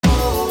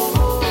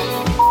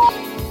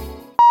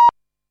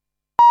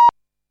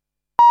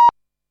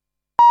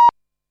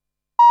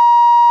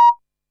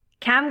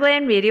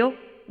CamGlen Radio,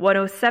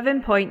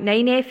 107.9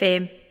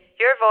 FM.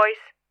 Your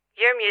voice,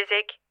 your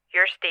music,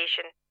 your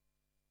station.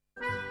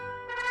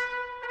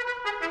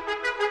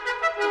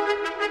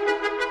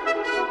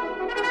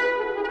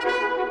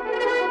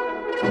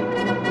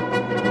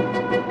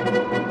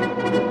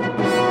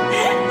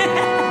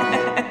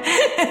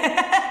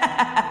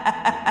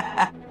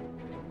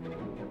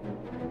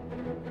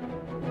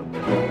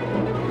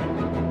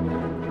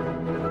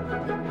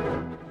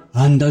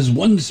 And as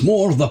once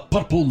more the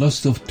purple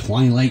dust of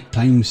twilight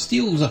time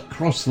steals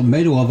across the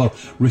meadow of our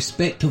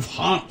respective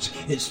hearts,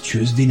 it's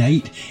Tuesday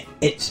night,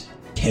 it's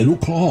 10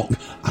 o'clock,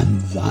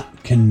 and that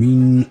can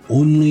mean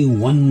only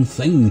one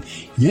thing.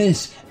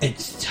 Yes,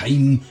 it's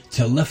time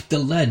to lift the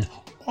lid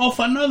off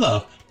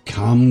another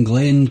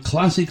CamGlen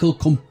Classical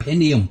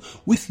Compendium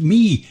with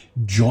me,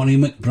 Johnny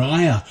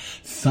McBriar.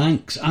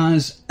 Thanks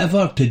as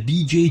ever to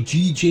DJ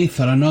GJ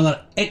for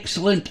another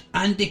excellent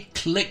and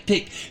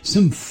eclectic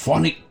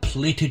symphonic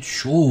plated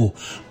show.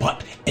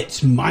 But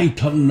it's my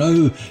turn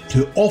now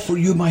to offer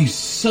you my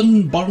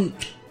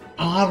sunburnt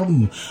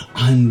arm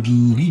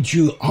and lead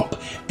you up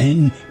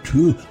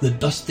into the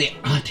dusty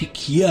attic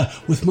here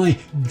with my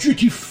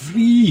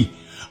duty-free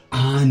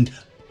and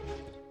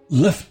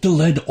lift the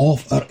lid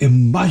off our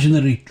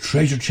imaginary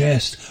treasure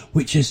chest,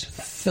 which is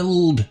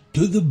filled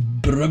to the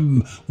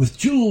brim with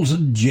jewels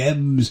and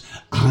gems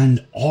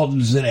and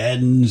odds and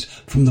ends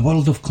from the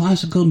world of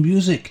classical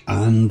music,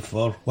 and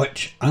for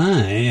which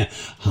I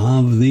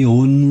have the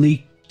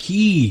only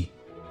key.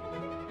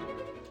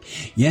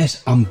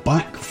 Yes, I'm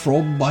back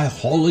from my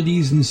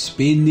holidays in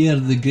Spain there,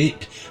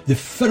 the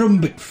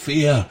Firmbuck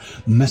Fair.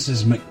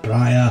 Mrs.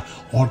 McBriar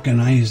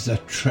organised a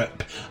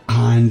trip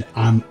and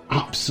I'm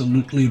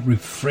absolutely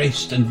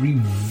refreshed and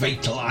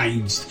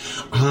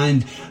revitalised,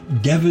 and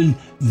given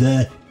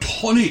the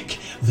tonic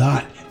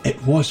that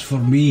it was for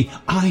me,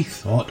 I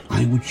thought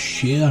I would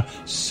share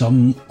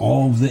some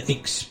of the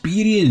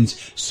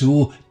experience.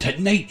 So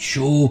tonight's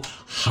show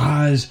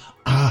has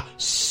a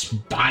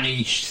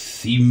Spanish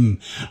theme,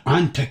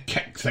 and to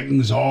kick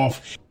things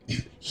off,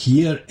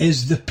 here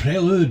is the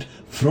prelude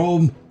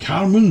from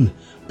Carmen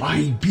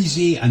by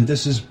Bizet, and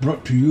this is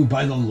brought to you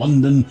by the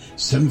London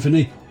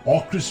Symphony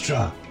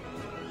Orchestra.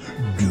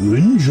 Do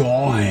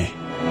enjoy.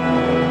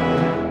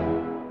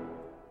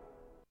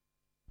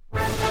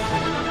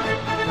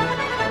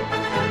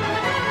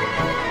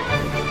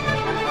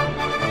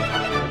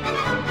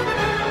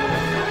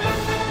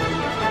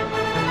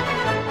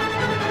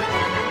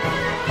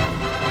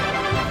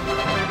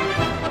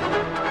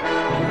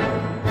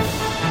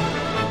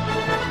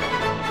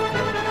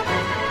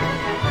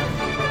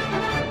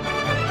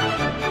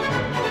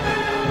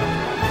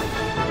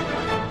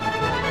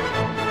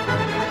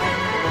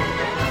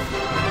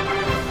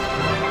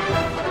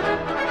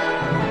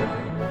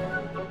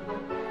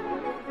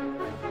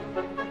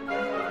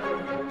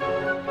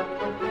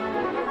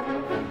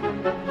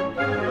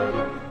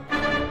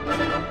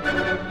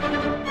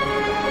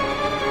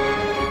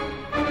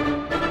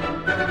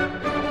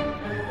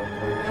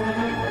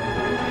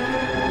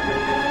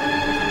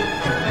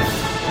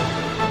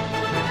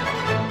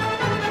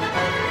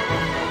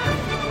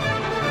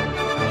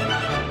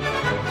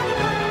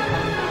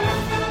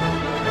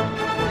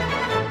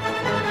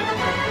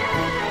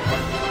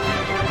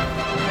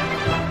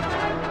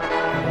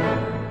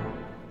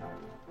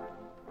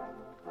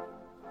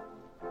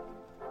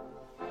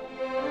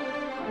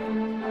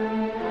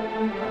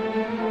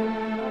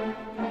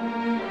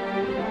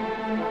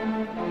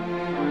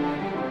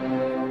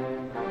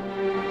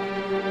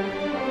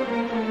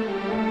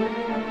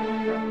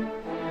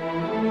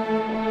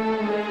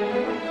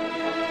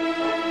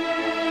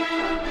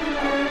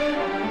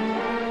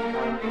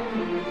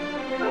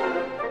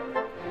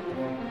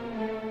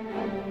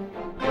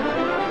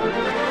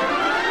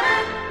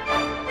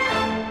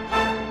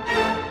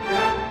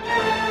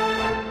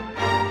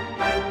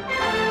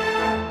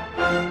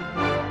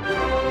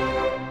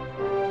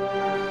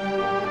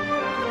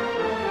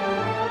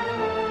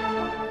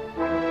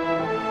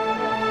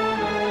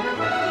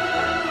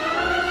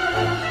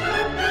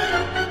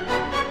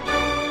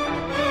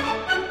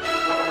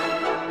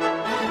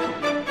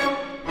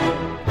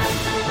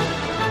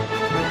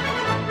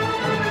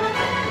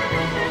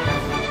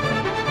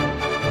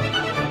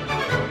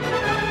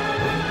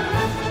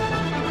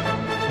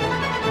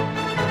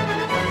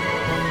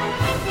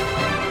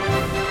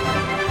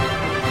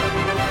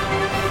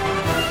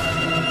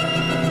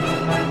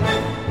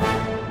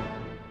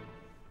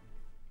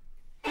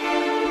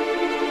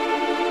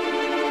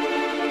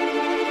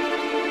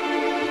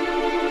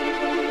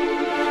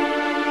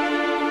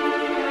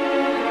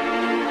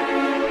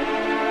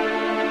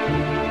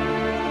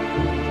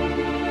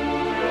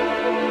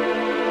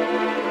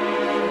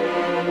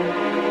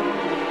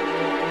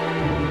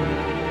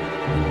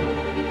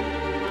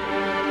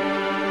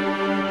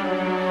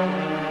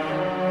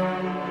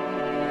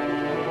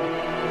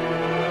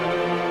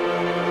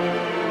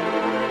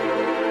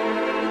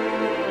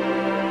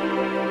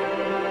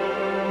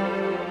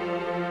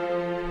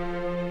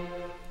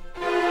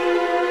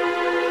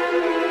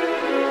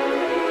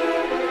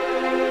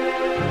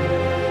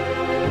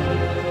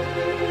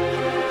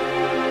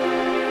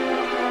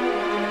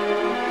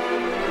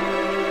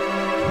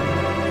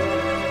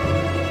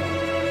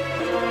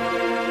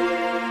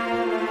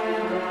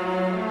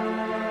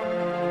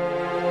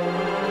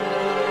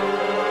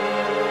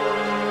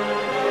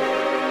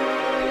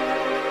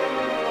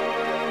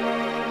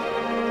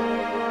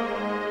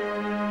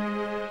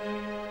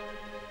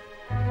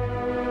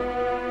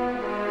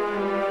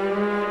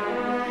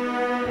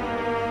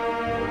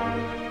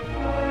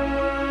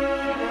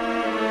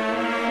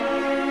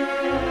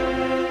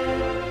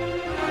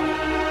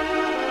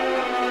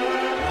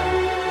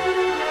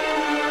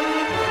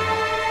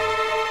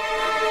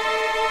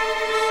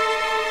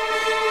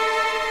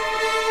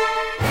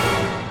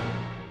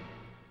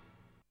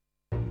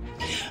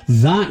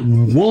 That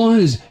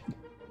was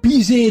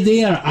Bizet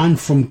there, and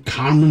from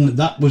Carmen,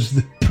 that was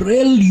the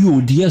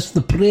prelude. Yes,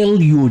 the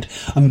prelude.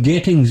 I'm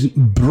getting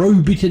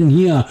browbeaten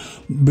here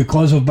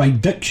because of my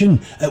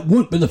diction. It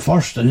won't be the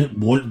first and it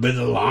won't be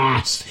the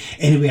last.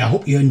 Anyway, I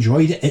hope you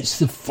enjoyed it. It's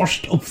the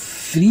first of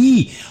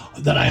 3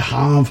 that I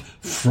have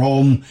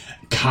from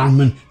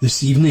Carmen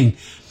this evening.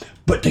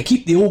 But to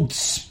keep the old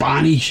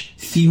Spanish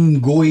theme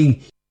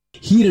going,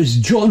 here is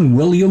John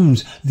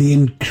Williams, the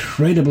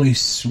incredibly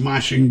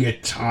smashing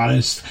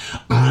guitarist,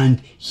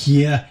 and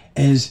here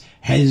is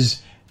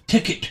his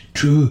Ticket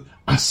to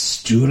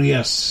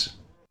Asturias.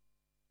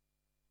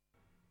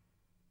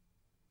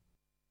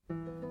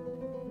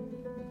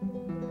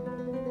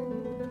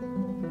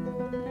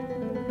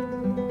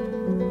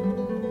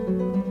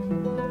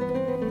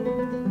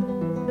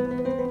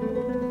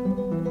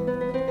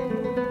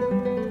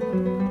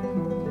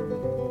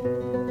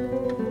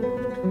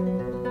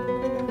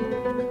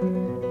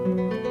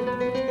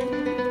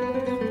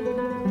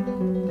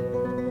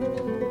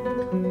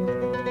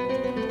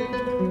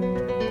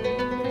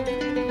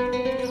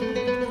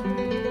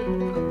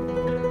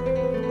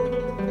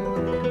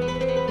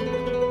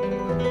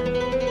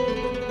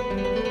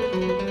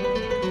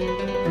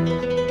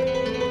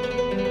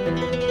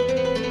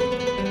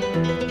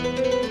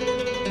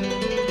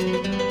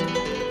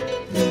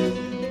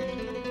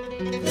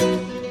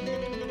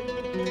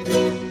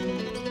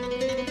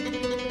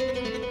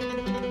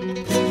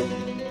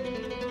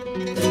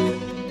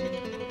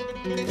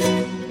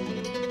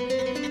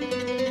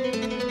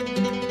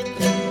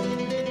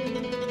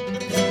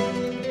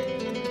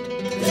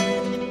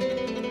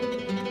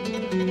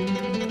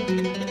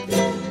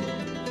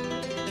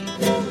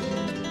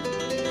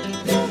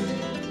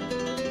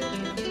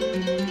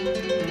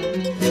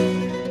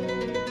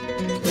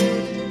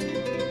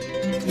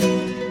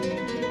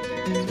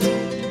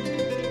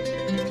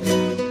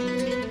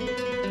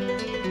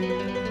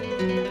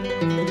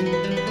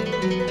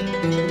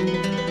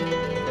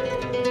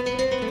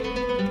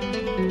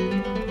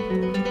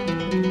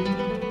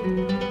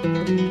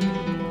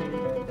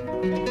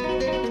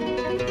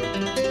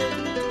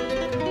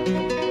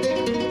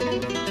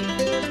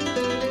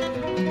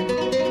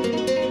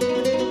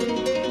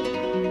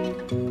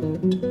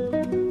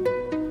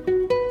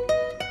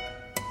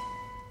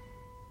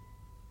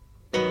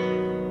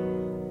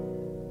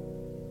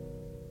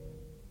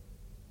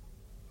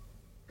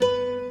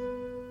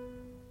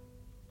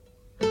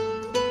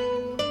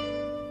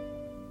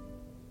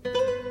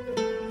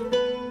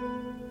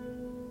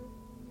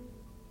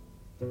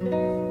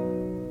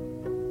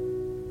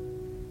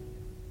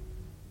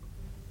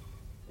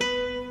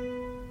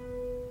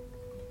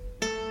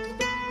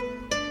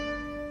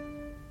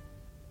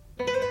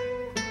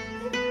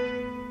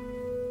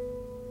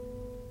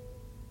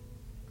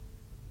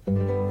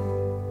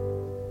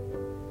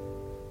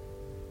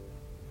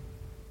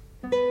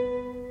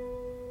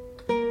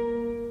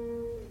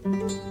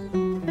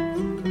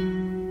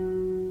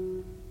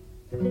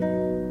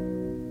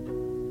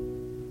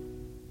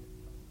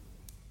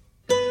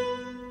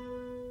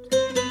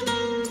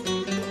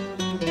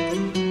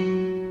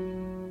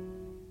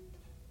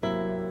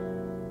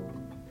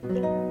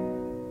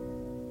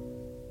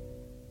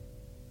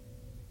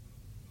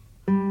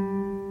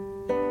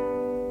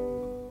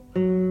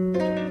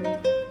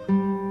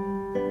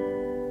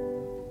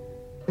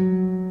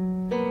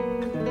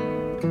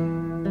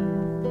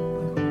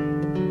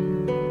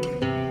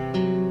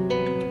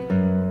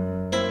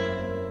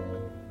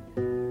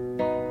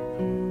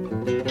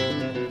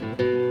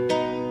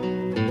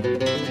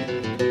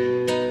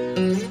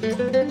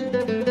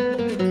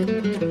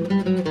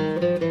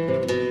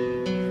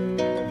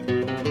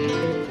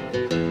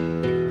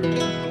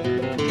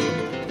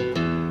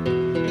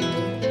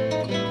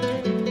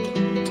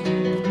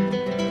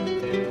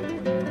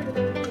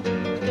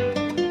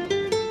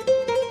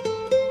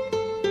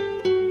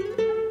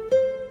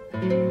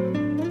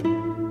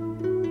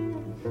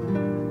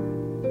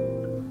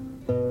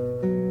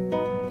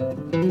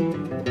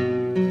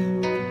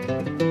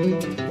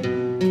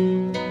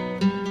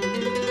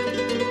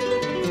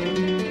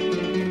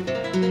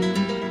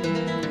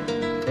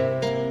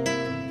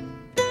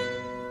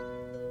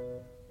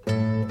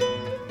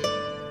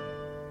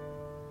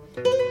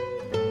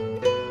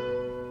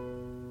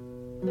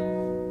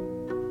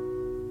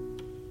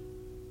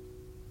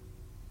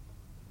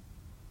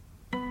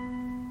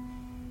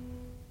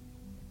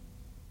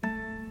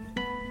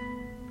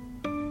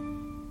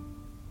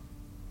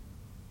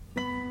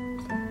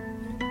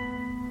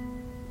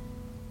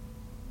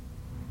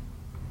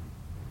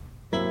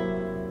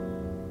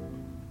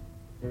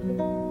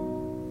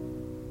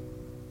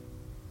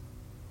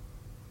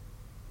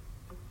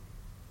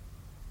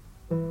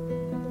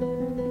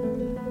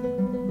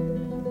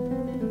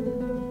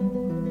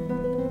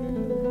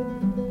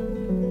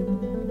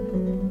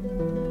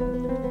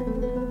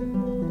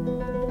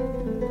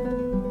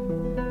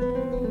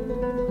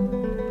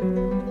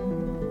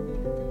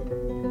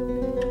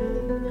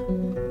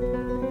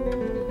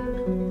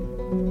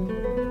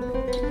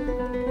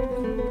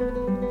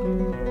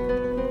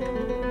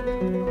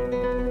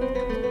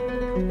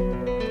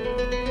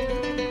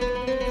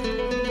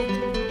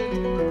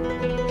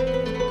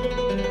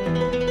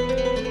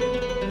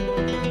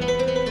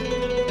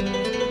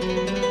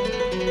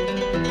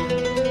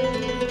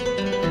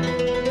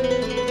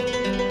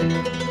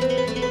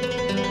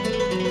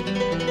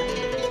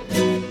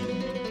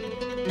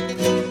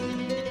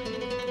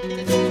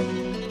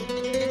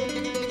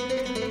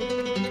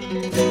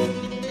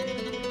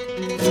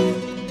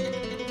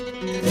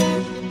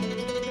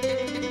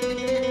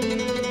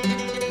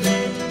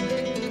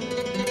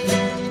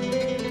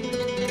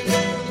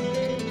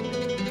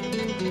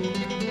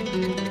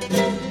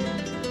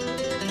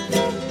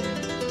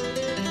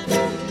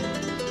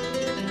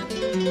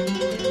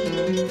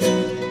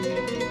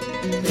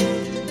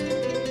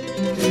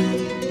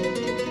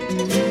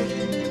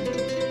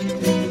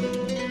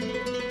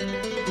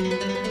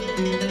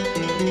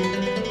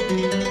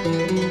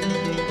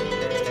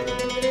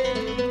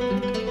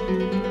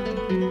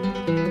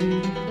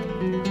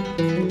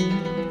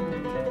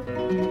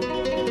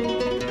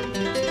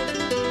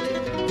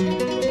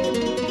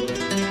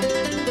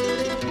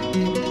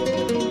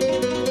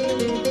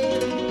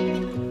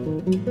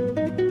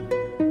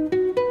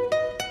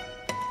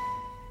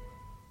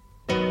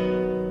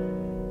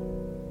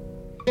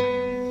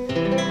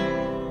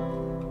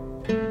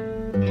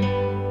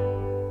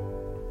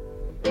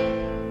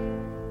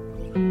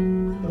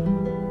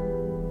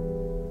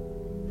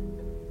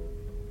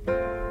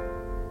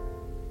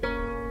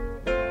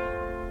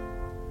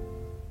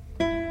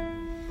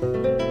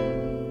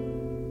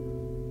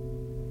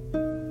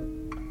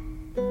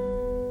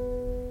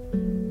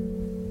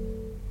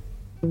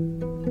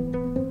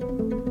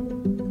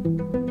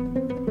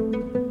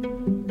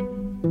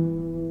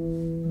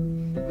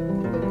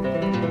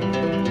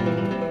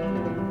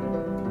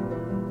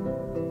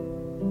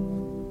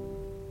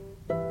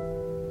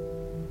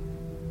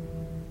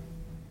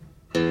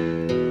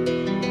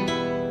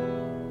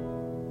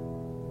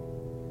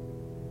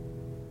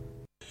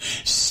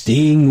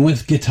 staying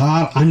with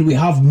guitar, and we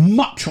have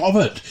much of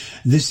it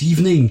this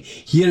evening.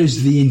 Here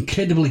is the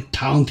incredibly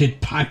talented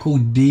Paco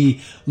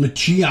de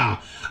Lucia,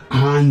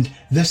 and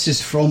this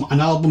is from an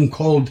album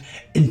called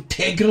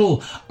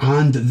Integral,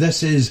 and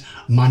this is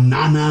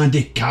Manana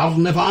de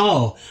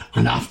Carnaval,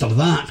 and after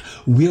that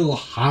we'll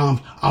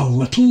have A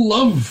Little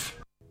Love.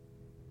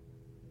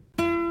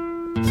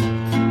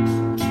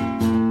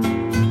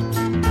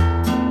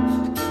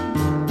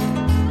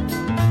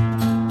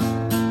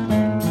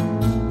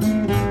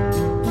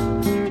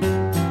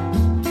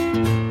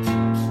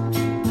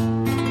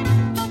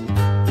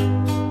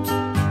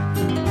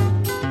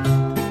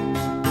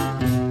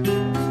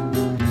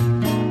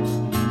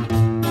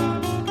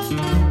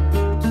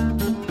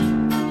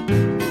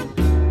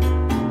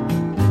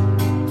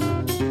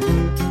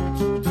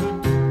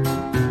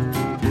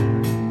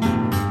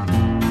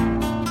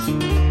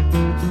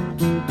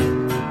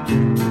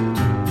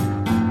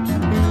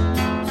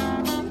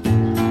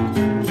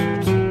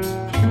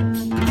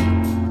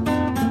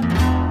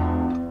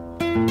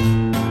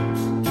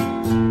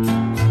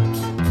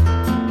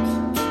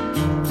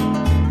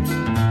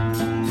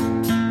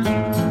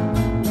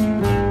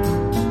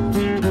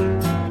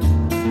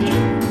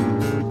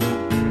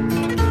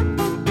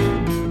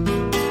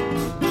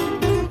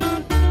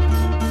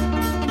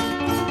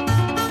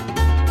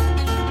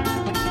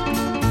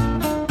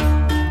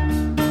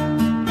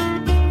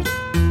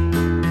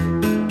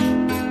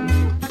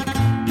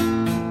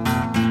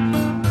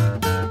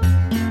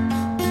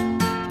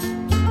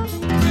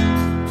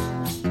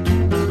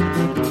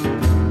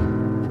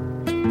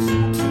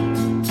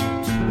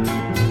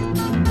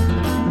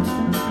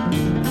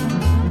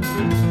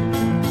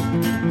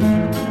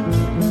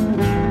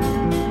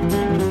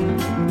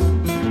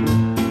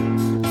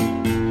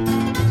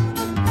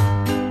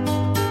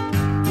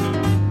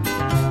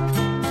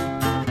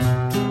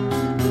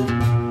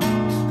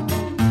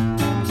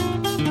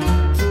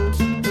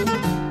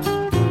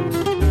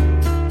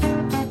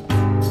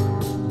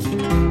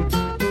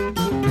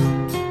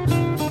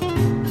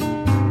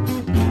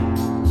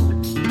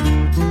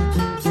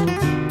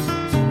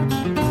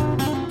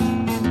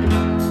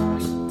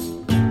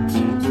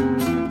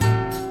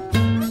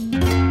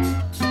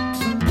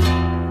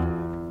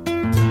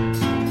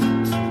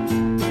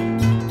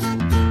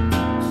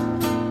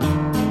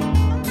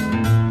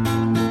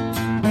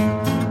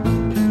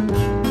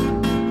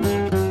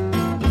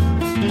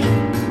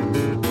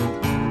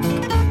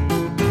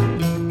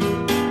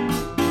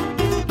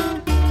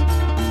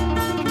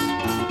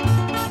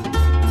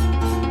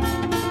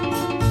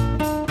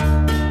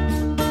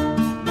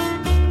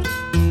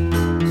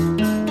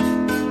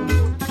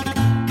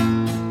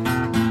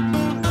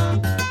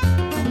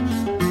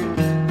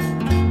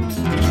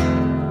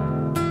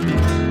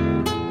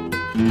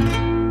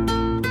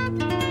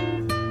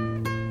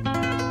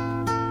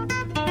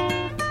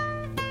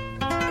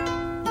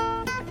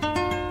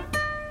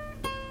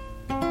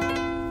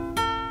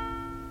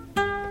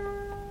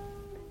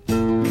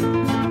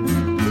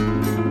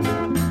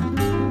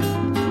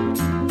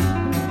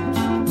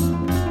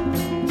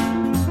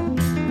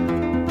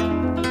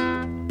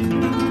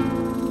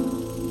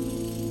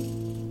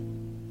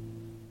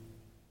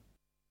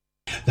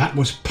 That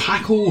was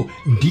Paco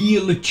de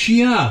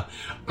Lucia,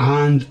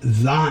 and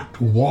that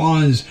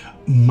was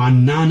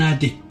Manana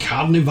de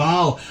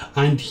Carnaval.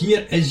 And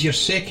here is your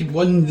second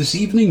one this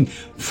evening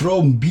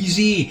from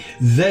Bizzy.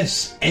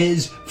 This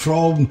is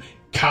from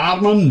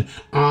Carmen,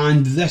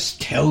 and this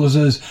tells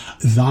us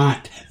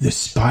that the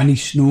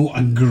Spanish know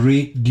a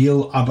great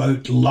deal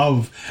about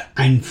love.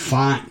 In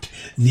fact,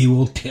 they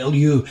will tell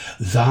you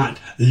that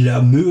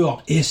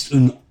l'amour est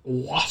un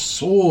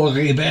oiseau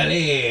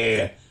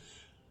rebelle.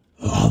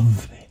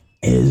 Love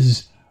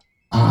is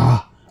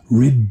a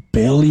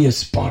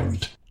rebellious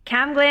bird.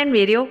 CamGlen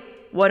Radio,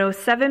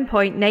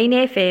 107.9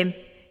 FM.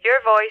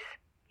 Your voice,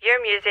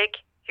 your music,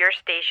 your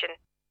station.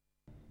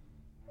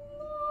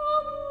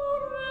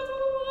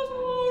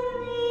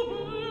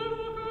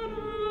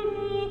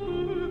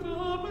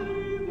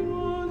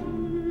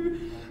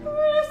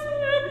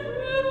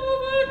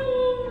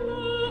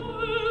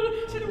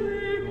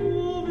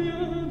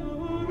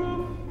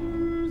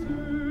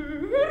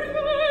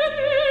 Préfère,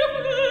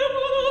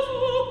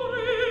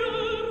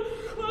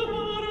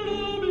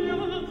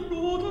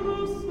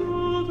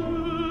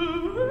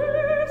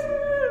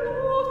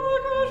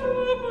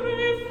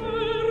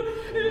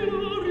 et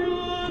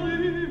l'aria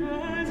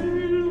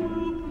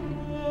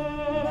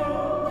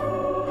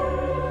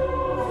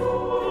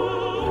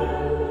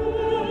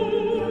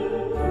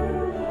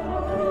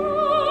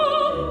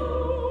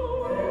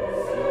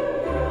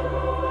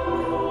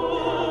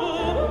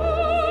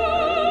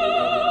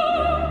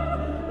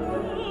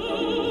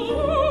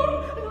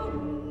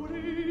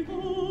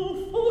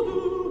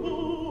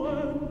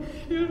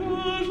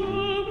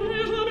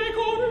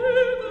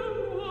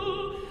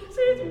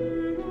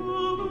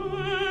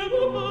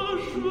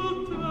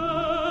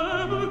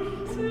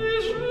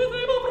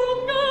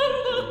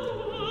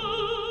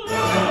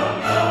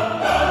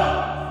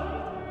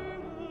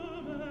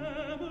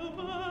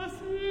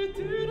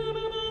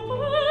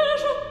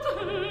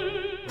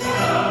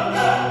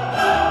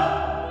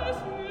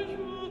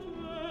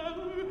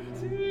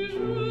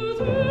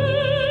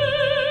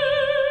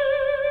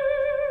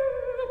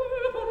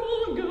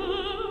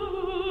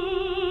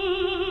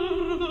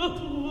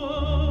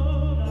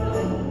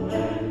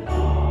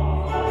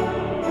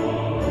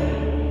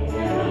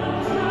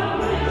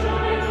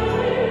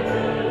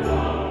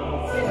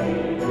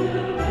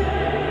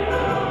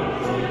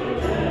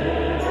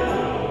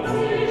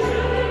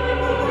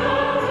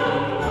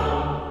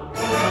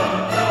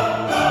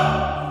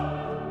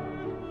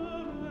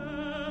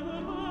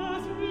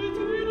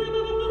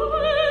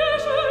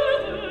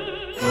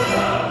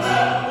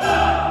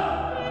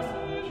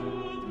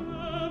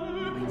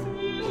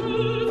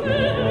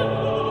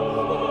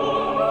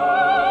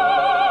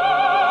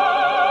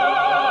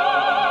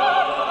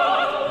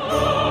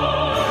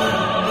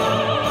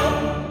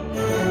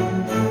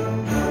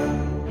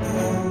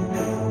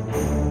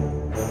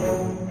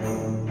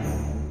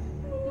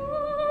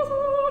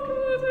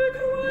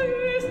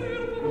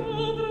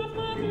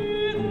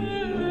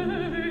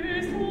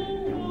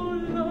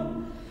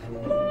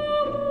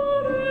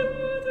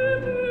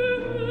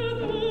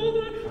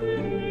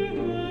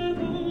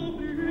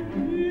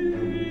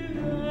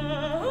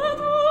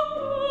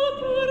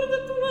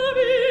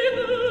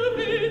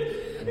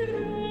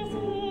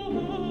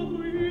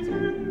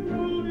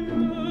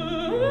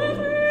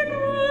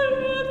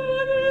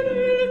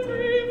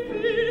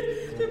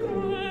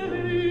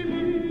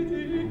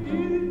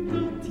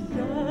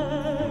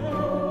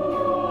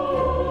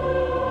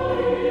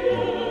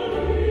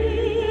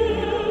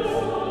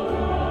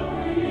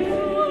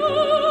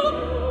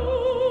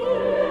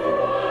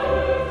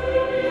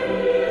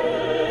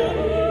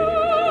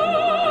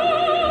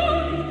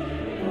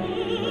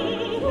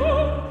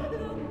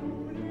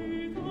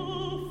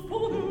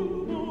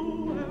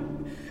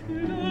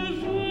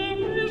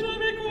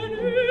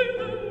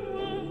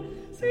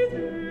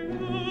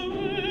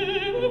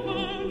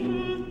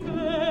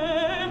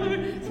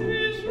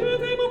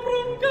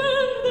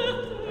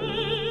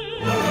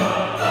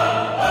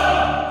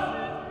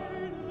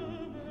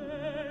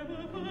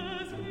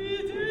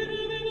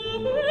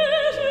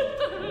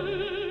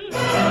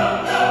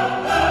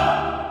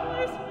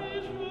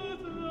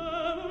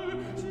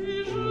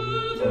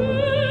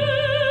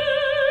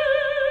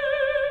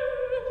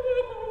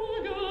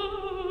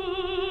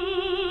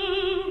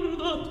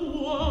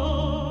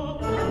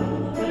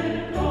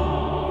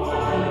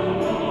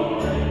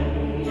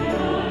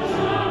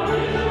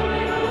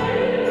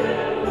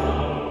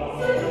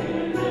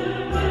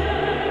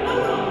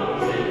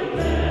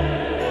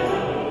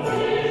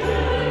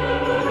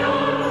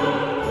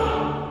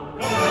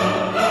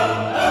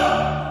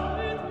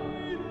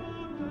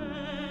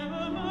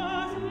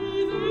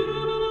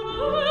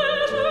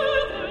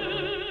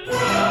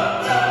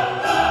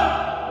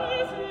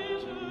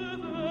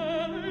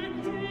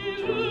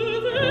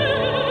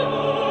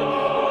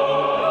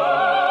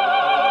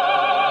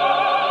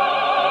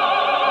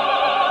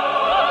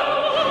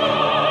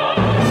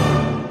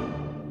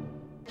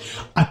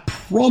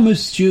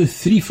promised you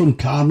 3 from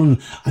Carmen,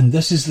 and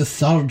this is the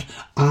third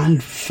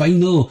and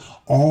final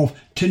of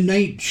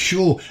tonight's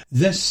show.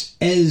 This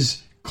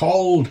is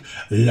called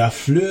La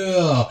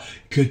Fleur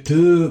que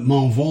tu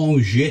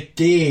m'avons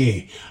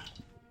jetée.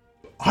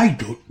 I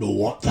don't know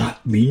what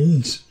that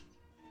means.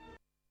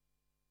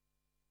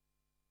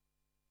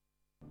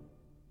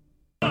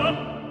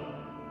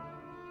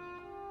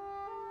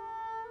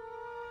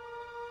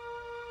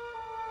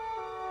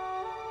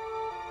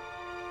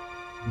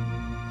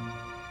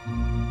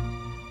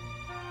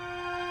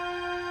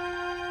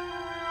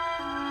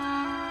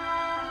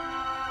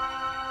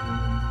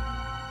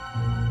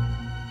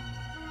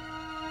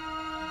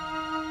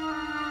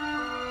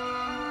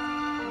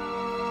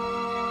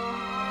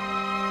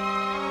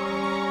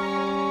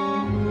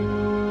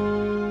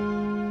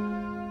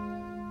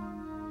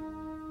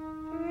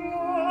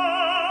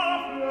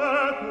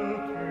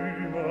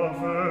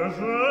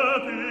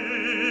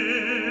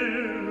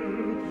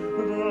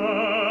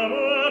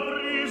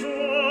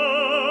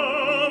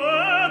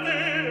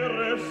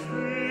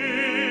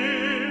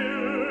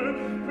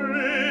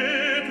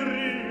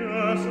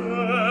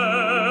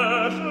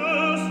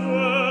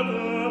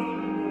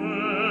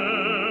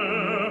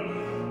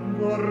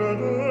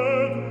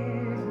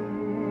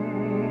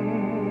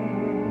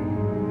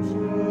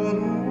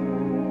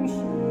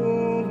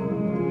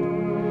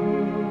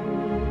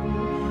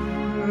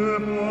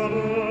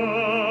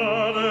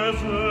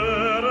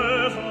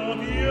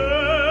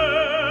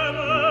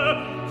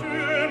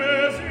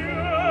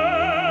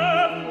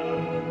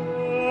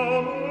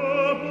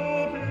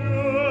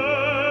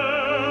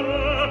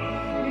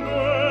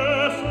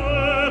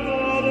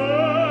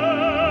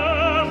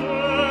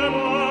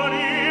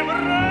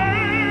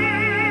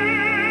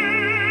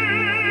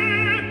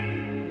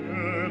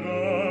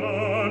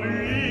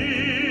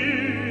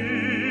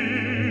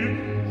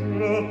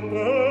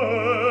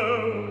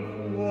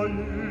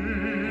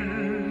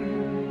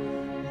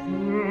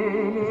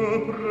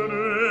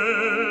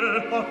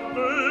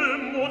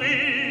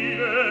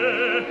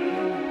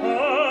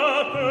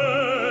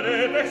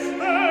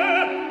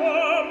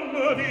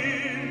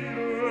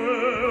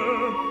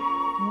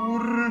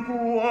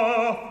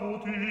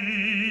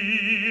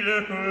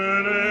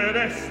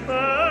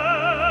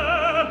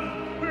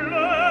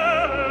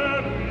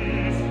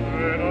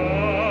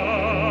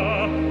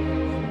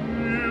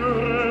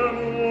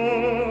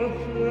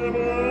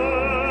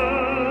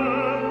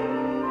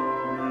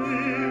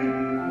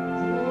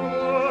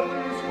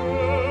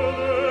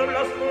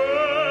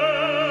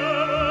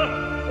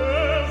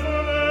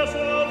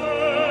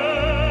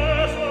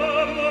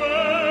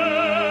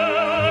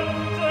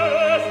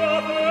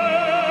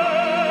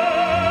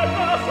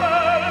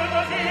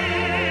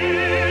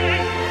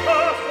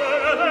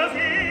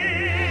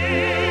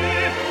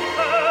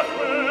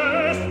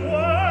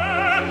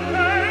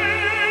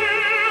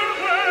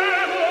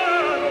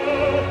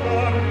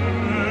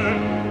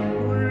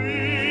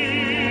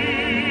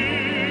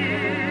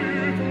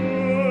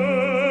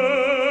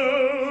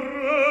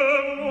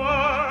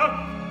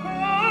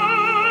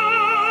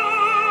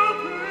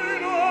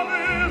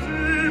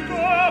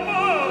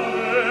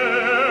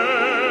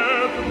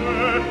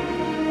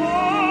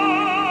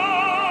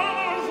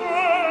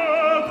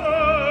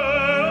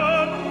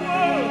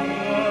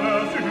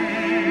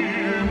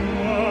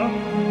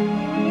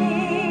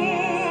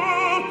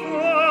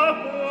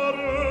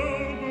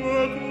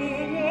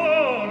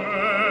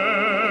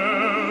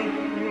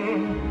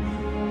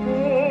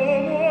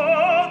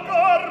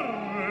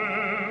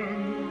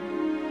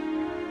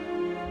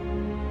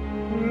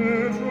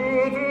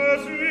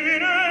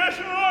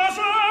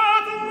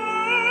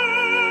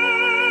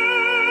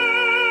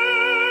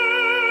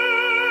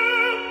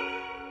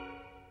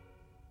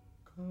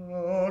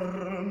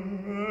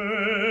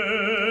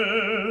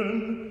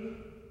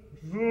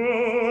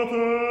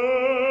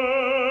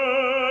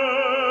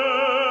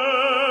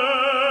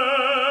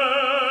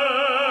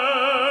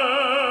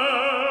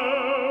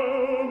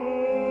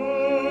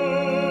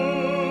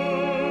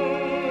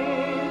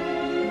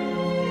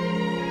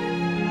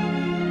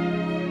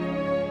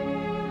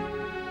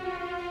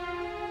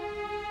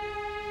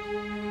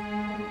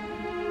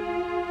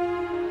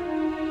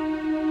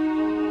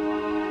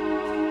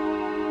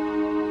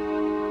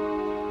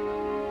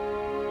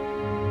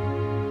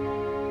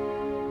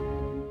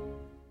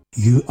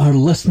 You are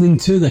listening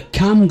to the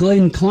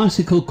CamGlen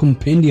Classical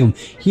Compendium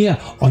here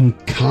on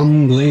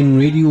CamGlen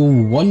Radio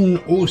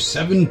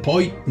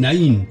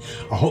 107.9.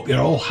 I hope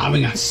you're all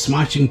having a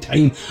smashing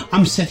time.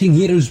 I'm sitting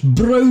here as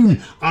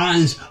brown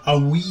as a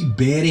wee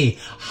berry,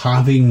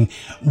 having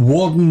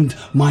warmed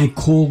my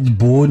cold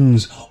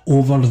bones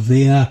over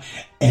there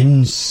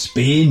in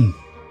Spain.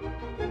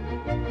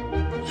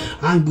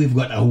 And we've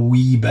got a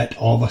wee bit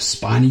of a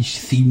Spanish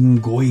theme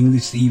going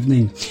this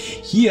evening.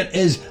 Here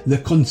is the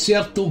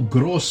Concerto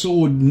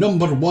Grosso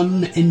number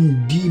 1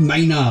 in D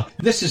minor.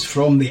 This is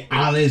from the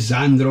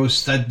Alessandro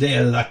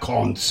Stadella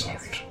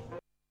concert.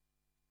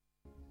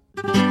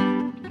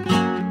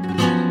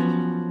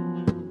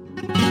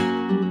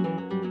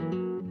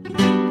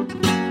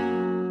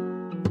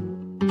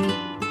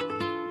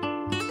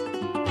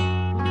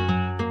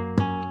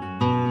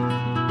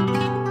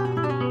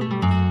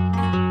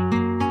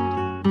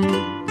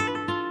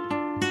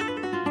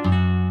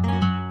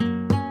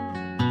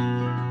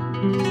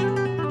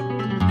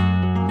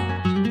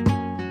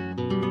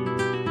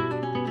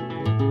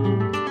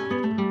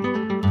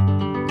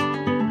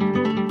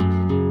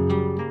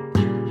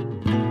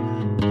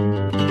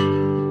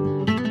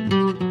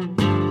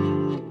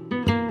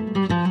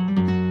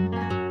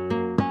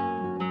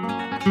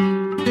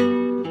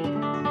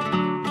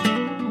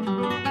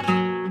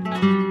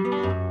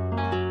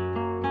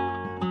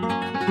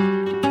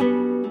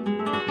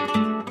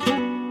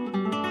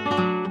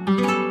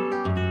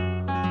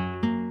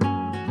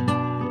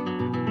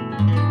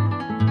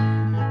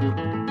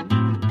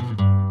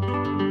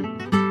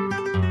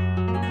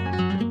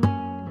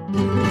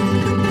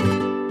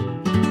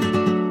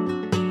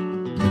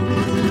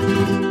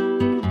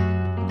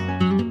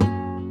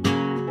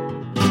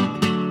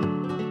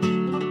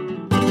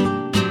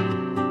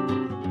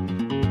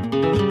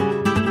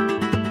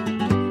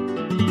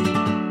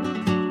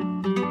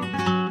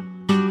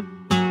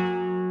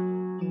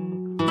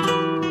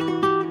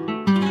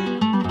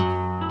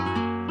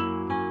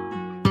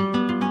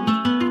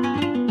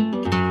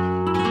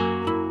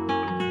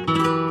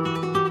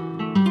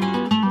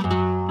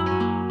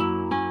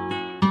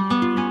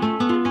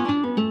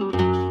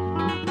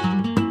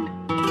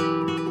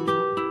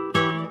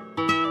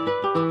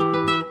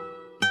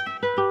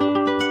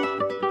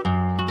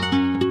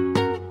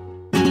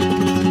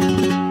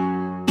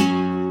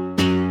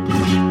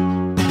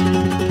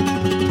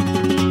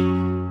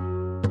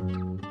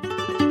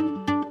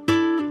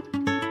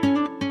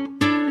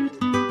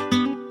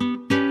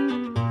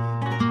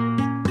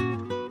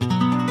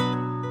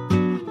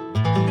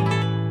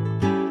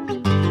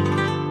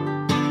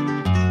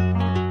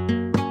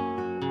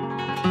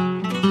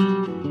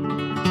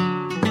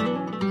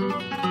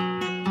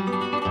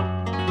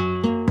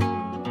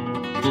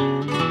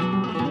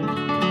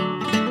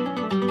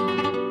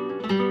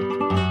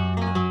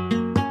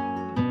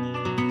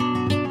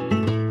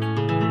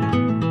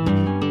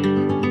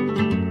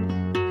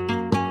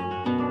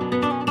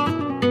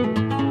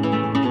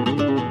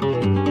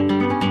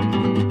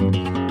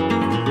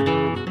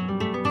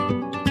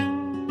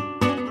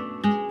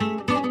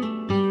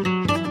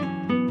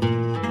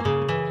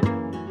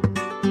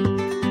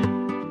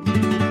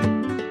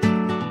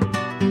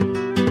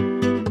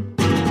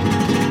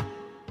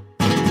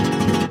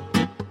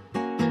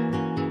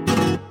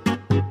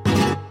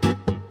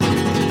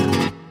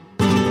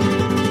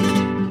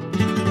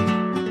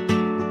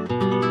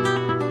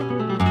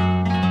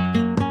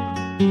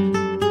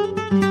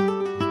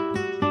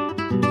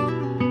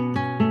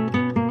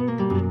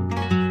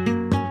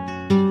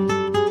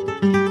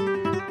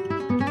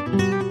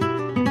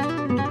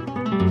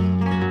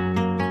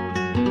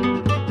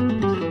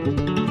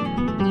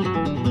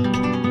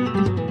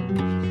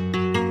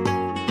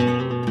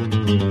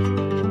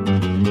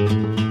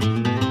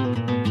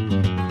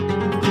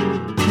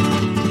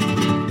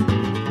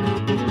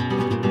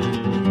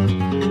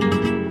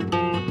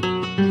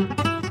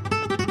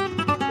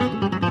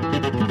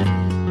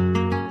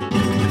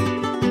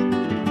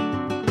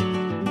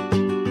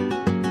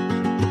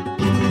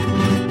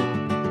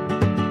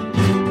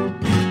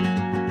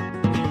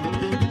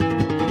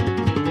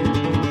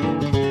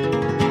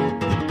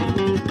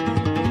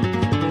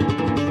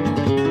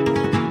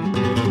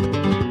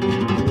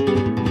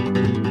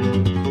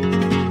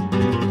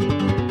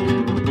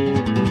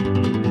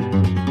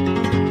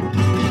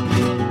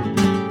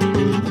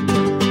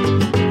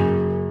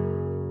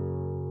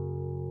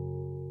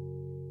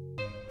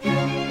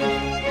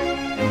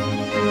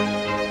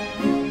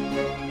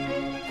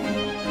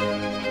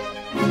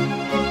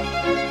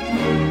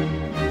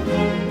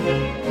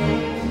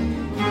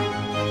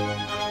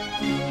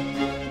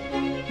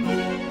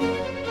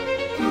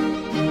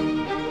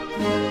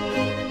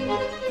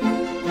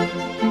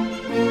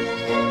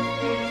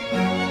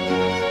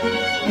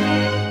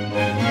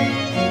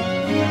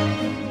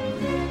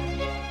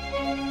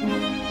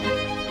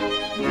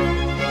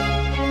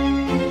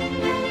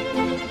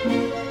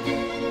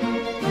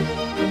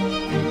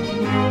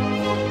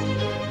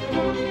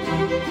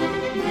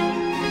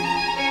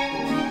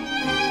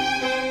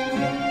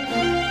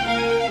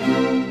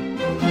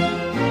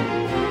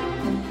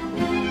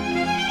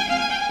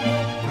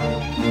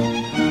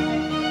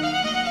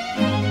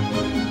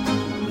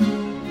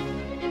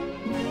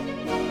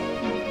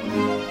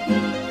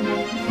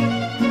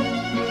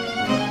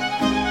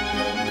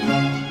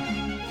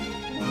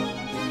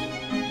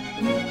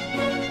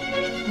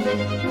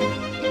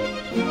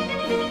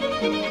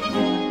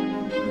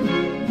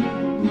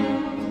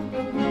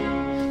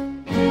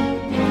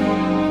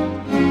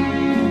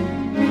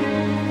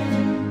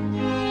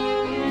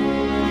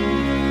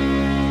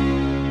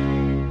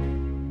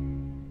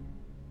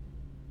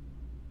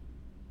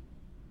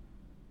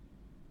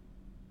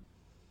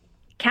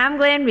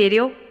 CamGlen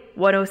Radio,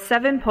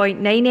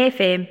 107.9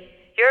 FM.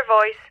 Your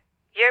voice,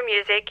 your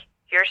music,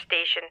 your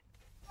station.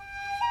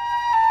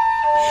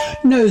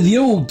 Now, the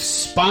old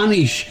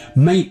Spanish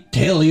might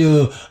tell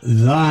you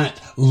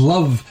that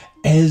love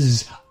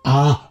is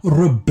a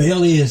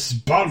rebellious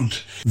bird.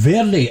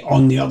 Verdi,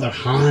 on the other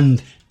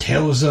hand,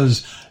 tells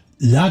us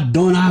La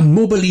donna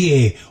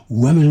mobile,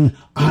 women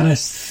are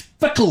as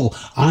fickle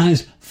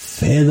as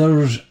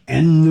feathers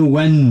in the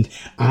wind.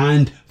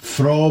 And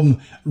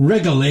from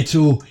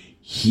Rigoletto,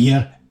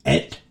 here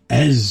it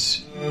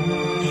is.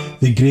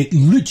 The great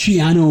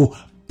Luciano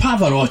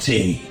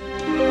Pavarotti.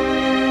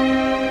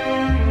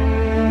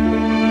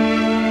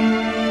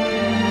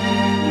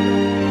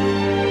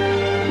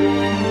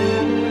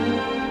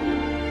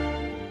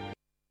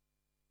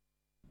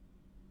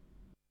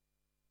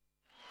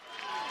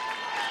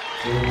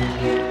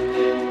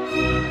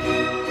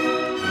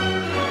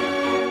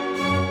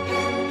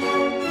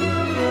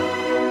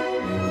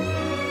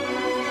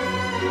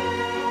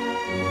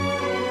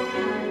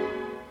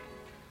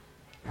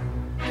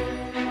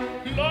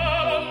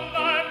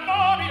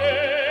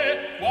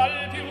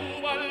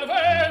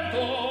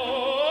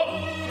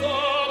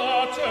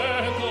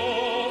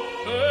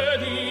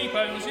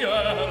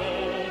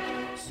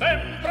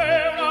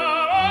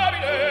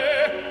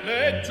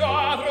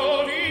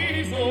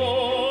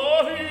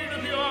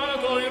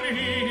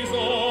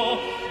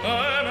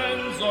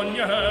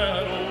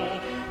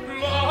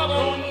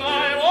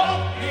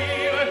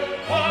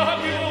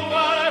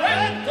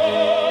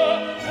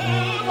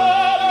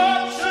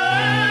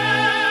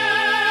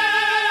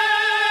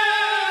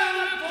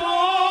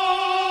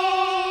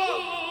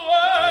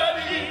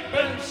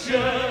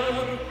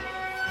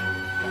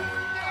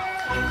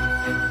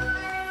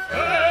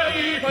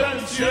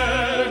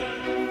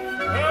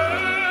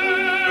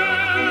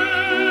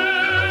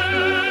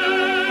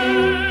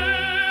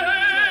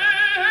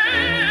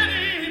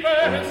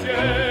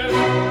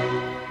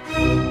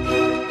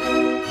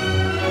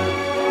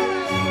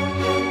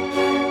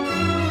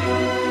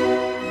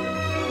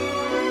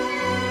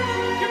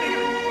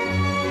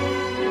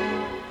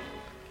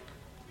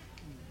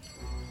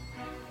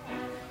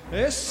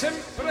 E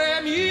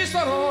sempre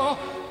misero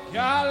che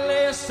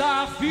alle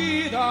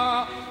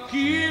s'affida,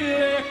 chi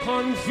le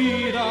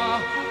confida,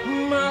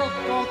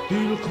 malcotti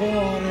il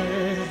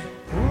cuore.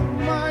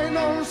 Ormai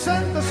non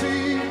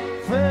sentosi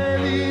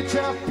felice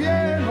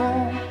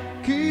appieno,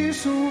 chi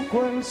su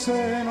quel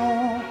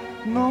seno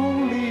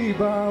non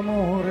liba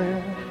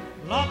amore.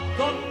 La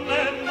donna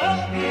è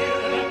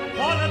mobile,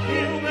 vuole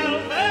più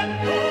nel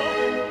vento,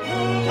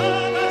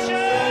 muta da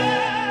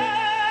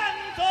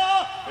cento,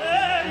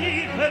 e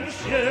i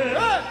pensieri,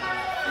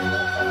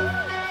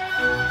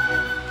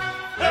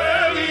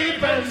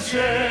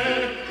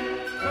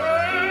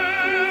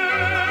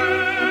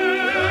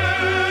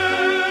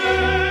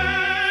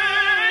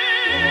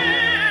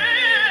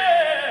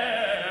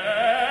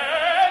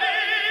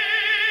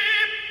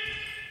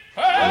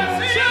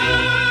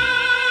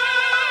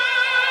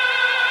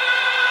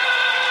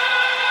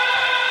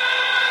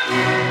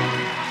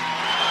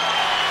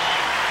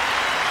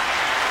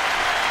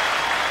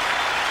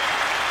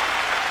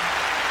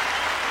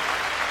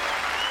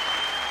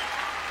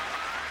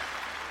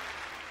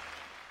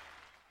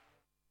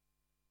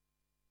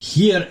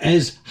 Here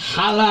is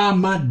Hala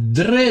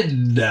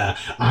Madrid,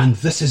 and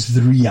this is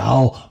the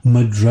Real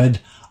Madrid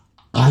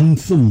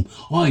anthem.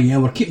 Oh yeah,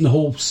 we're keeping the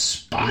whole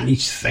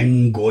Spanish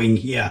thing going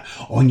here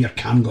on your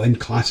CamGlen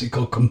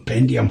Classical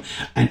Compendium.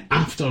 And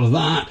after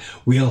that,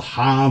 we'll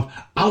have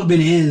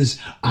Albanese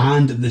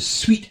and the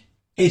Sweet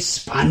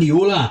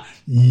Española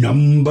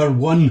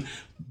 #1,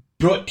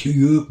 brought to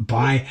you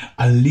by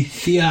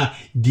Alicia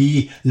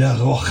de la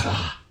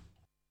Roja.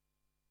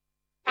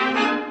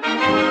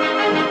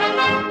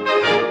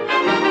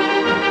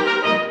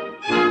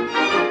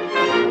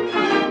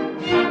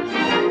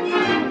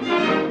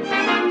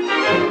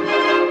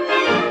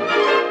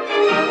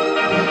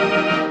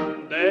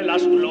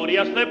 las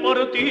glorias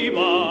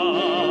deportivas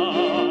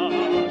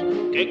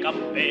que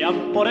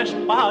campean por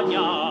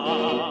España,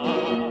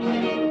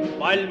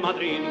 va el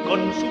Madrid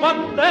con su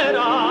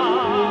bandera,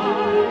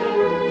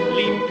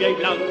 limpia y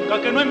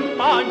blanca que no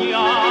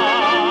empaña,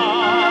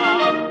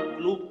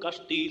 club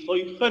castizo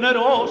y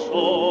generoso,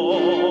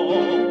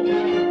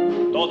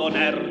 todo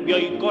nervio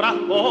y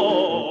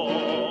corazón.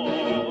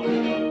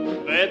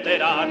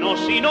 Veteranos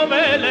y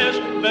noveles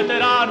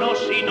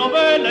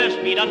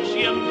miran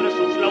siempre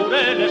sus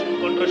laureles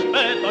con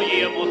respeto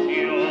y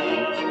emoción.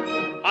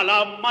 A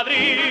la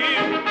Madrid,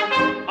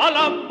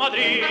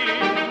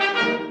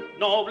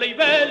 noble y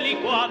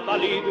bélico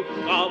Adalid,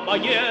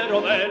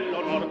 caballero del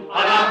honor. A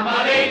la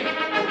Madrid,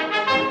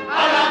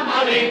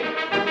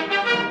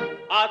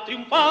 a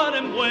triunfar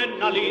en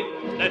buena lid,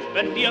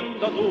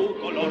 defendiendo tu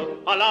color.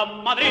 A la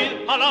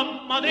Madrid, a la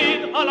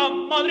Madrid, a la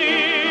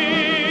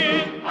Madrid.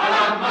 A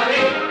la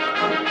Madrid,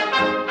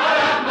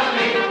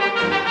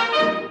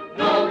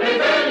 noble y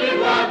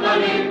bélico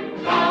Adalid,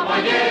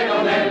 caballero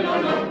del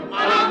honor. A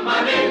la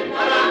Madrid,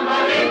 a la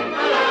Madrid,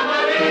 a la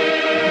Madrid.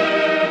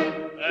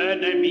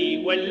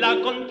 Enemigo en la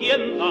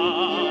contienda,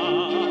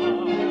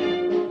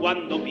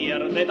 cuando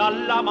pierde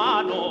dan la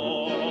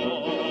mano,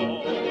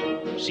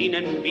 sin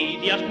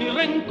envidias ni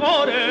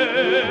rencores,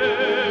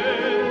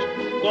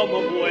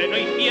 como bueno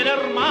y fiel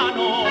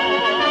hermano.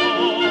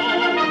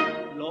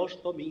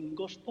 Los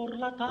domingos por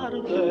la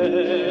tarde,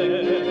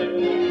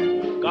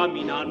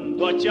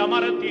 caminando a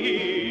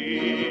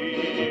Chamartín,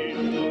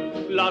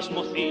 las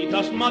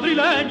mocitas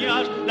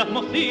madrileñas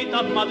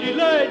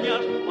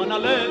van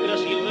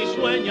alegres y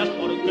risueñas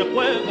porque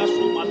juega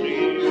su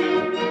Madrid.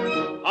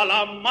 A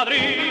la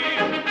Madrid,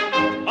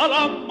 a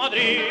la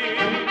Madrid,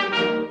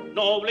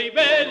 noble y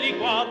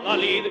bélico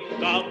adalid,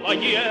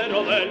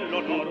 caballero del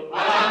honor.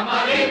 A la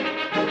Madrid,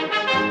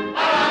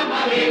 a la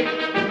Madrid,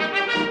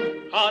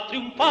 a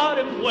triunfar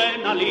en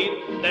buena lid,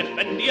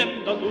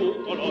 defendiendo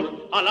tu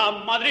color. A la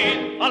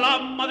Madrid, a la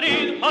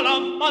Madrid, a la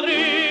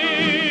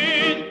Madrid.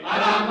 a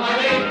la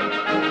Madrid,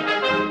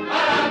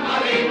 a la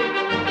Madrid,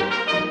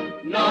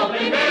 noble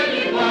y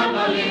bélico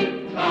adalid,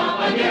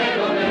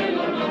 caballero del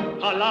honor.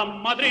 A la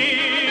Madrid,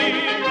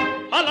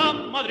 a la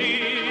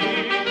Madrid,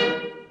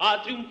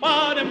 a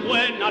triunfar en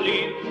buena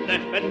lid,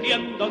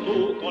 defendiendo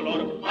tu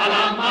color. A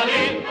la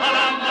Madrid, a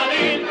la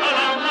Madrid, a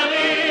la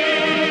Madrid.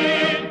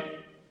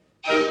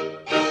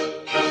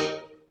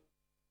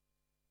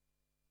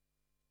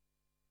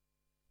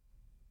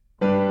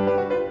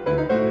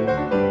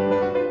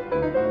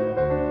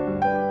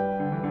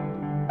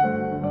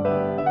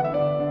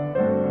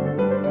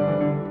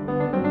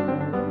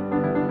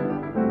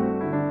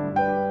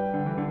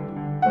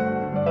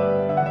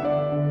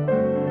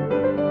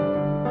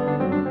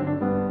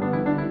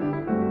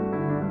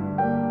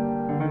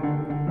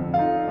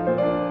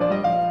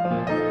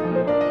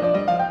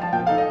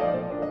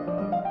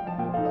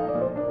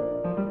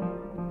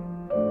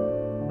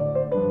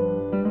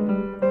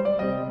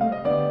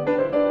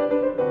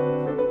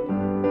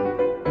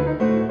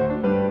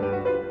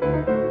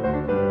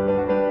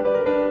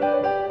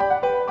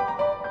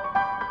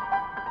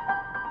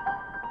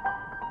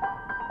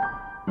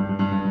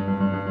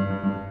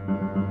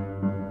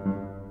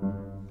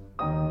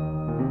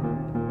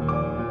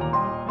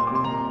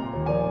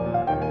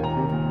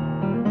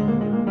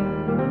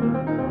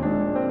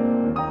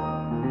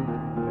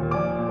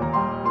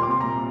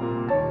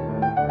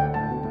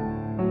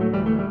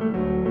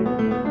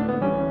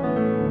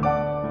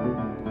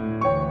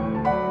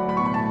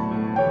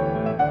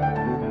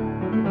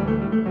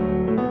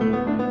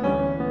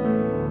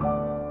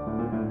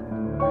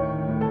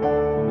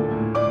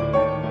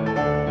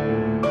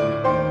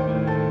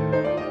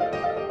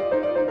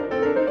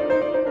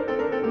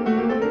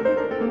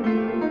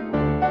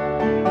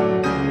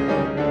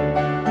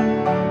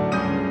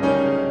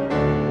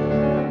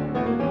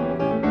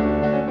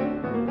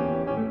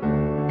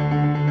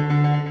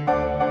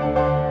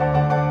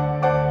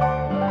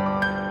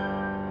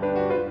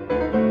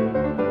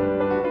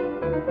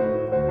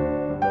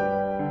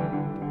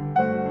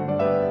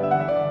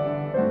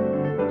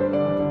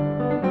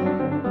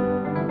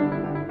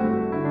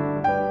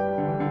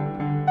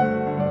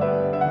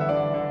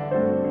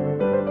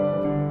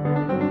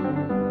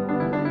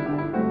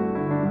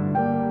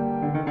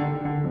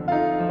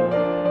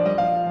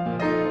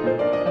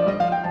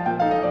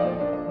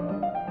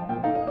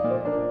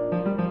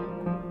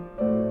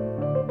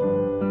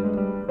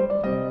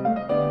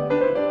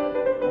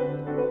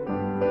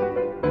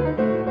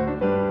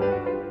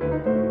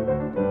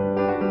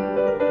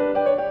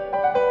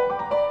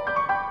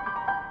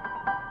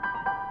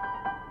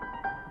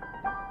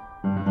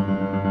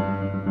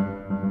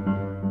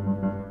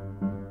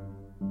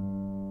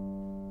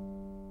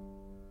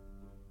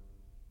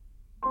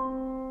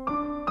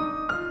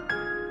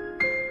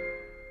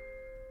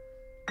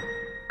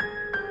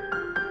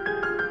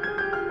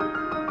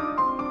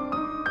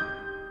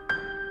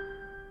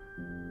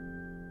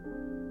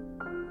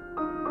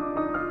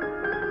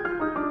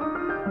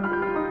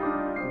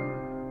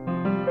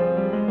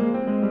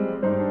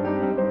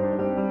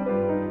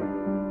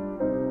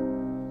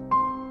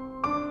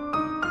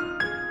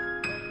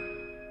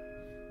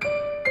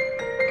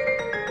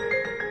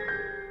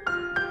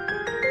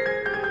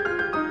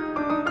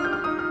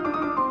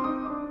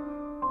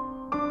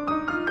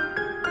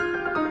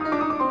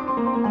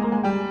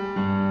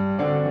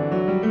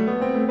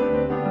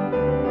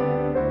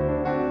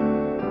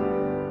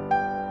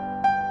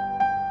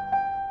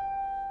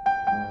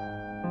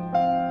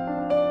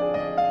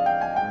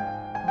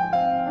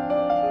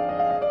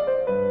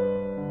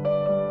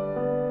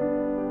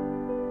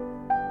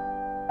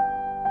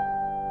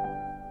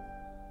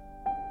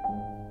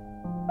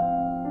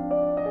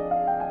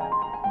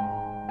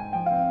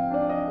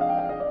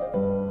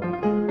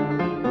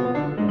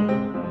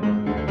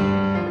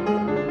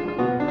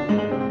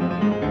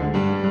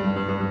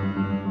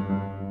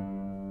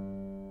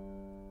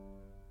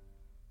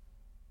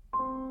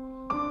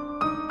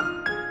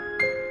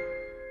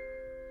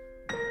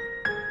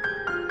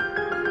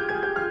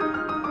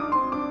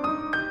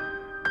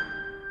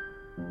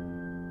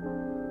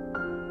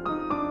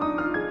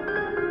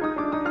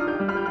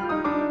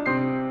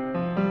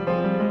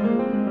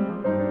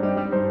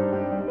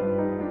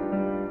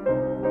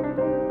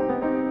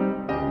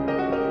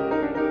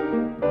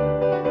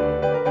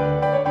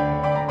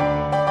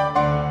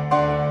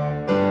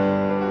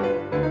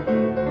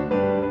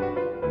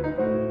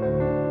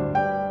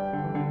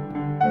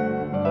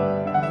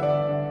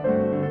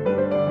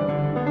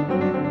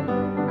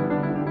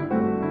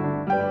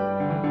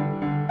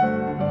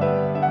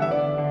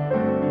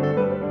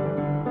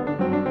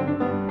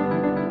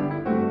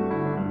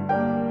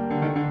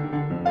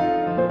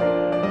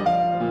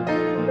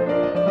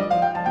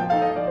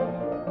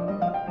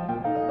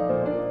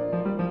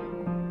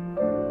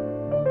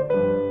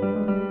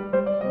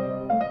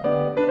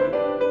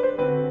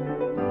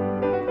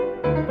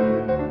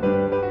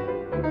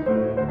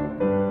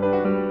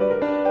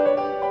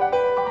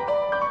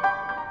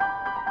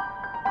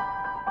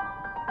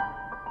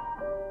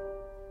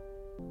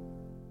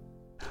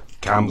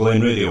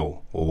 CamGlen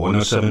Radio,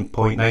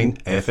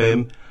 107.9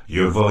 FM,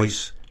 your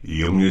voice,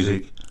 your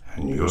music,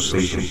 and your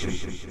station.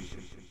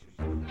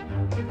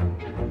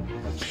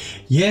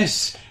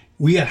 Yes,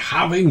 we are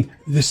having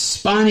the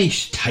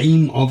Spanish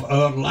time of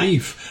our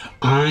life,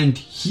 and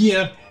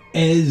here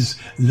is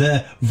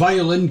the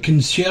violin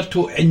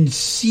concerto in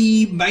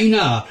C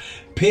minor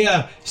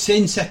per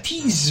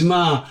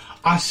sensatisima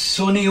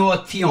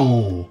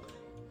assonation.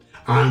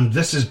 And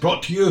this is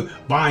brought to you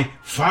by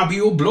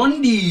Fabio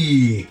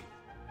Blondi.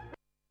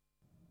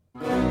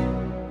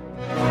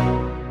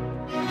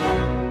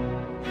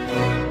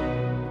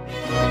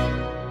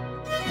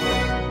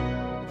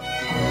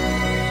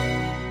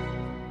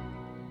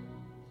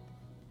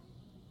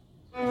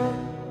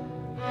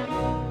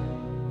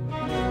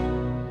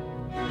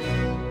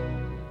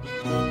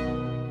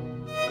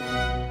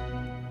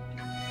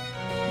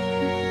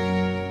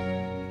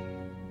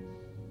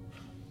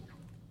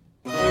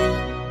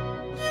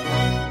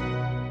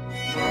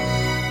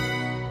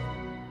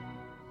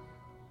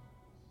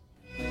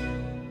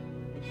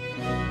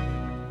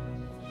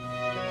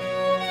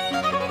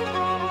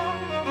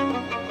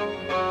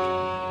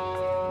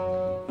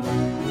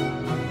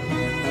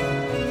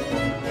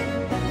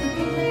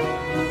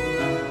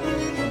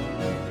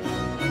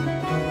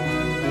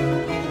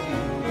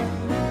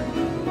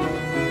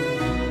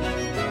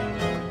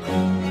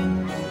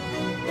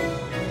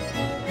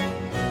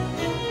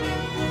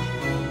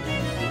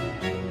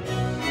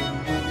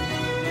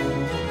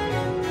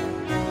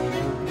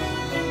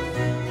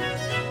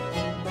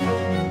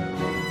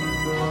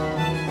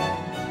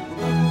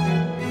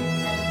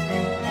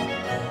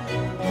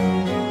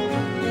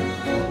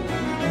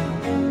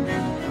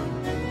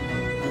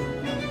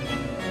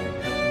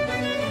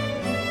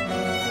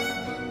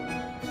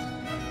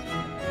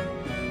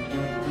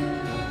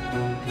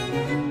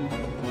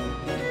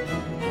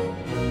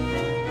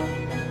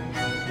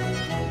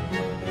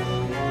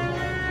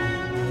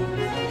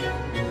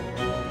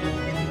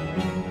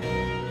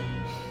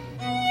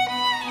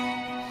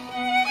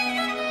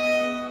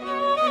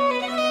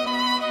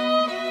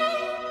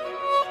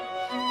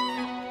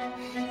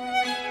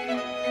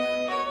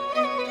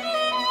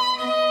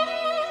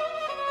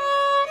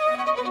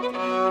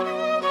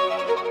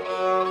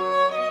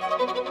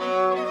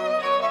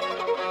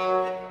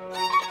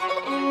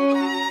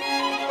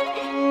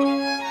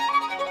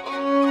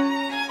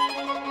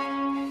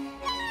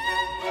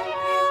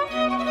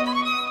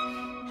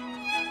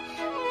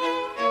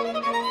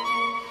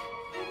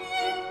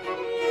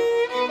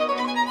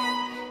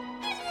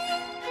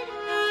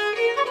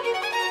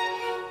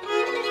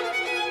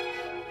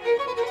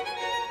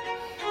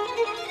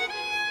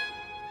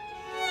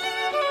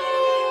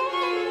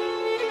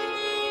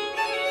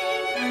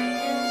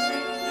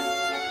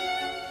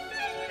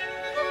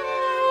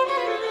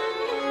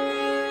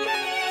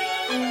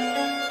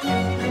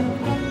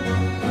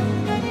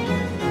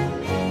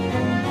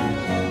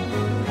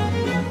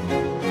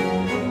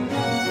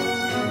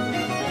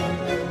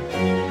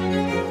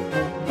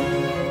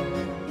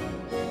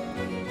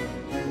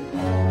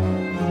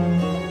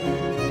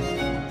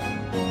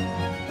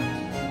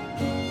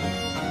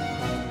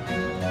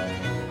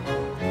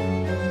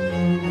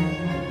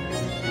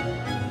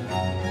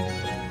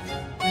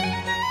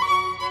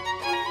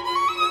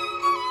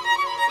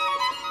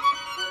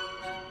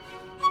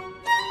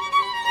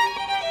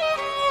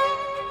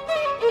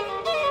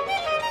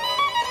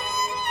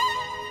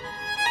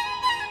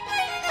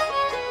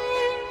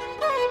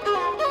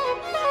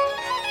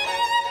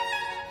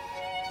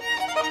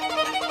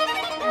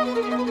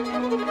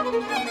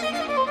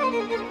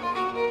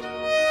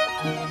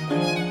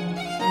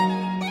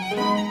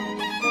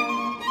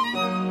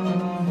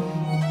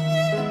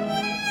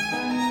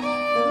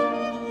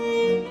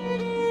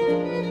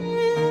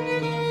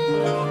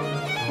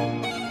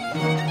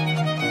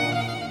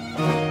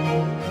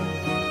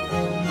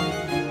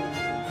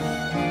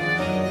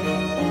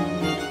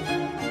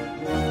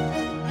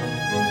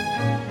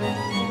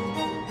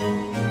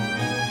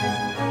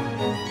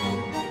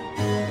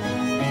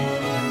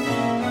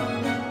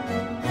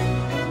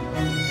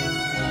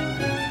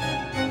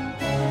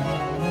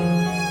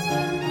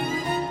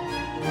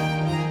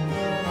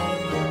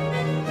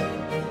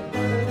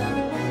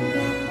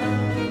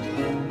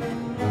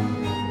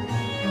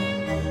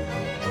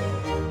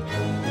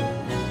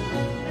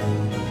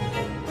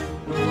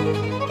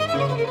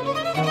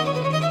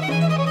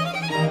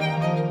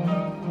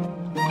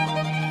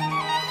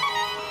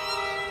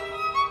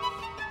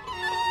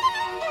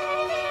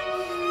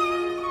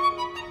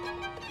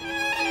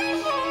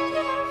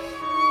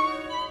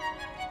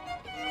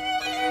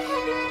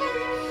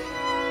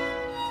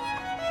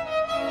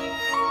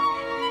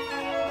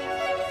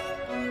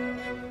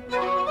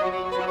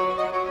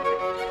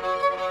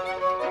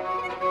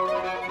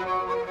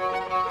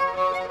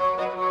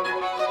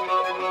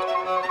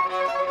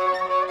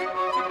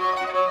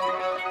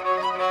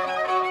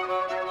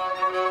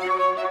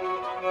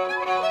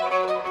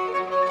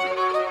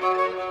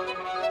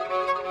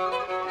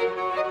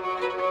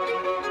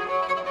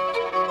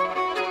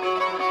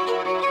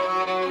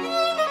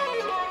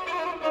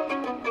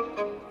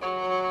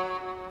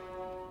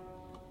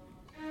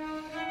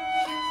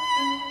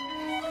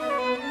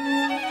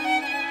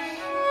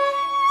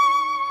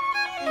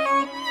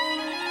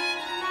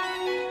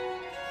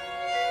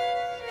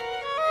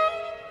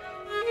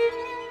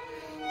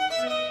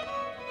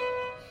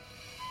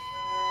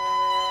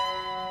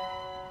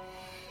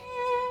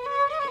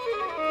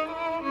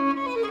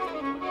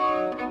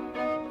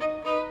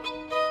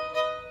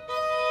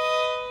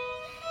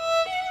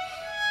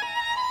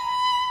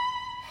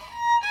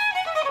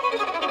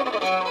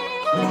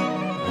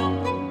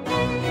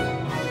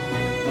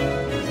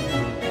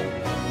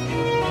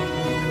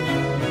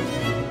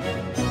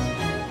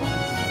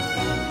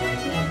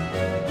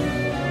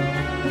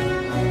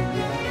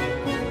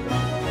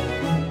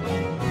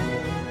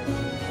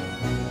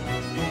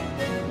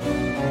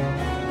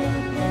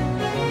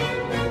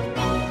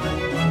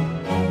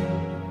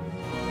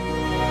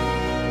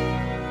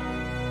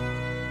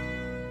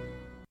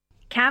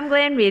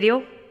 CamGlen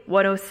Radio,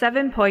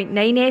 107.9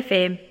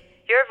 FM.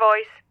 Your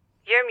voice,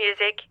 your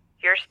music,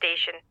 your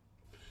station.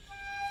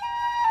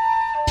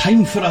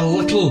 Time for a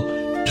little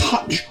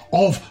touch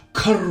of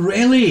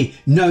Corelli.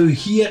 Now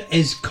here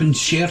is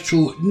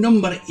Concerto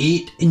number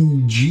 8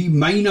 in G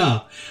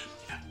minor.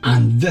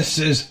 And this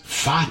is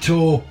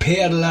Fato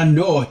per la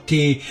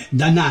notte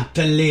da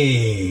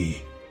Natale.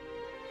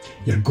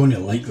 You're going to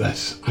like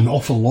this an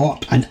awful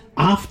lot. And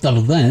after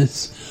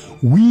this,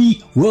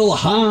 we will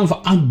have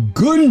a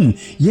goon.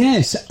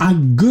 Yes, a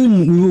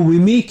goon. We will be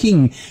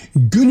making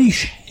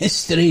goonish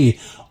history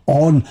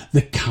on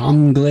the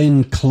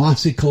CamGlen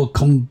Classical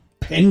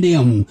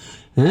Compendium.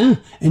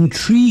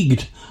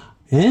 Intrigued?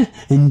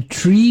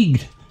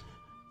 Intrigued?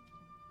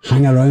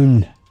 Hang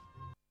around.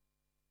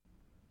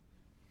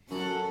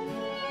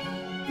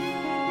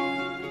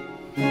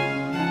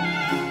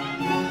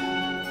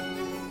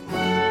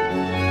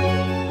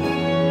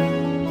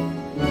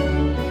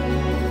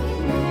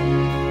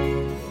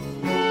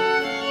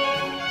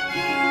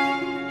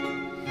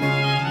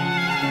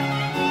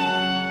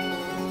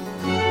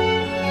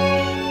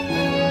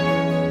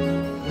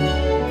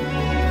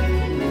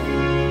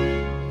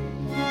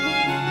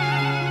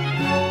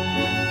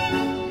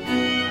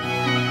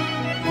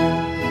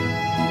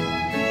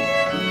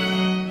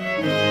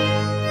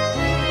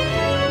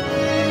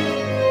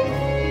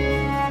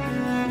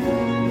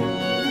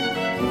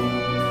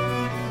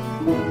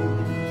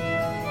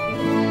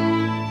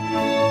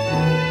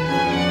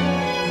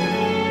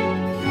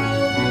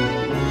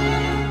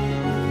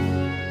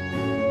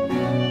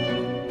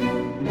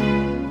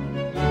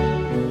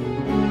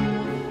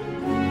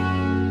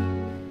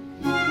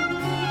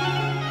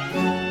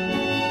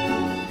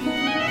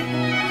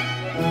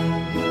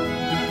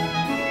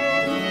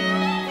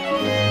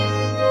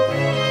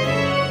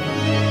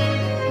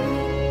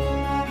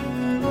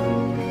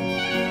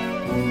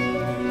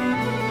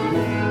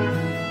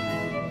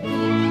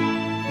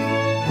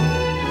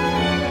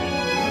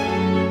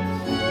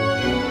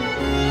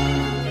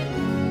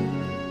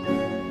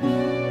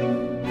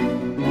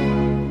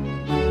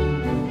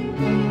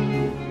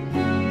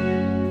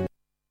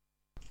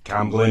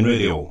 CamGlen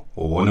Radio,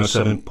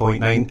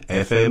 107.9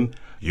 FM,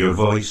 your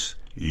voice,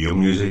 your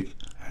music,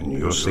 and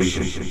your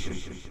station.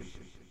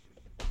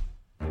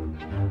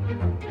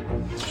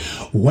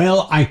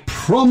 Well, I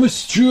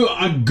promised you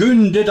a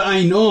goon, did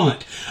I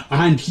not?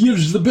 And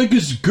here's the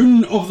biggest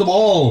goon of them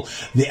all,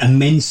 the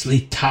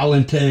immensely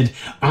talented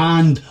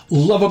and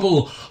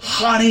lovable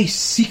Harry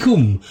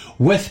Seacombe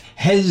with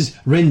his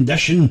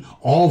rendition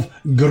of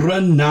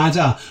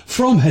Granada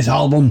from his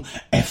album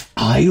If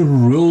I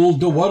Ruled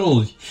the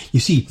World. You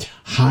see,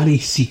 Harry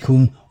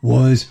Seacombe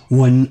was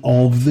one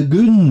of the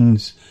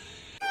goons.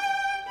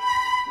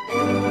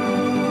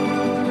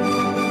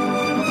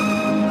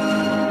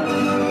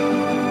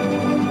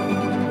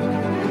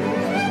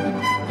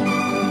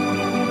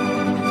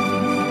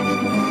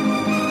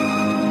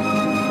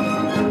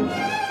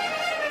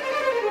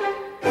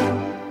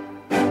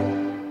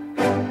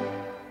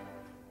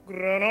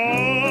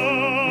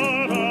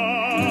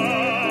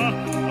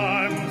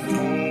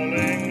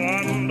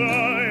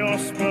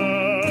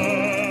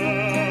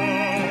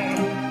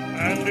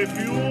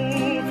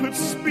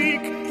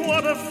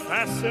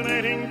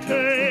 Fascinating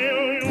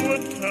tale you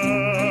would tell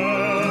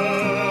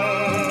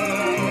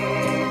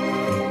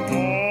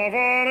of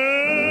an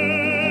age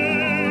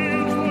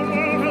the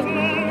world has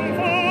long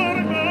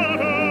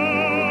forgotten,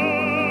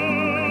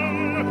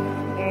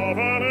 of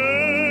an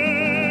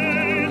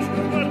age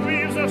that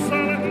weaves a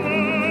solid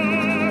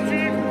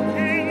magic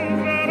in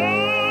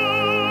Granada,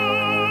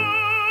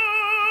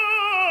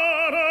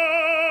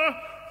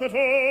 that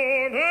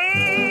old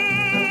age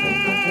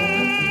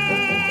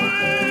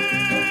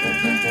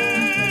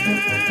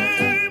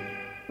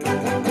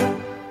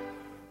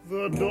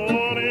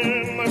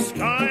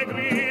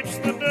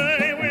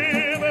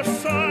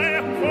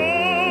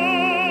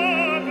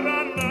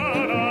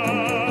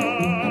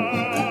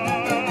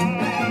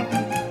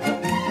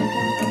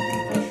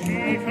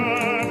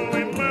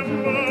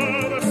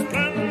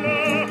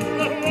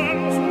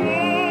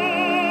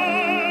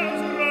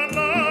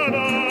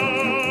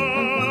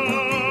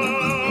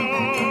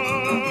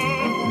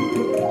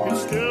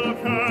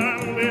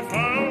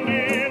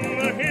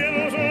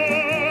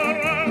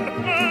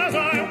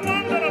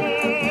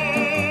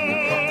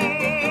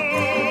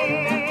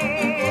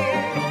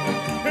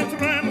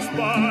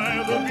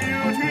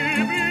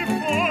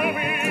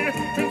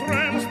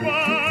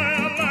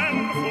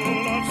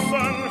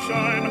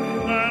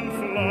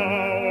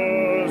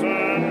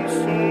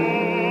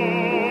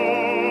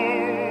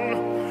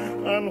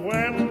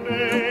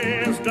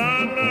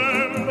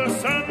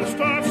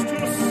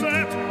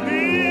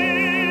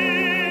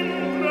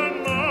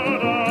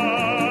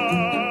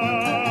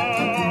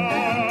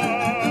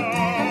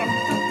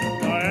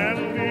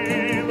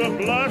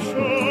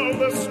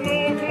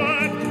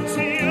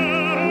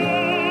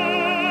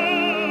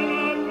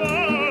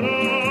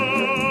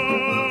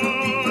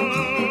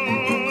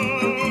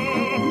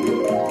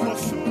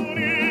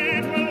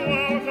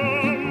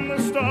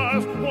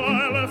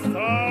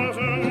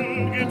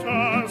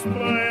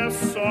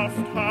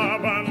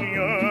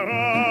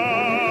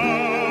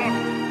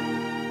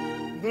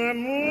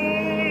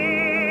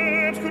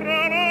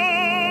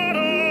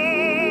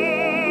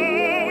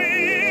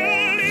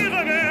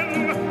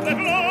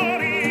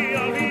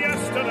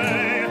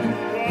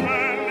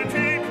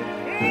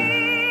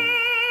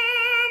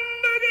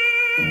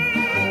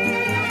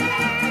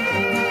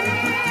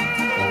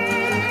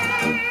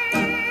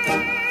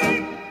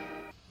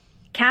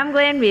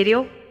CamGlen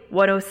Radio,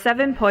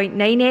 107.9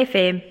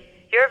 FM.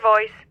 Your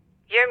voice,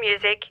 your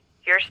music,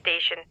 your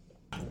station.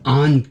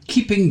 And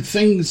keeping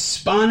things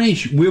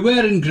Spanish, we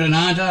were in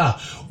Granada.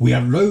 We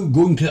are now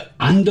going to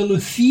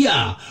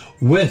Andalusia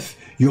with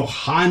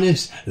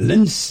Johannes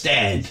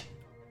Lindstedt.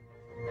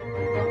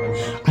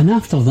 And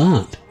after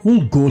that,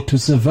 we'll go to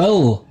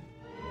Seville.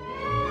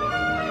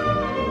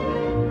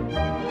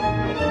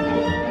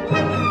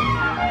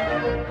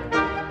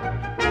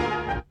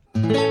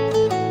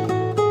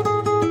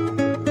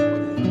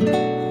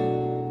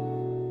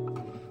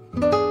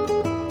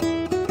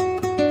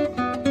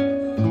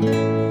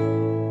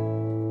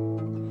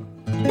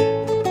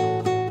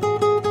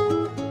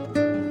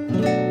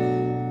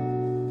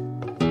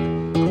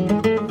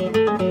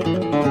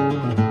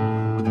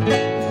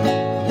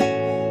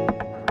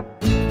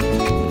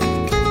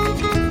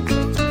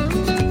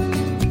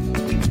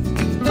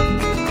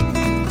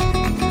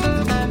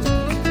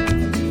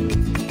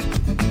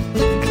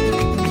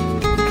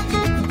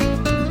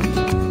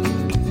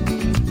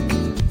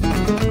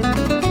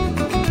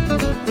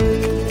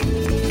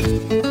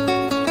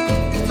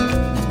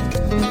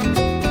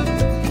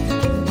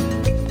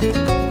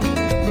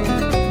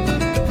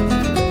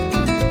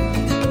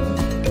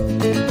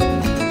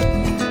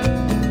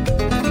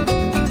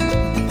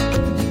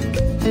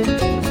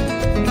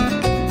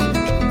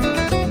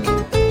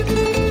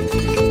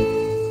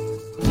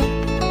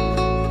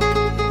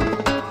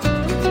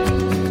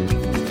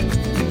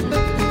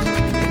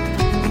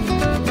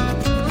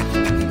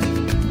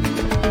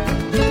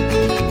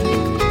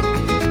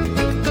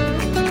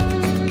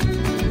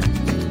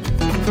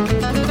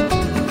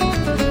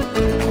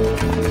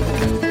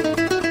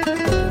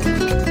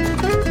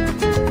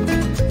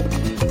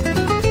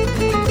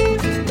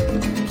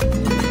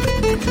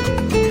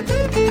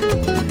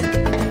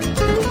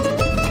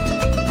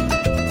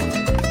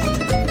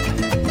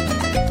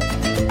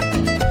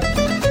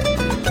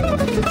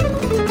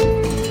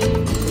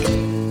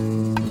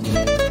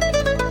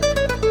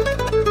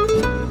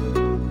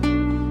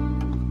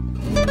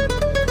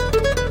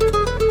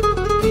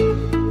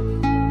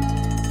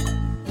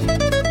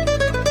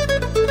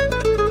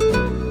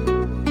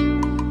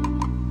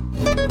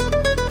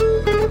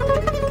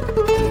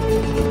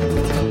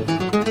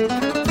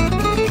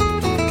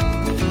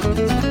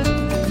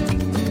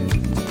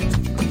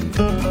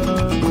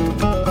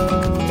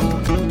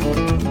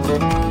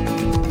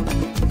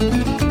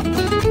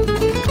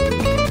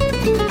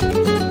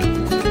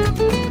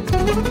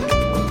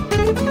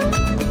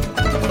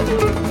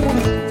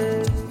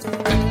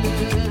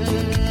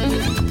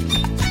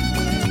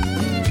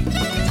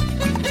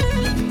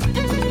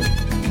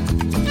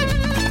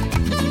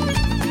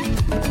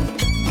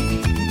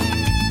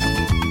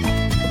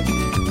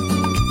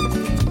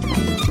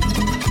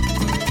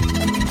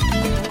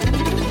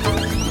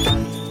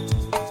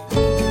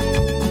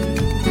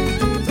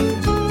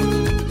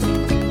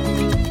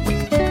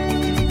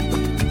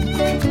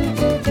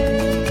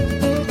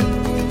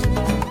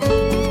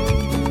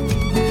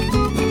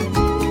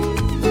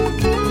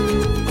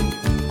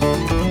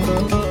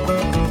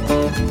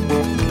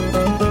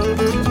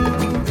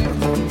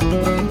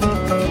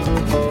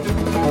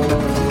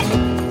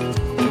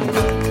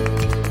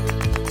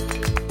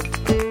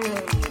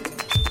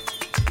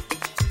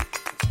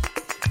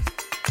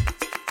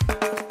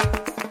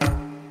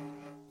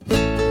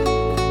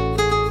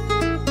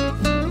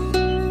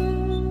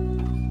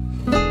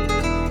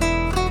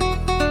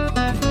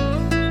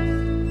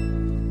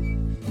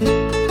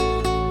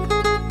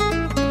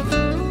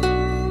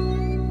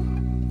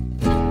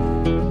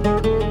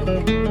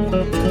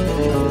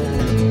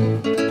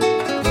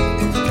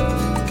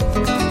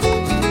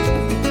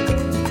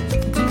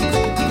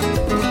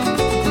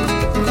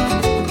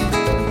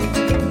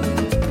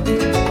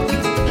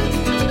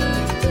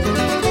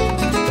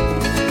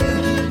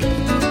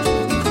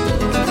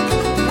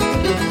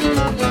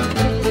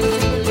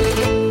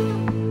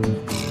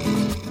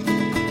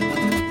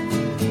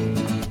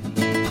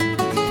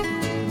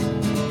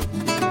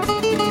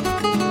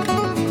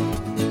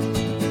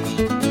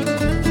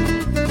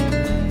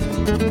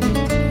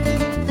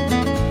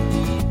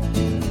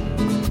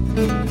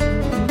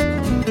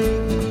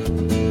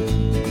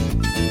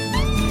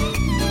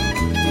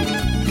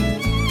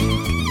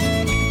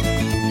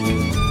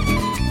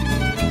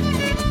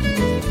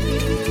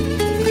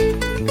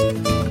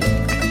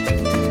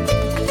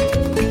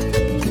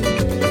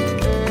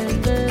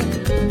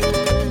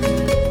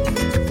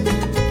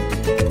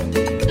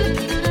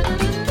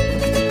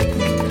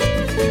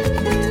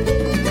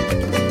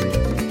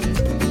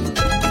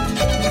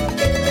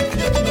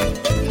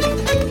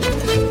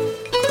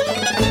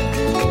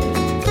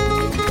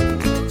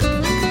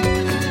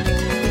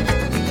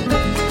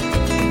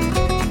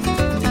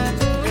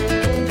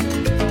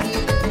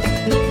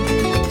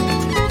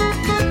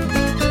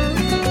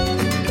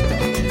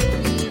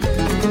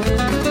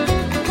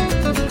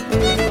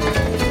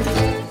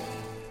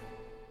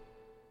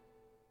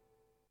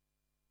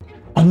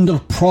 Under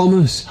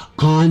promise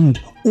and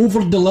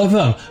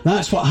over-deliver.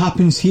 That's what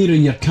happens here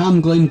in your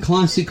CamGlen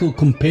Classical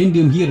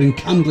Compendium here in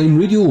CamGlen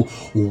Radio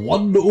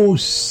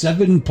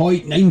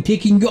 107.9,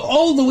 taking you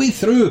all the way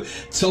through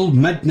till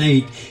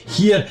midnight.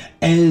 Here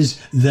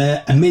is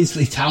the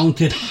immensely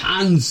talented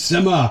Hans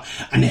Zimmer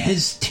and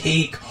his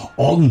take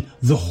on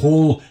the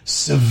whole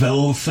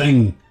Seville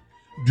thing.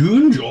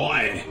 Do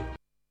enjoy.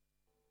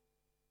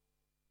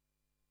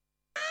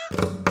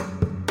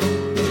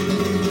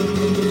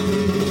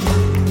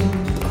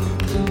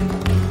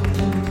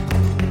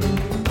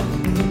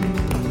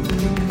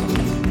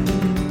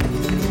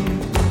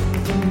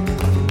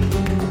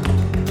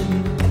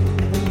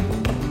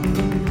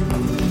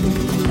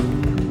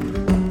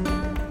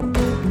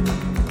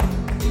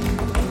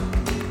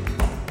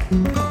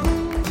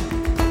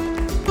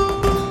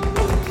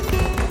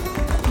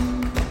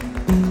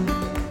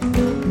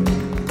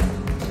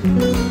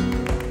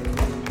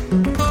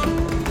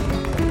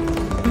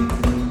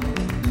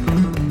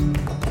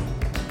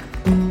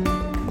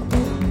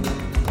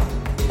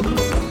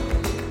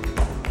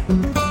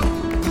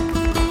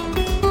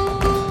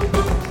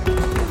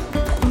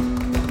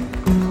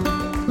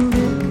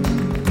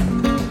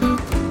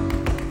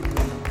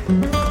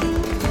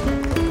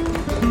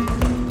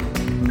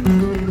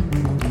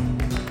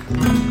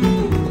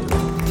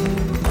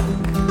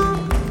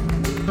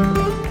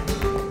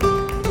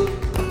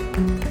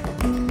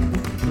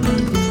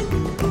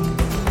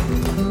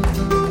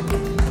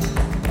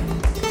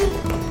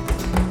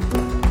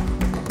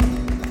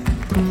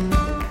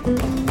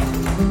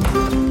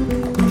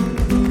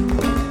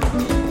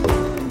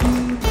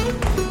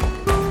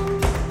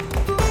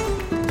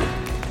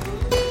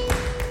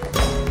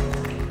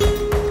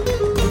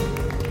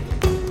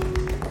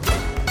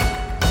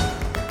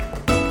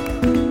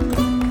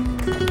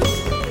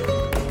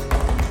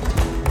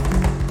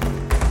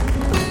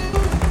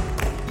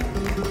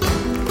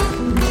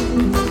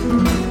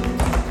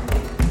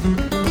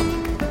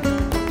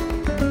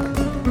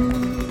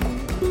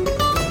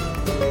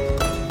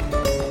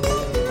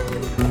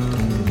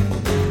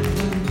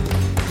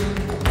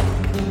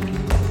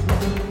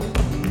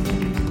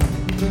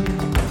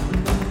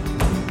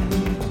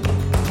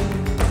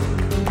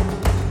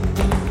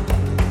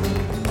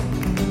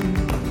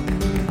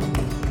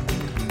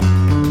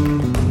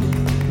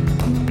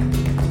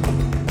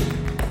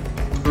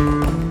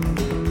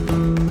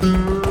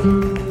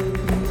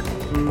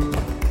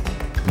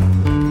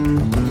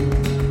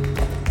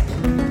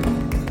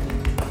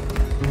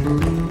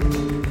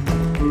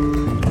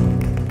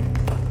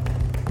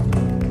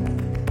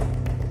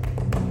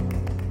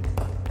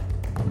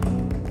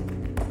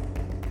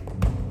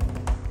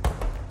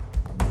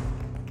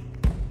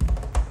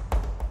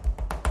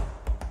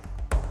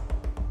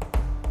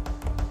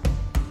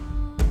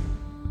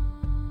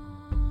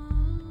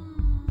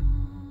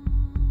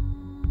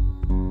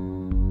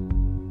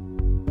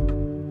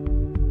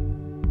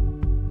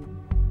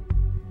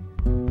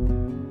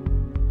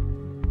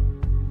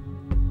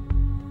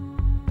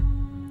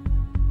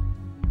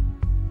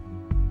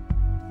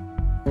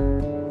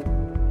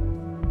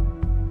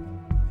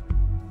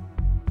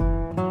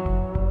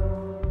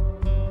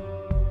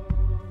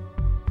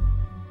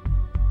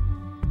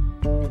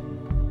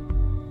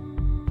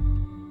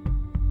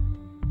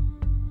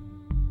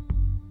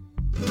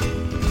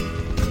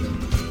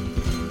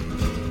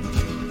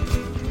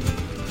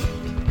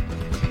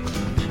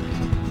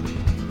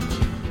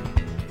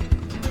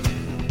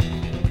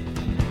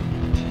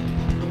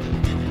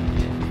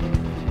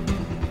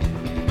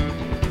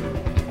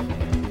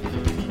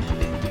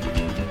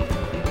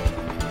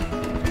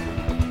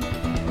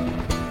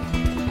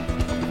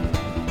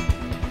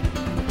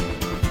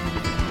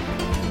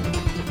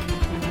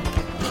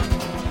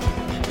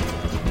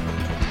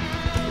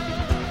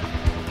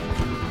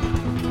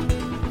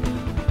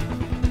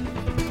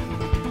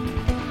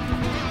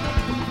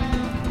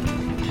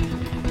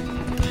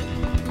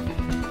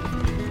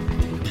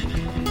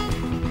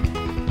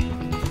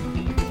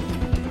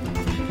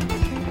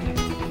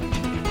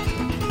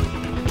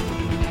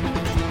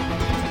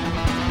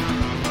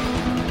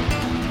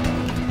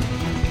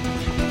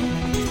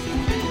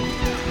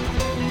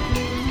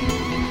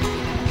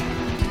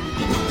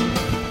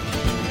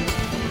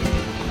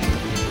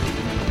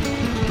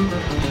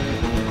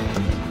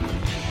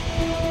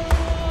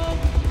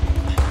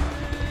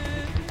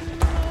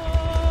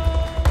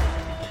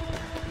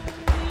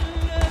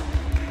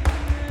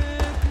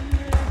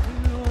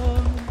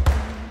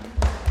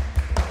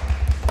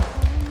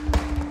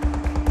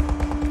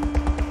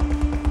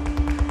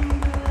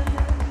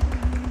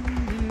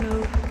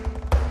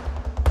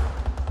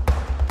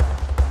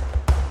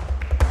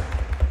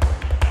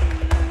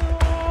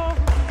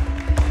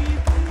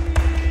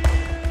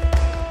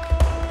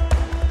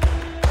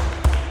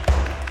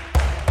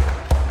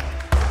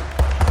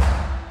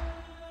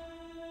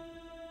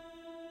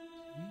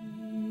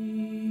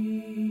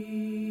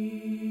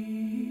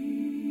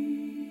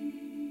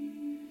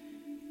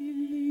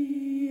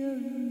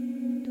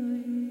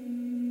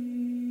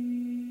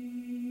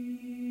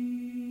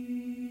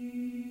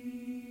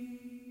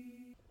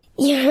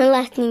 You're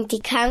listening to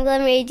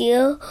CamGlen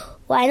Radio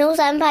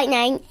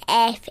 107.9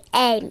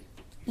 FM.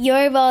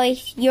 Your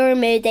voice, your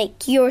music,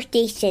 your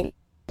station.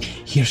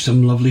 Here's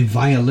some lovely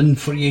violin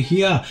for you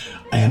here.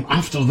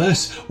 After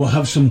this, we'll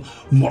have some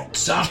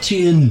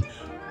Mozartian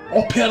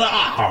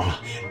opera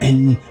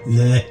in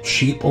the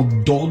shape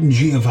of Don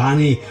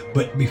Giovanni.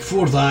 But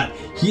before that,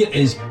 here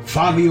is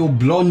Fabio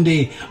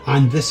Blondi,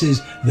 and this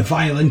is the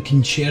violin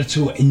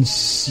concerto in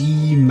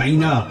C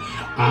minor.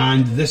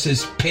 And this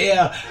is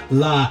Per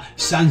la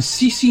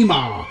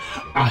Santissima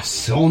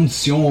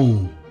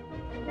Ascension.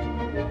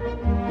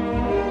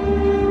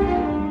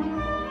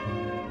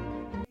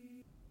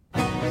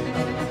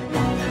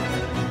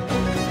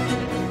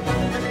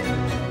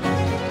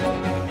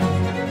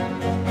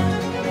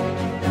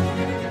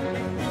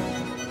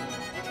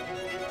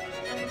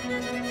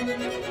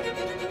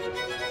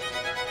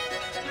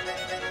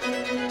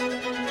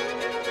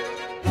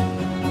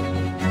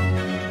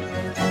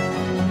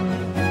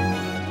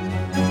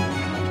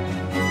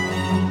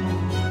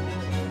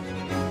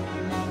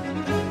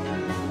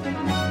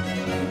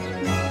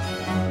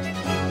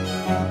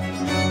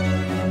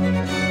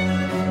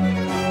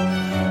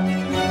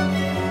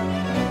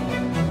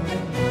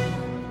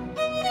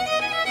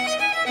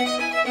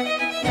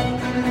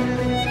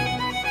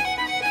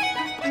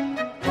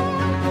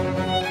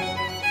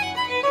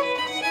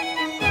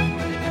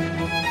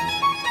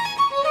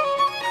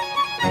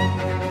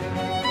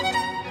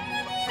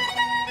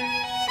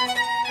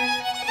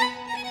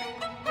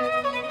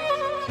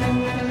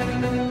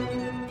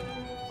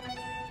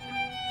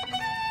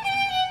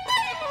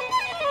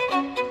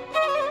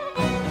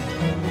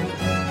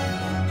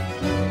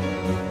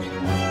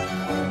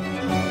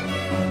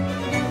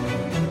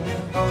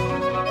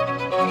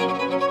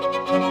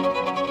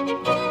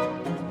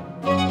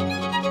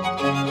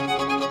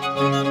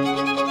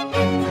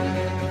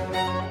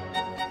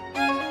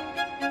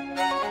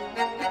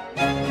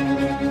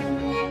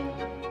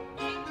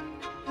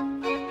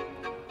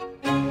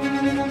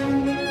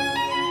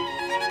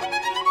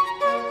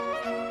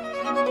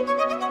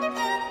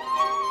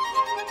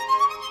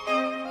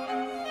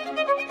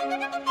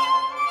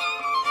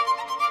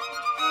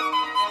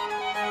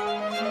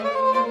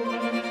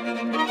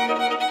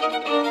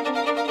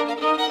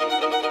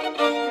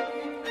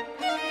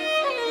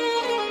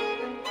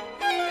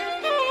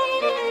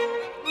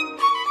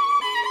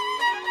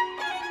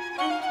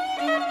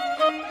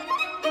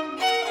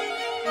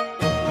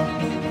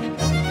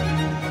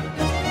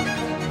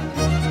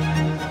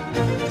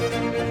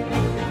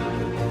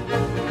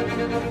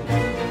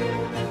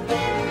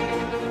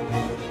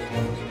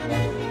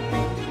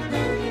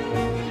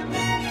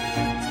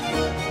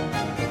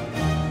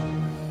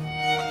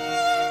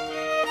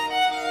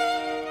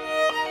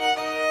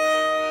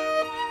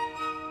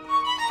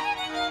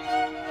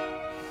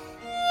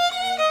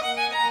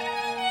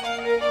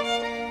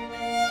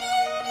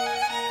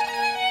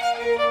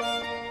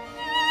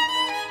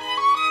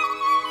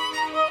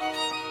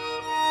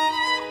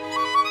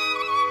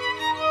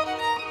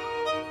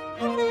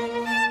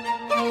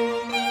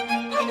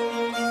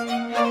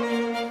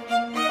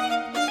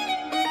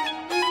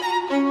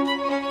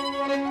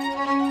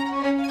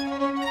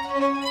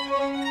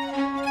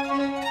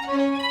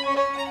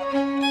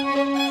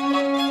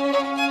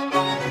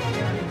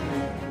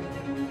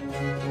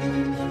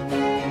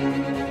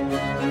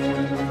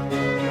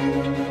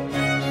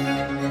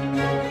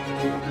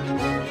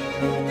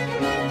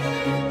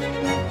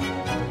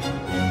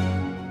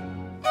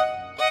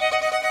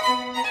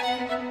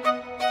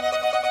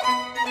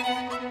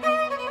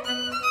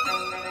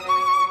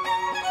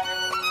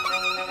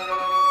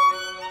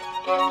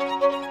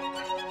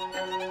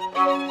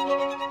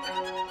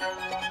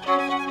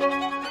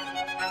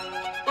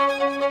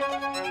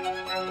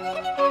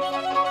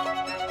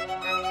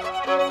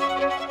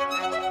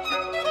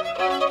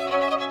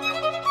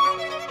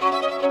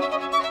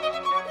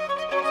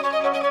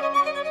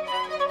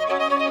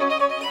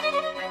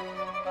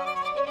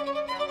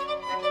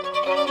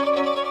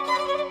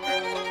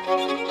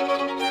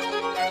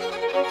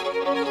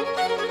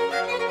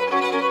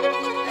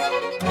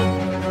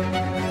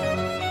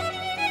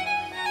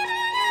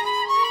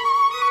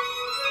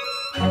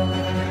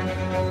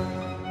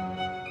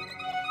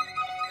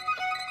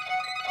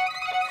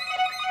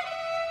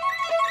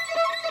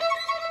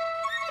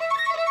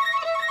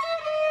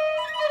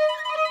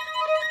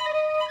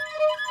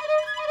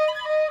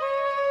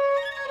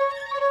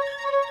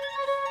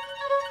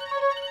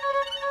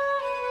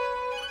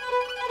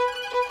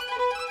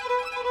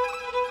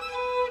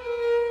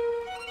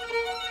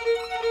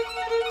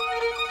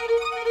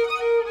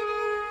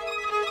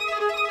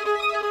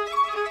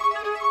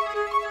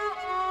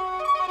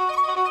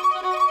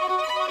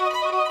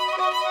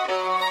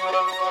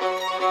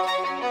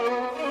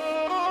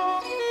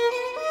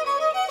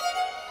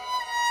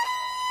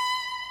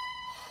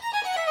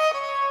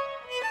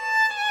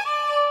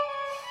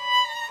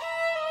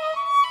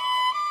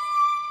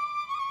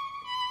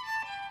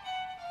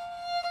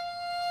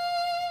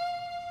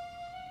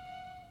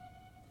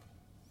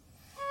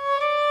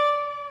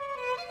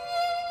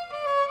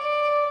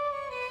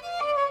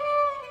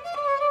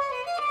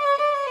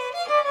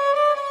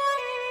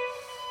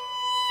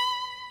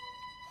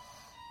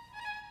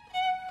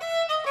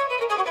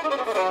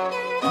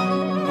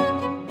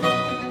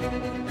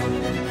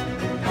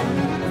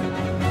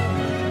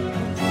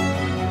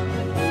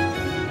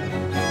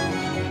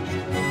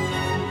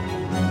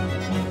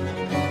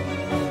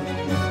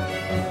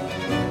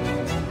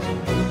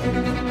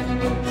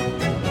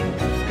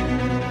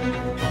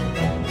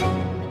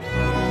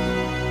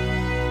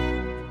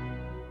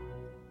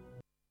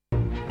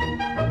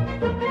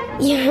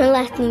 You're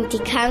listening to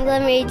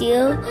CamGlen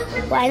Radio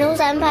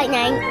 107.9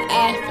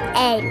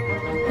 FM.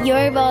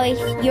 Your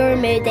voice, your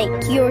music,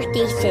 your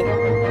station.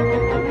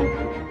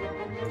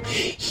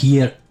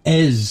 Here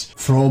is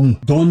from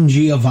Don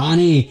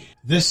Giovanni.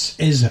 This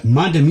is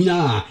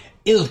Madamina,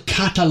 Il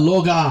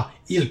Cataloga,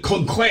 Il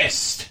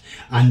Conquest.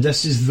 And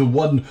this is the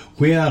one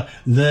where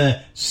the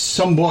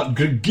somewhat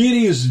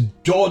gregarious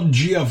Don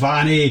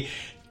Giovanni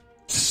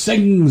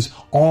sings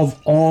of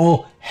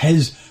all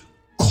his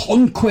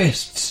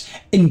conquests,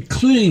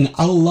 including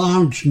a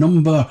large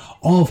number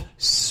of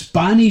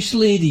Spanish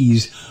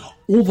ladies,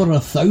 over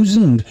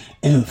 1,000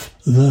 if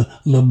the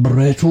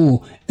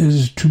libretto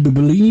is to be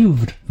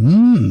believed.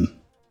 And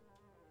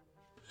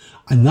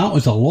that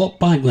was a lot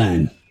back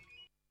then.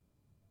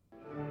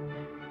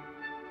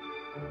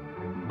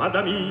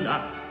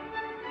 Madamina,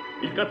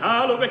 il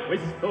catalogo è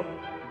questo,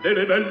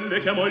 delle belle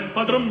che amo il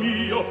padron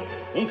mio,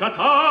 un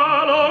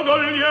catalogo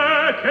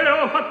che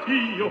ho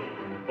fatt'io.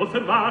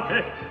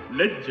 Osservate,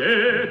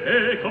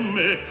 leggete con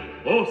me,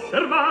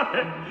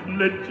 osservate,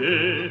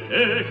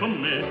 leggete con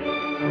me.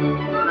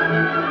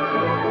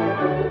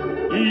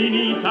 In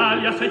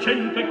Italia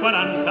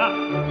 640,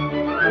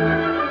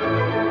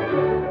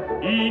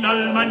 in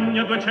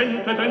Almagna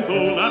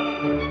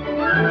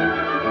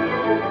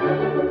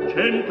 231,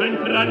 100 in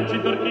Francia,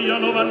 in Turchia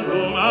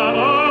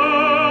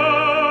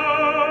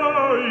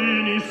 91,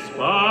 in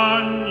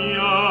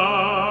Spagna,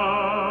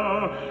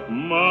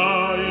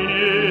 ma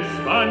in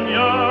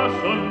Spagna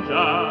son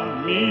già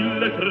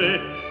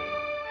 1.300,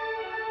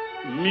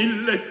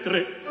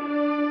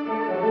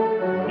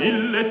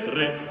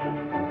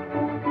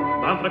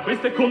 1.300, ma fra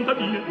queste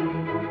contadine,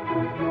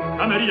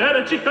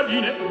 cameriere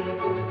cittadine,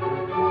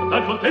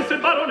 dal contesse e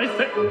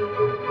baronesse,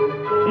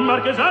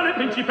 marchesane,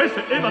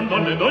 principesse e van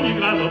donne d'ogni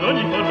grado,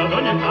 d'ogni forma,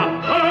 d'ogni età,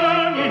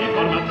 d'ogni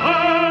forma,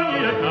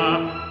 d'ogni età.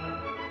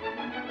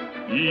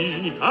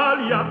 In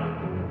Italia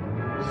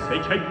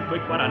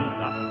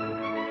 640,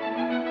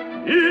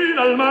 in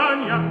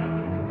Almagna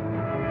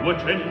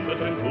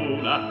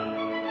 231,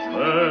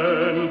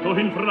 100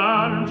 in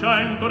Francia,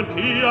 in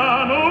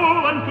Turchia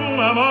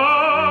 91, ma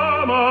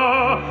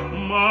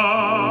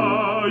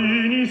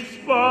in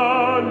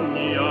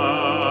Spagna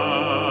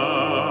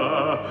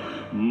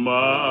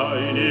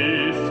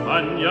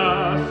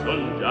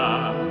son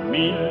già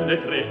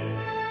 1.300,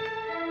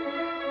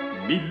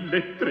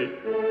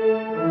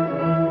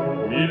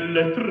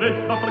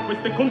 1.300, ma per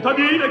queste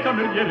contadine,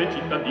 cameriere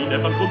cittadine,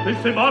 van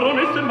contesse,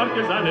 baronesse,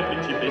 marchesane,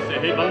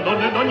 principesse e van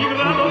donne d'ogni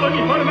grado,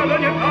 d'ogni forma,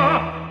 d'ogni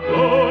età,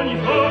 d'ogni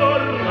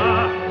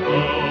forma,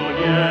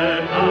 d'ogni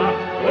età,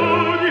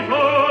 d'ogni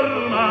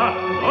forma,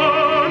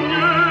 d'ogni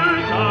età.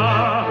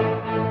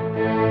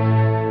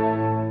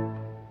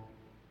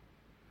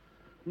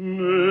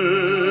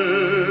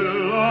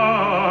 Nella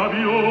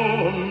bionda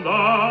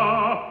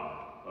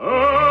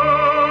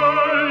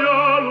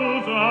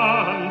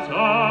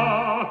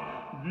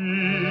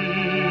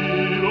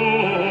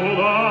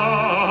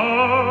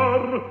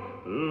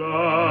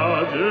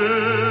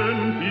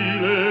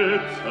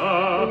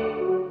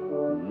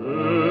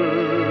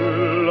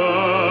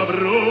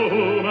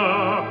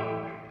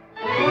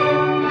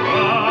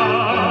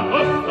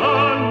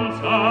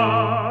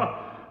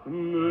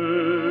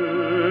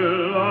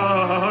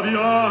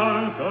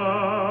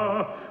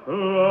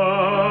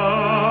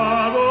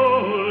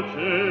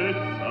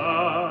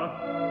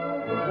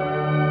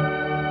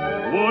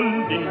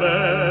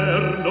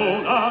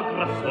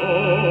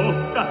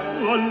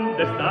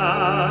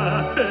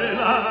d'estate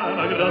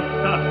la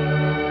grotta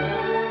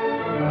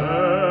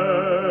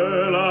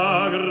è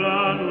la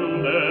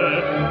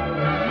grande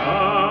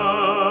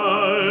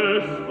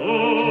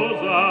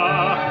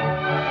maestosa,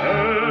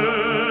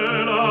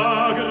 è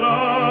la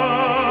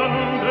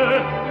grande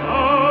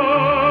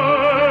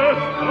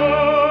maestosa.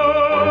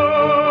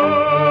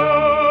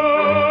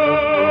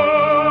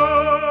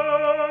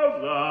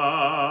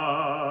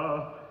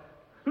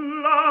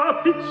 La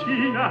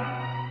piccina,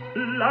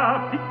 la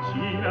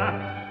piccina,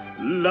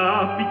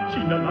 la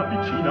piccina, la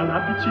piccina, la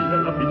piccina,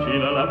 la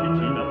piccina, la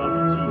piccina, la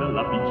piccina,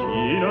 la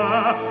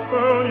piccina,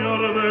 ogni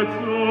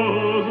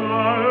orvezzosa,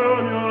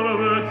 ogni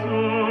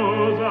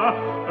orvezzosa,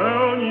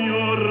 ogni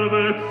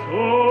orvezzosa,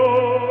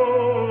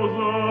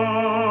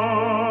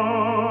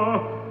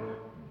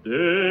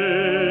 delle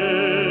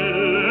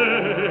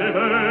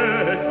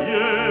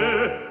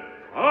vecchie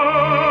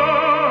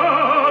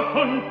a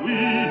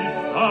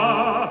conquista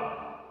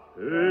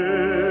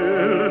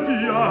per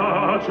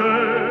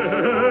piacer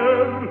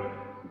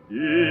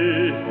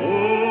di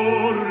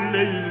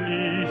porle in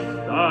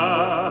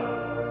lista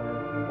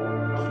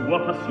sua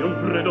passion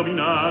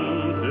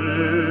predominante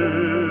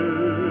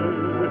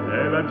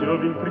è la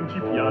giovin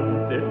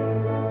principiante.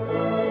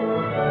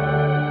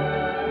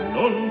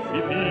 Non si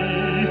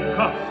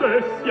picca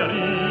se sia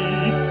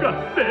ricca,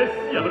 se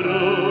sia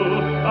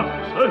brutta,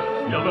 se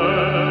sia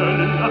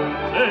bella,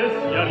 se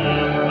sia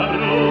ricca,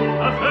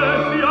 brutta, se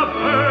sia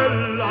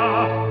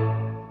bella.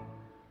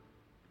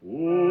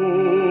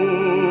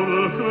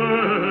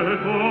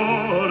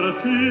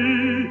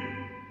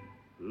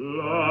 La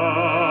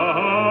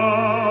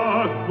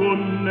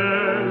gonnella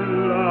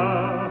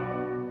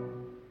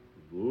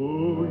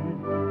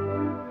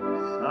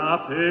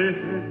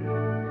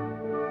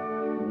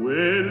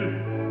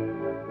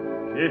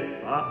che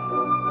fa?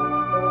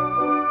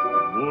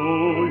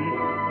 Voi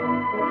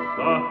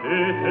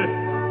sapete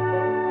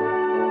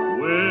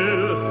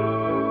quel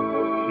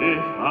che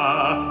fa,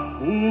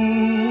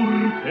 pur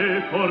che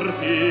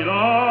porti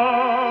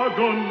la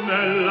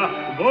gonnella.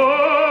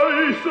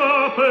 Voi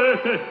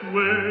sapete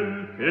quel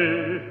che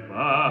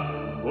fa,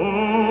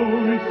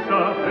 voi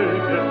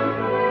sapete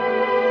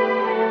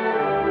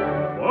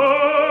quel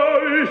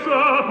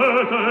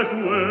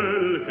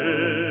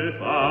che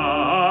fa,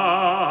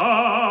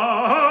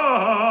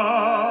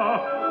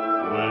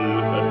 quel che fa,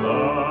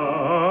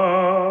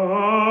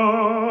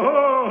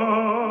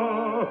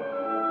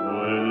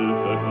 quel che fa.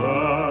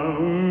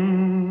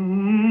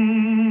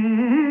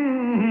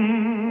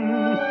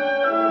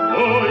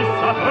 Voi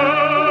sapete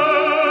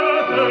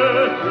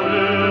quel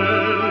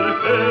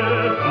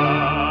che fa.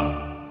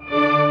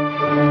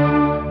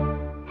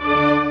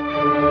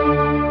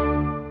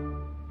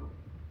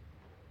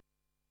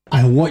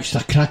 I watched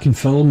a cracking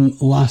film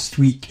last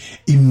week,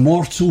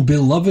 Immortal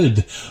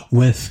Beloved,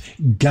 with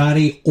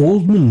Gary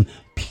Oldman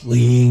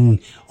playing,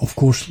 of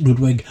course,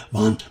 Ludwig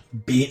van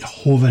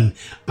Beethoven.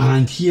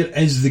 And here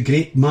is the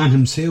great man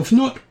himself,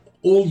 not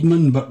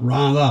Oldman, but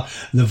rather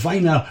the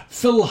Wiener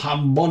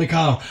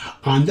Philharmoniker.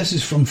 And this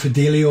is from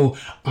Fidelio,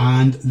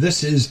 and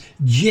this is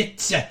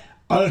Jets,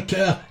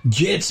 Alter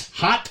Jets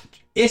Hat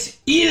is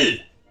ill.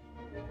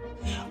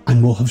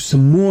 And we'll have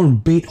some more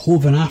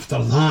Beethoven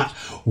after that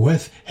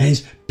with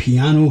his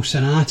Piano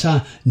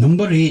Sonata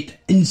number 8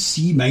 in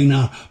C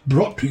minor,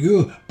 brought to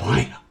you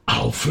by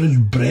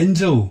Alfred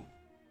Brenzel.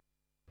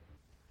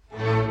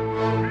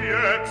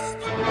 Jetzt,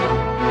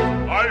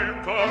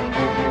 Alter,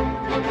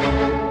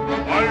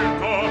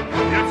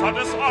 jetzt hat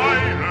es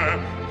Eile,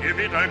 dir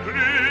wird ein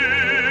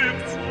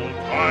Glück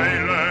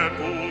zuteile,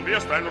 du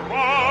wirst ein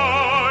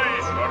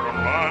reicher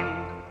Mann.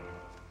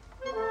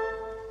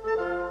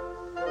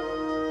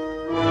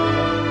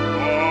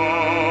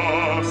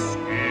 Was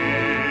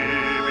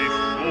geb ich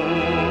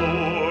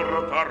nur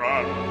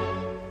daran?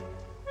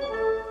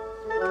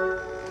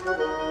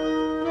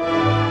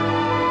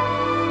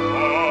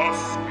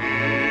 Was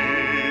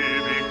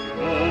geb ich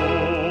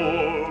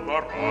nur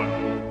daran?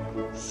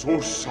 So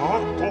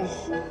sag doch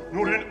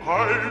nur in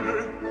Eile,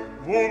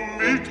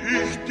 womit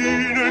ich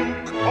dienen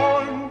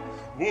kann,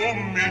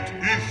 womit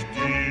ich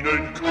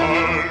dienen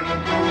kann.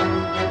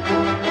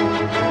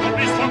 Du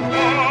bist von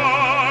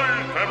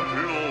kaltem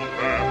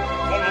Blute,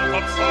 von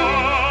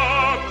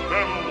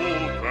verzagtem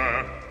Mute.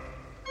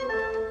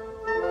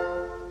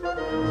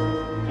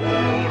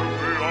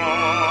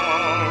 Lange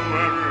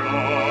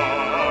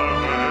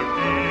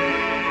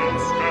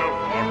Dienst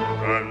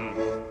geworden,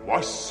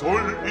 was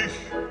soll ich?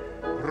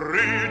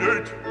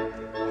 Redet,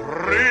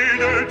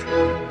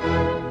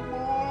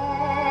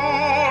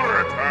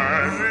 Worte.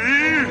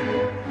 Wie?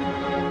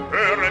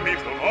 Höre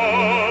mich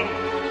an,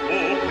 du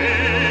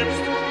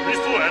liebst,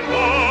 bist du ein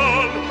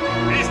Mann,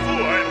 bist du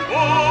ein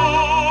Mann.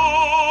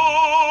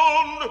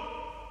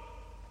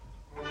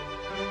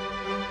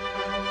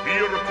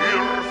 Wir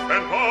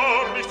dürfen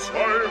gar nicht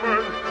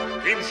säumen,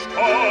 im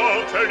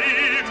Staate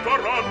liegt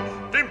daran,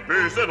 dem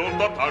bösen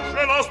Untertan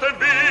schnell aus dem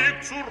Weg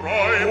zu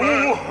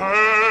räumen. O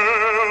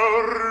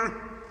Herr!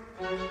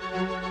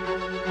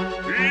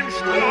 Im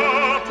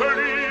Staate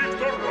liegt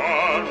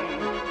daran,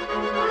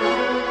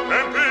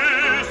 dem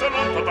bösen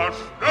Untertan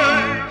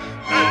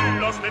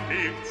schnell aus dem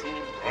Weg zu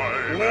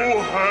räumen. O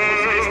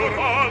Herr!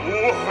 O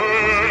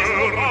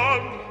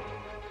Herr!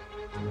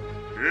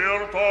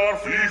 Er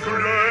darf ich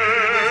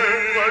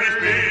länger nicht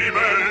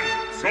beben,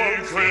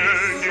 sonst will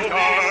nicht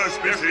das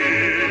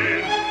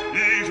geschehen.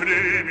 Ich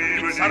nehm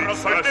ihm nicht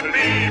das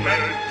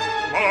Leben,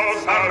 was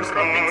das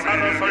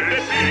Bizarro sollte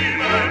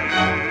bieben.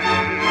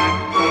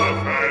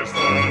 Doch es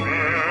wird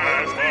geschehen.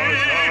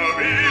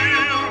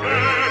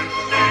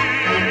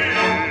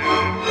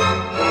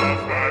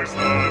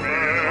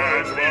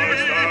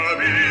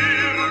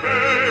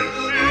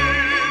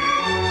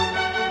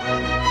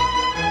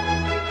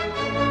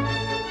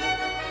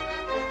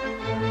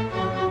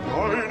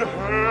 Doch es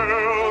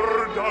wird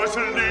das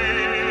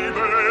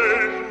Leben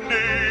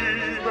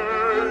nehmen,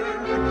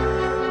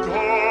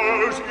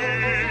 das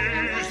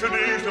ist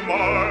nicht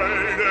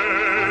meine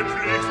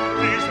Pflicht,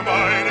 nicht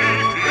meine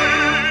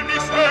Pflicht,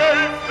 mich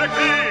selbst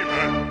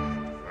ergeben.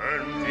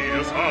 Wenn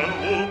dir's an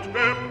und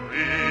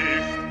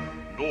bebricht,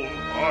 nun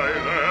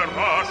eile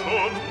rasch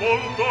und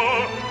munter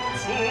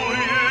zu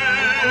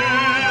jedem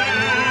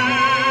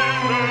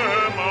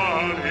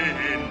Mann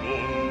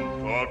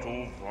hinunter, du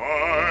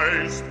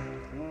weißt,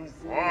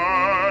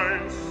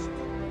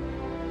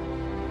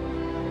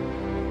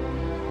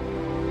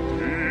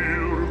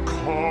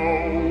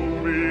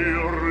 kaum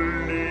mir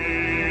liebt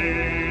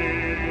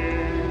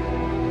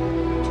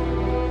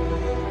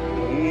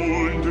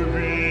und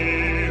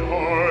wie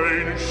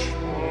ein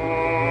Schatten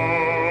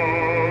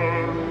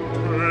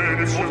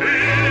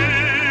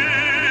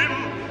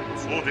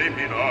zu dem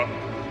hinab,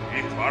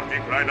 ich wart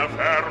in kleiner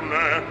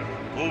Ferne,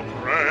 du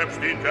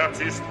gräbst in der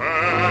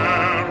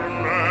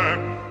Zisterne,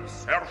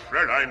 sehr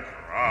schnell ein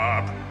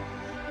Grab.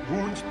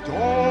 Und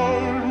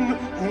dann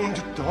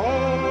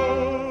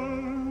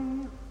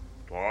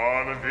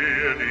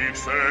ich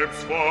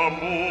selbst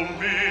vermummt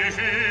mich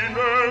in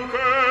den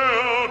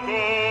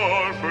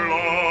Kerker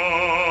schleiche.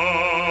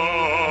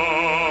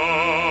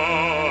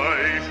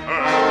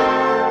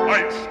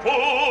 Ein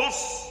Stoß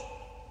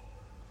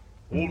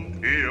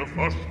und er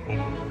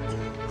verstummt.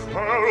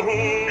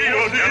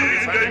 Verhungert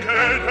in den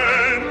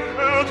Ketten,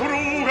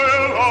 trug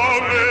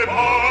lange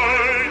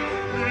Bein,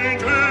 in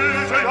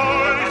Töten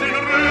heiß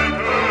ihn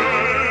retten,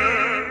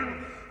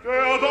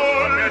 der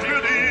Dolch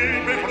wird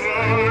ihn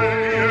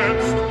befreien.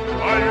 Jetzt,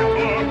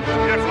 Alter,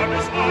 jetzt hat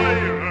es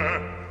Eile.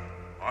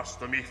 Hast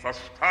du mich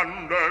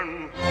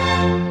verstanden?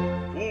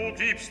 Du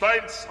gibst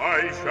ein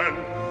Zeichen,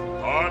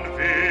 dann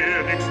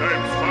werd ich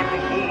selbst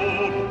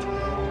vermummt,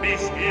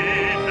 mich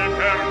in den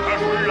Kerker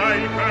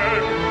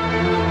schleichen.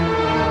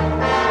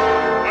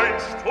 Ein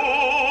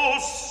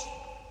Stoß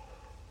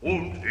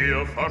und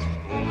er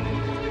verstummt.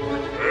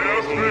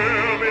 Er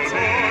schwer mit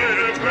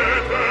seinen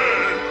Ketten,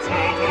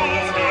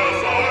 zertrug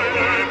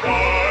seine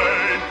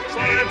Bein,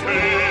 sein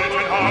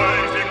Treten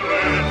heißt ihn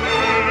retten,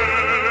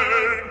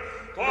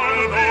 dann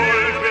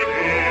Dolch mit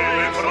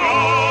ihm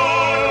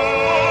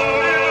frei,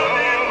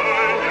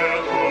 der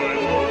Dolch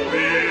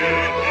wird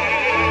ihm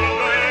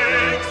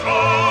frei,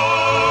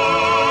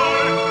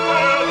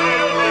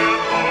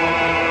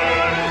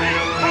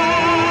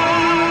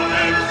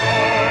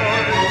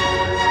 der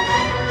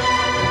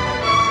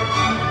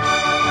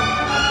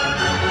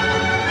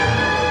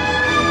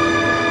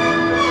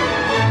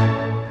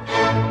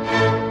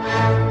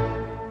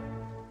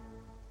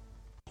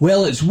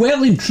Well, it's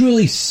well and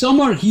truly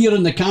summer here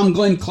in the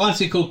CamGlen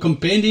Classical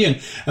Compendium.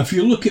 If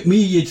you look at me,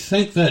 you'd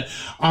think that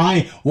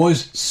I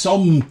was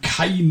some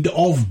kind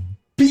of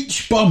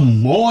beach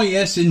bum. Oh,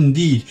 yes,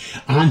 indeed.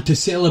 And to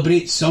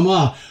celebrate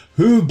summer,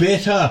 who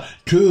better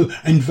to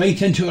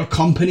invite into our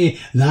company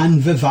than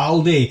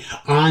Vivaldi?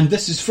 And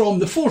this is from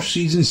the Four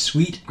Seasons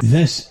Suite.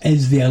 This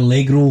is the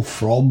Allegro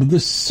from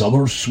the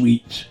Summer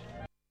Suite.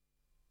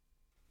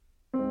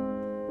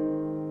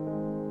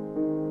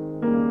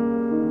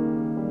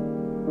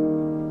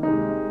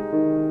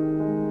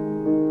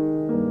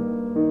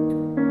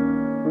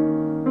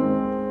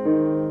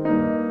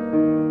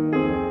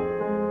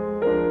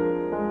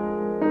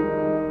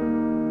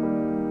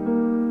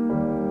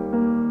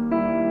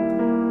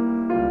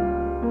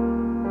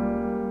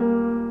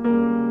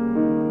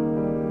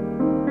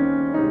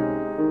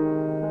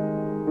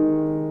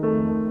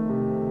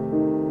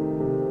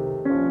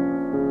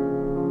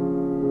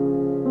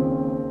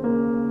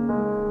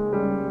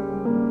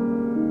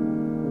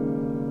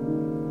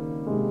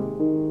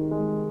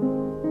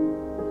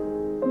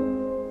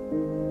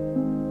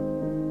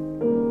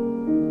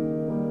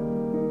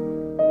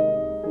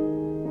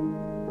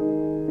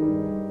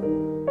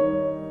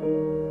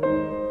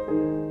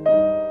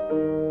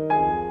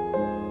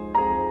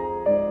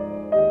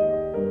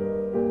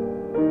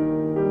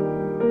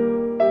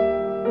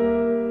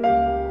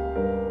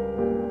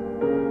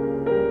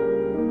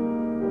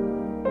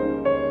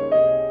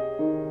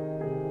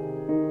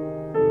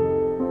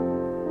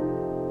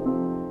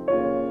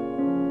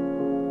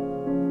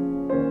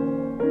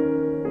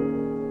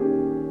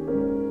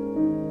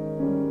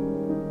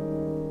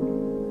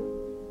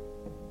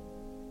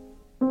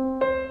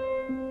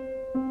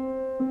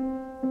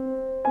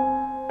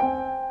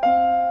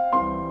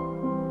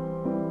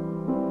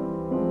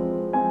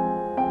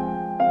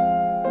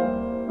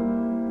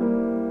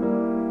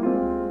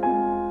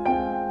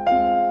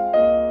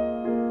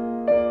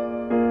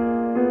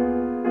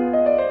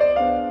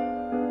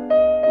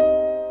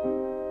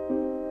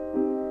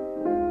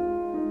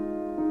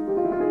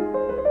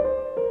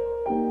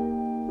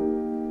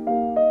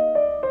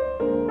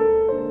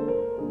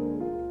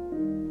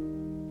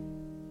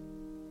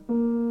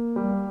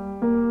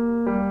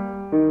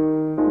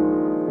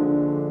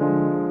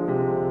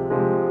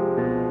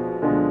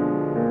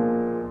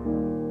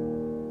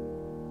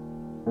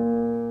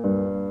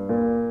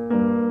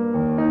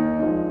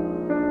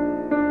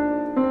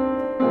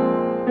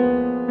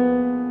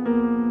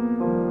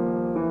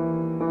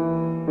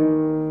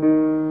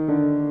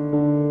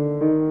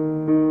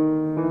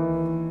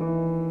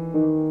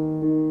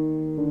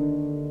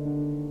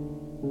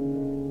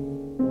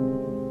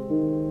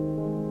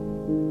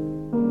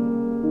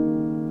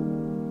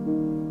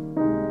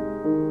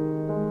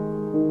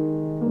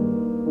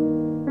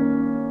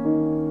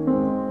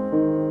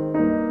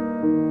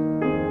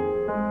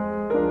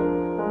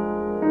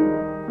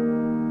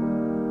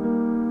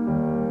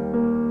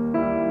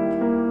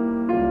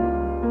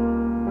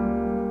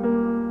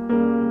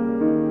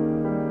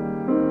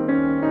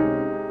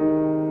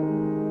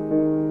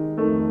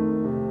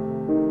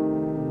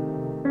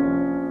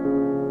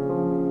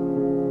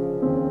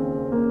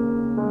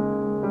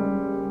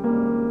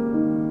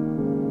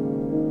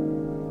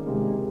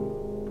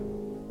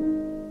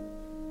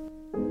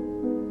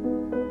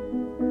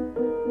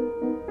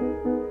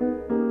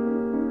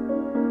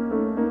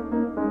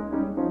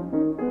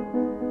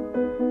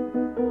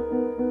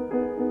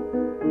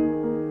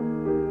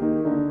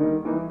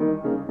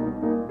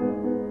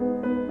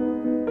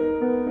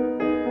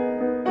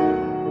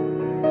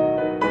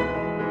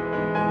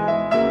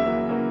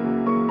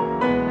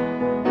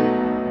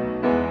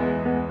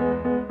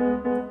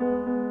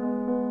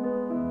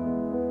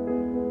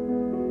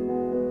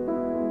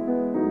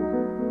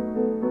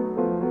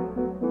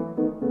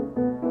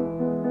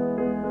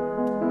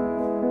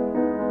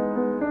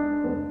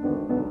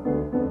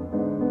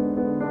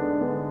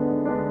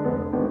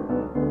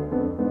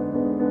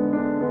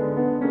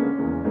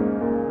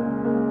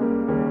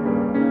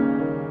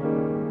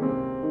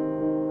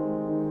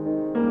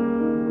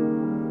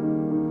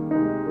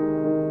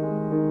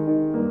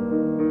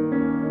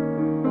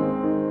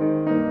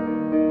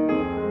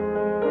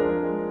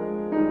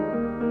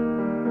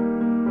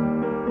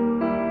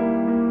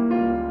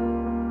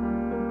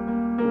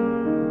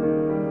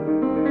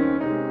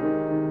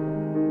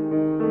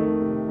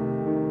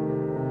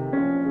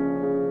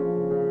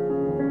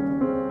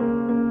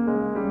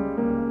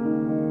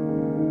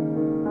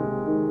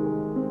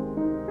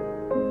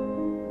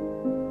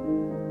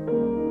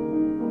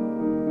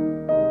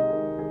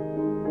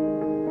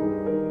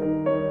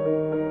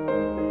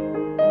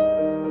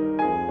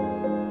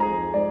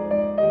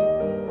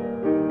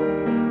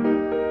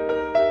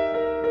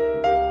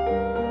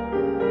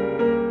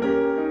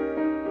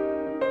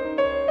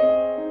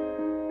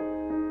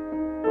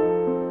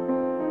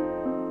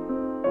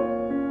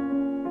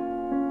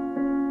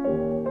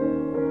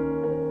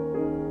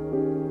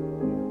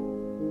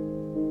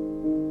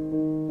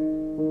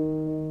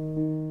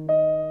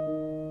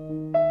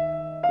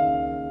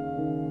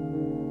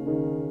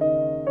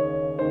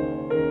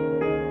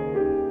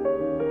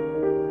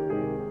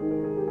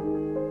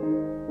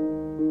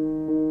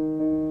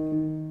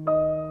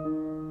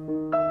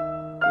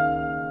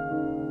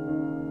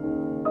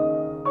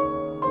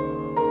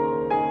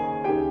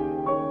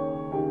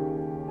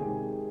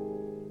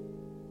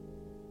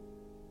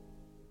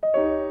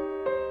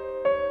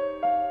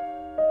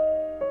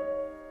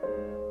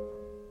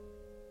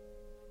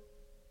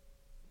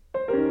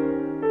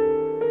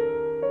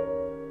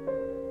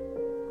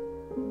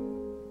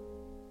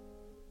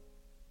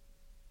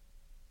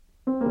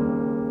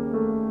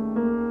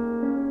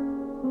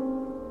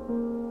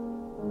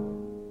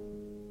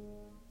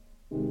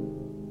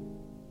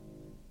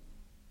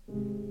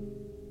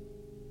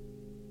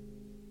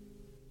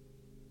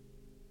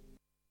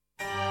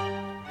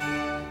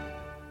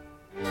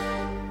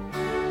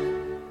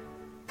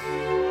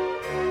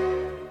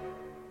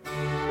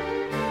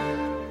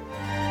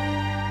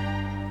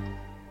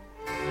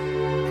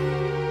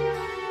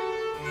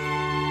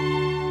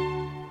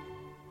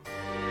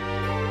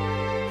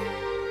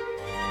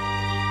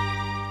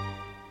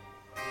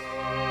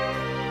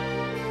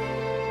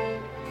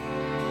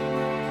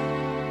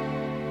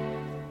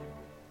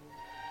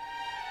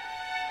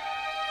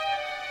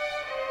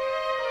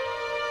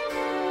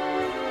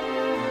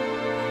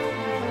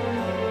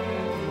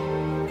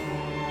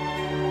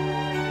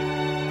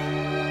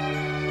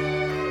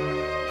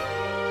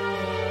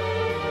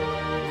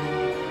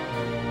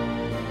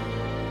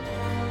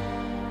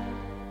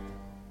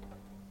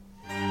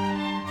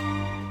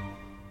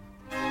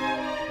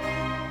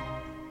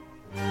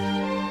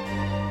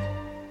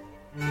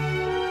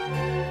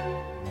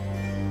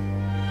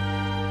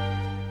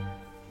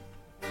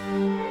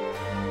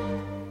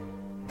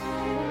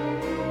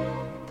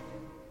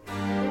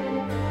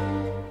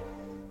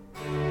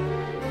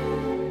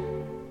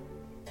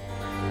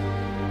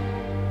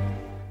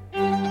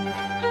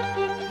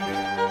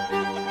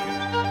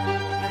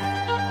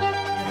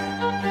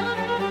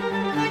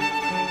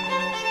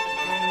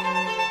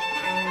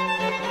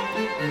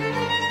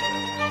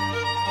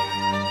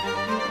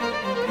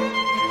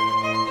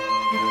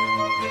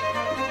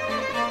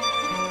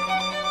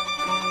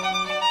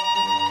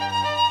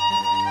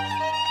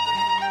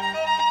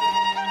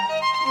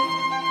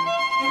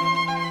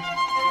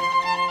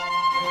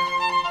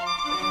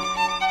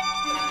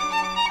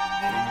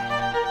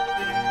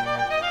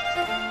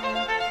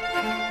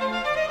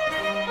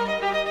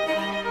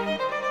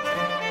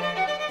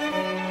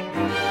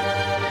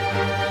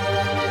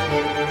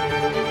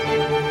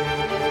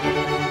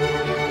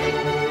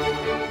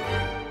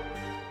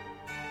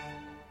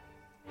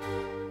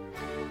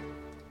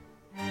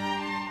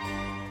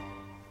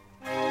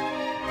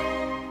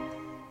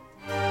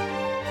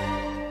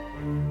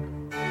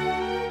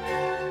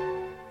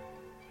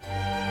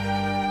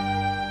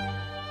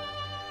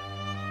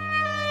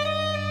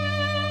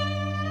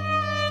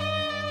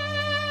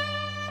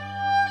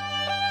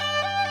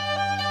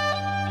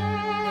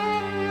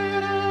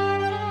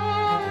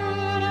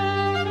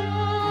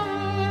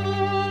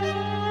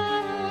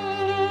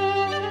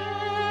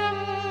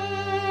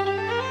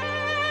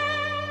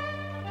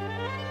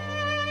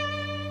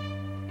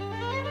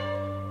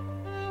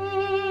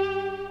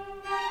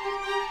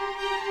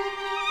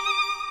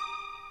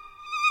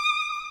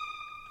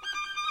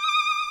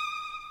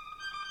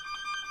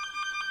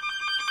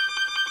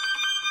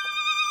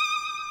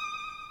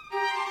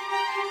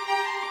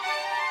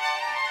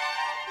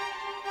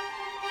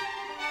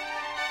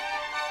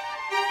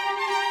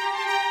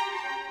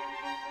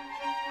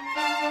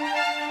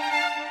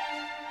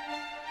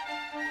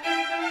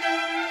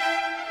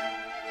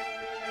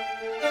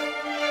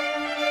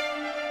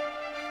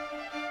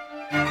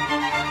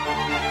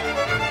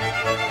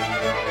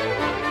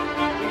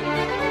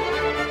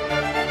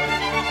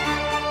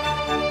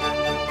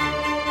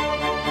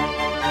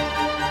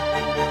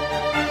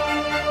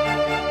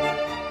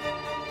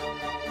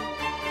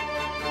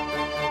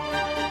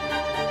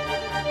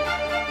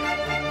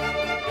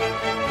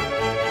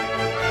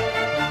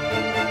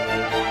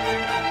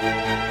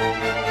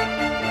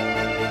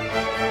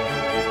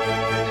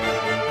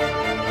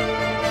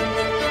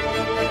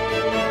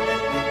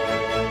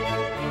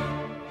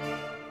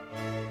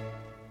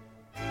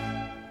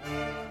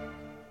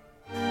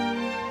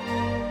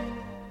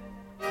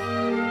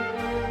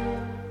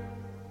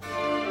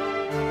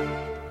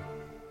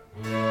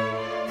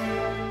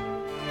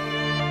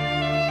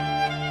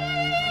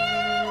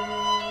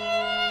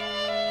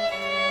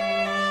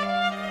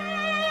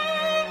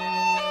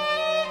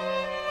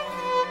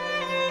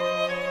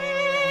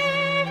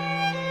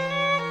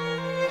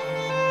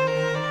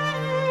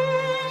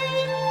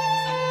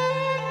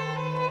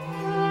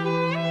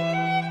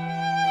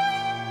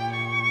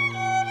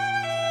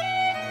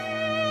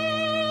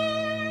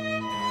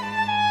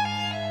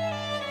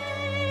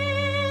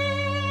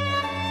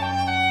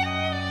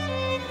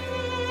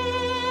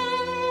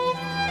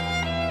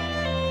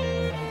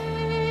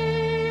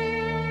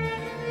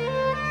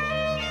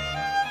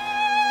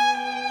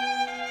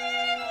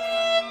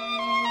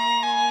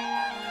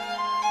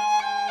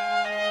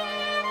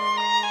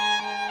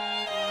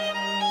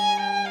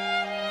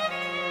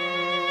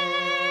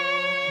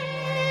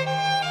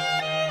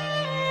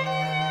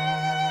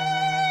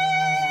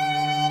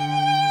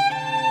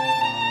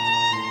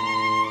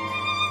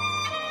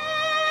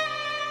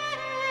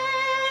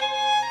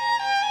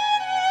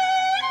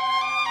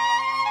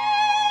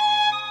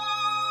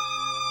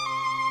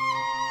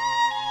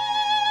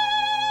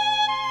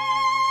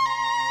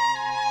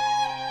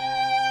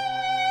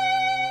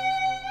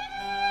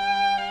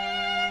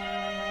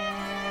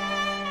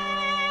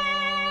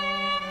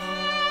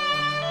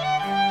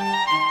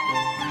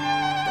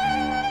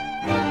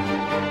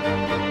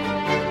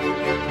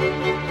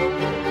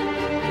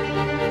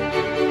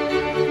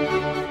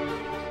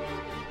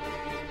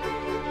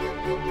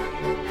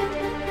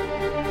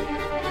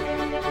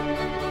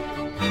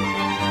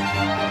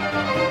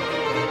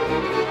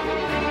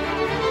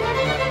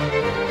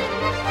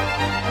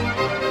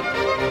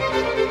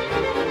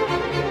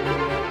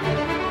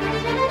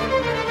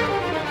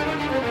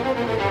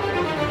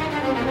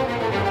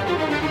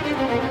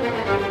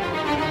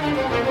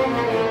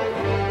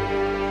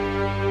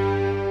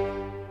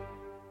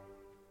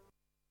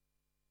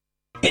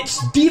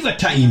 It's Diva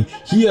time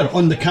here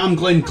on the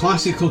CamGlen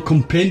Classical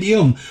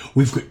Compendium.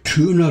 We've got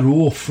two in a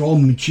row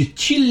from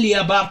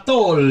Cecilia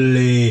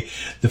Bartoli.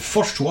 The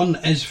first one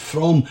is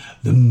from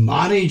The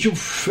Marriage of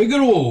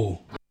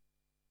Figaro.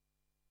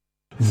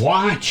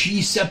 Voi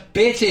ci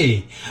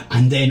sapete.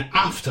 And then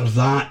after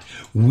that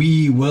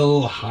we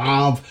will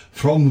have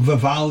from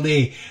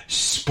Vivaldi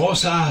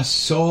Sposa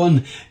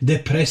son de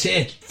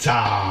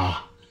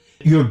Presetta.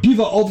 Your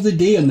diva of the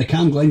day in the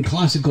CamGlen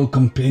Classical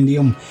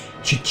Compendium,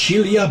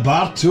 Cecilia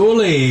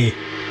Bartoli.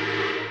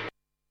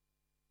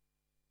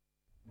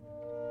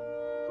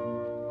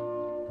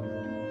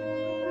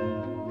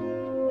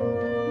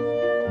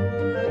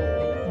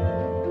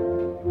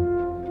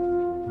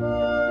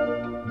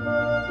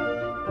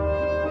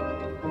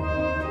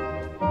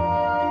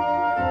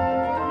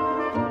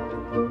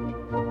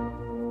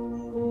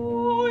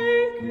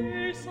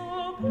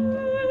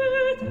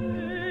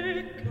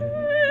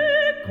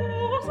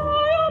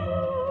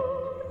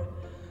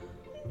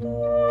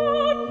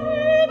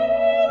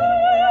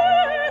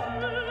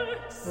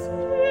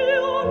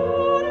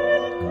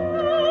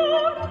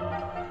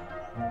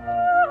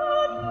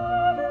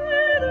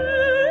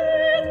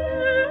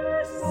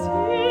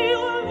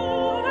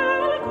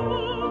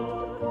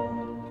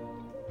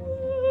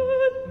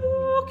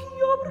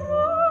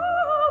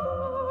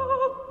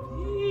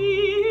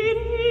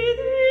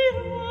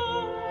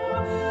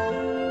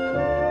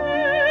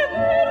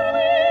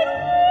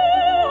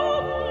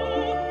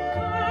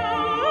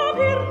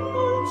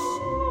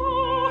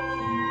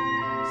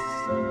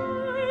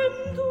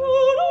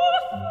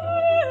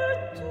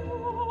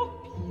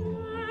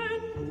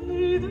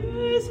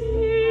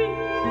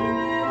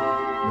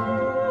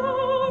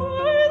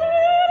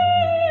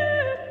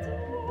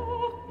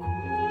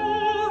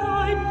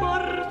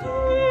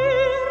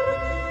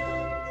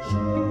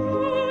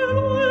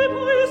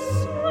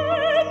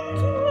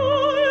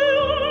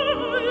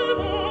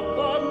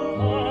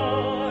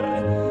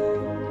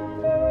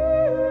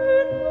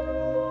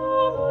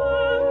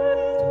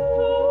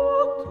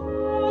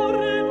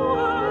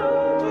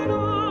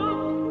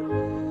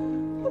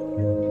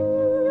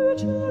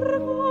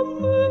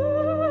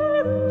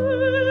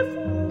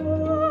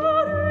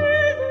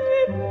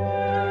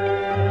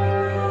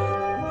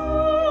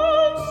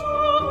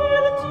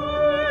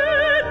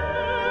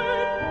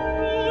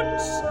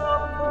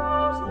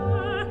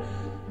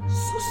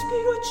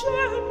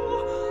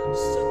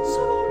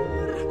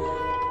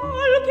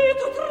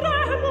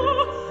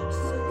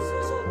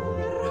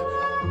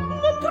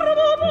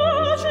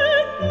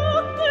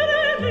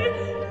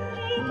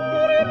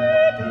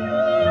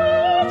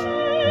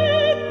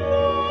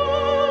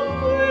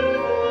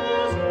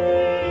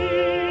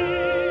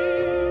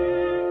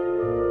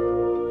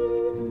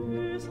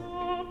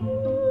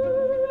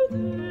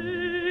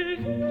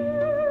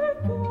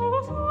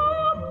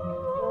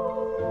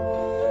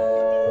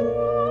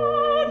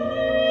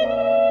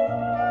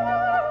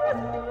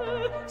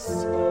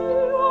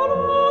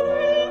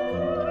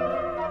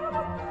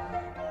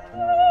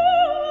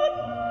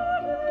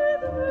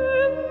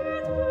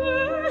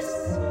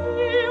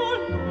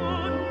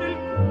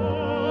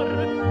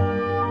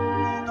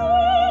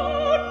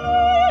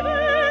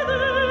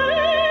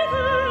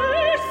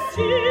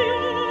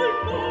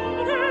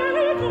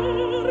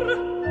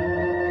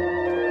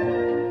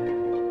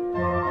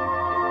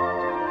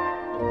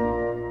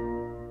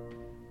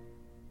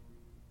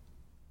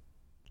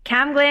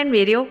 CamGlen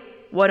Radio,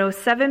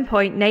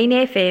 107.9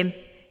 FM.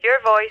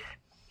 Your voice,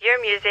 your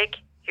music,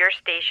 your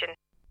station.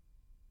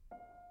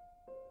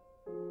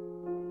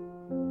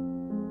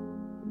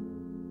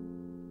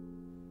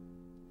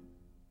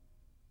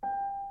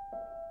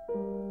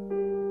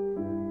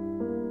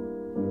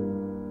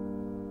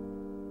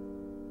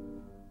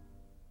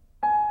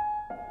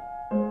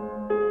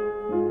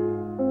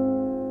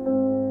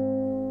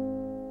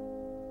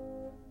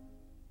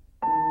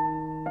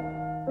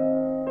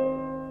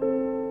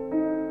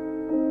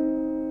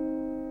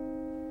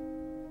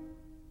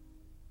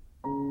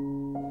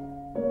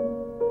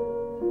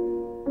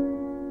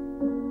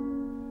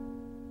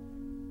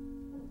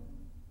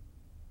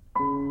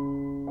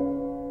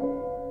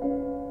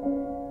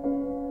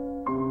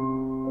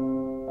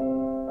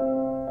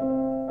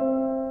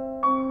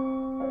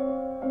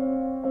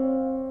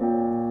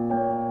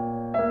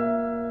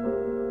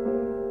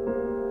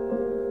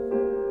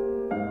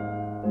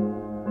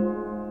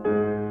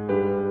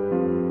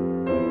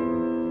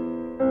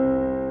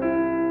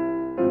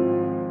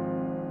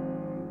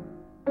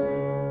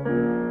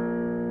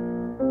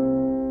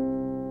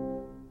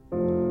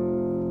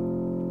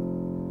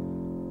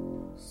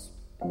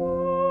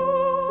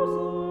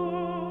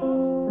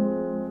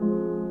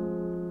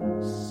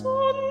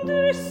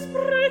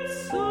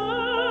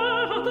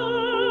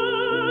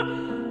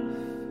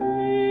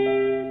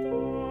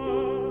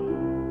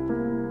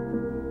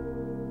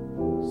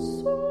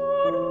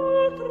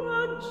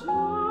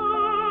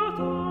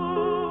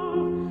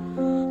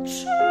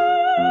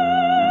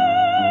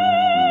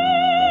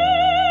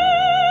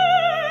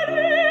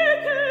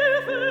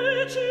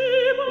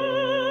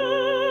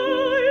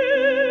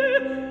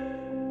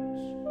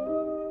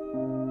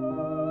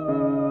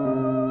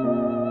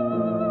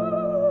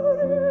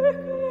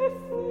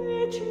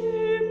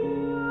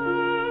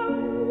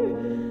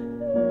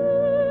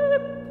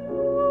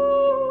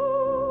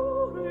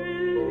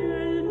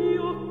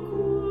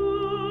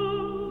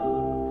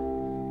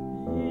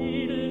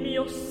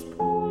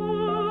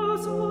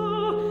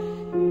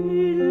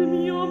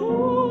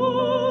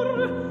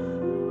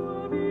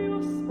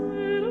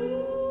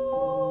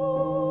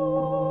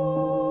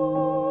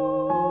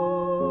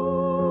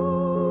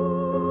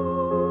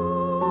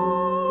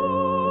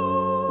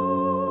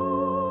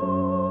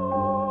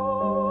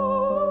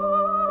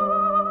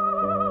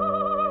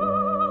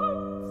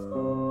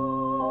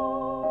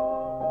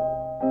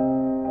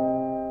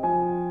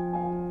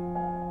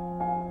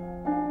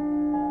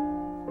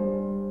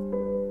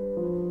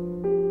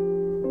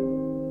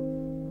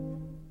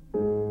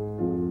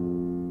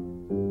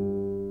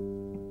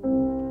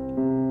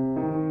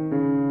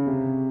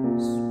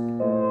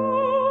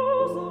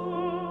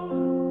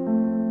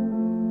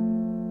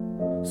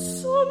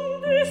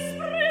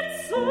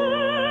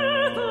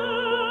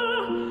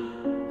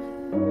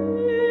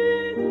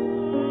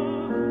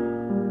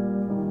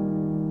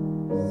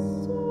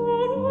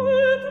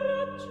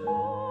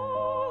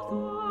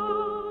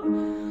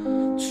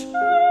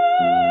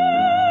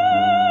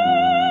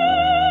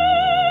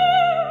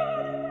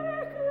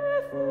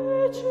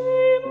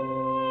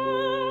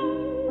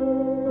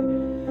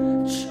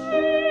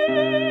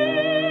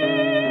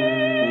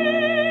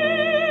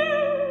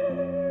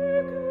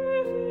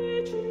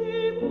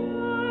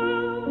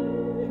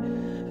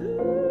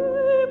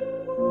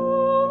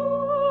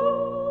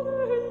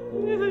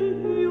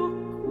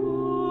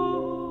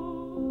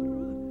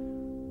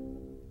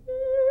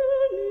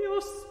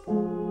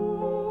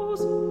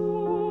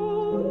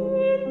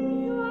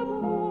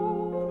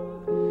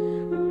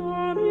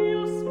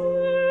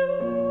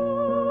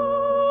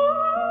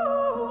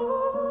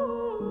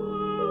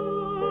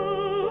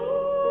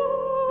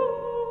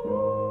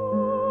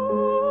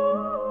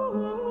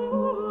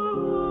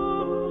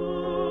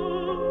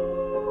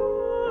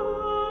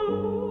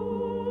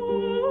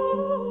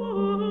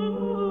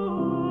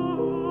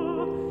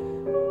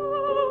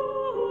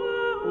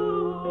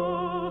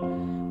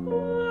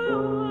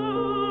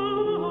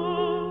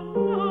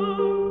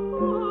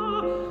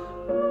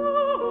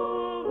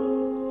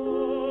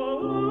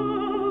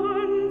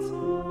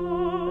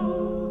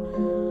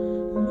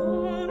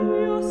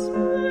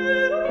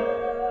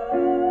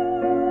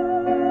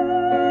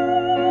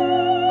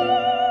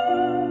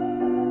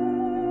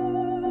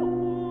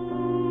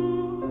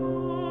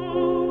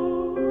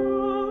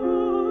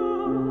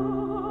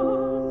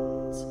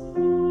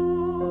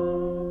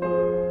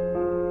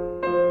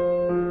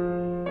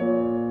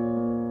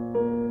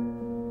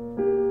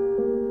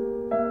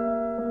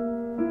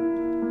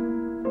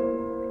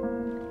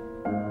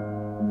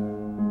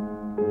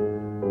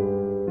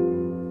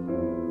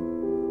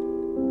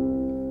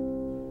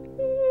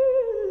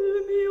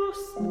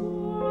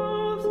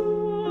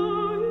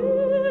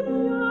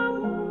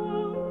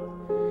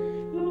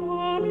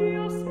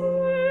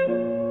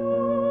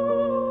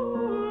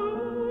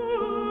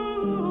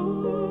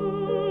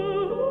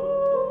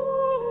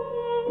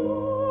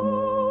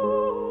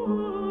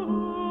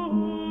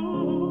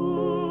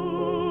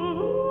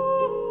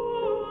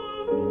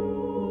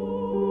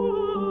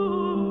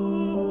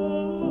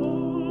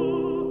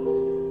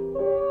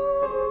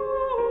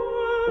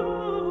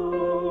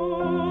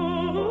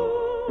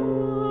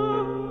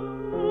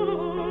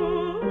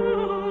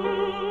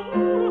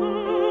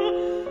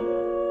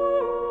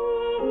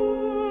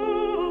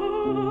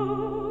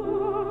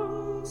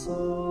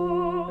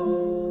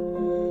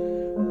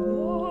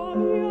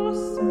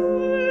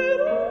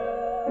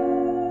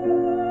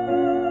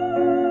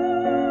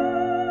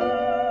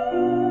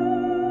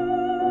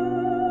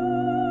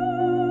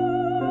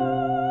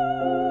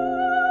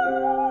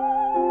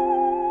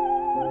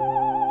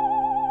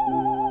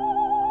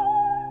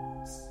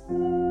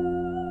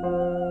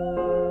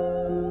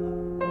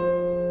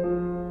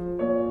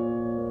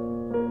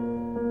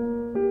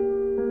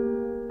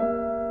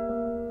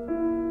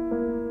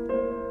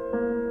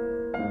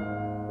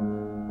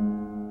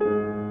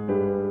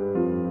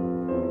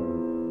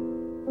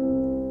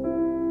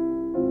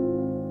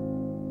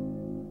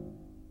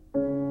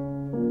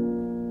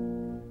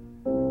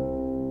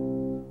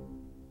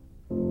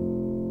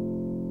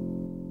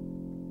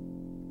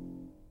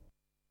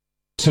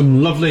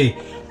 Some lovely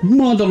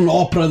modern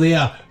opera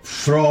there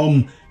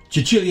from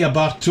Cecilia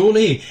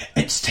Bartoli.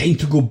 It's time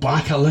to go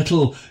back a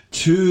little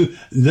to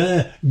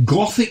the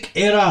Gothic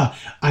era,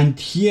 and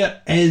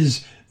here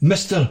is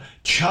Mr.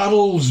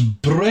 Charles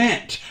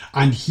Brett,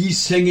 and he's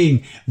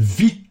singing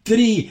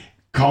Vitri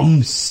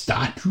cum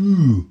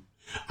Statue.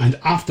 And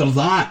after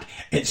that,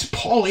 it's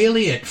Paul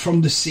Elliott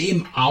from the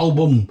same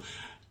album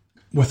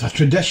with a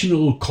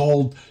traditional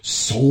called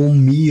Sans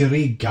Me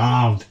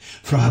Regarde,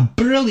 from a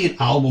brilliant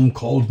album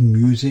called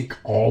Music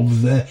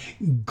of the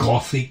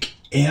Gothic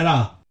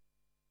Era.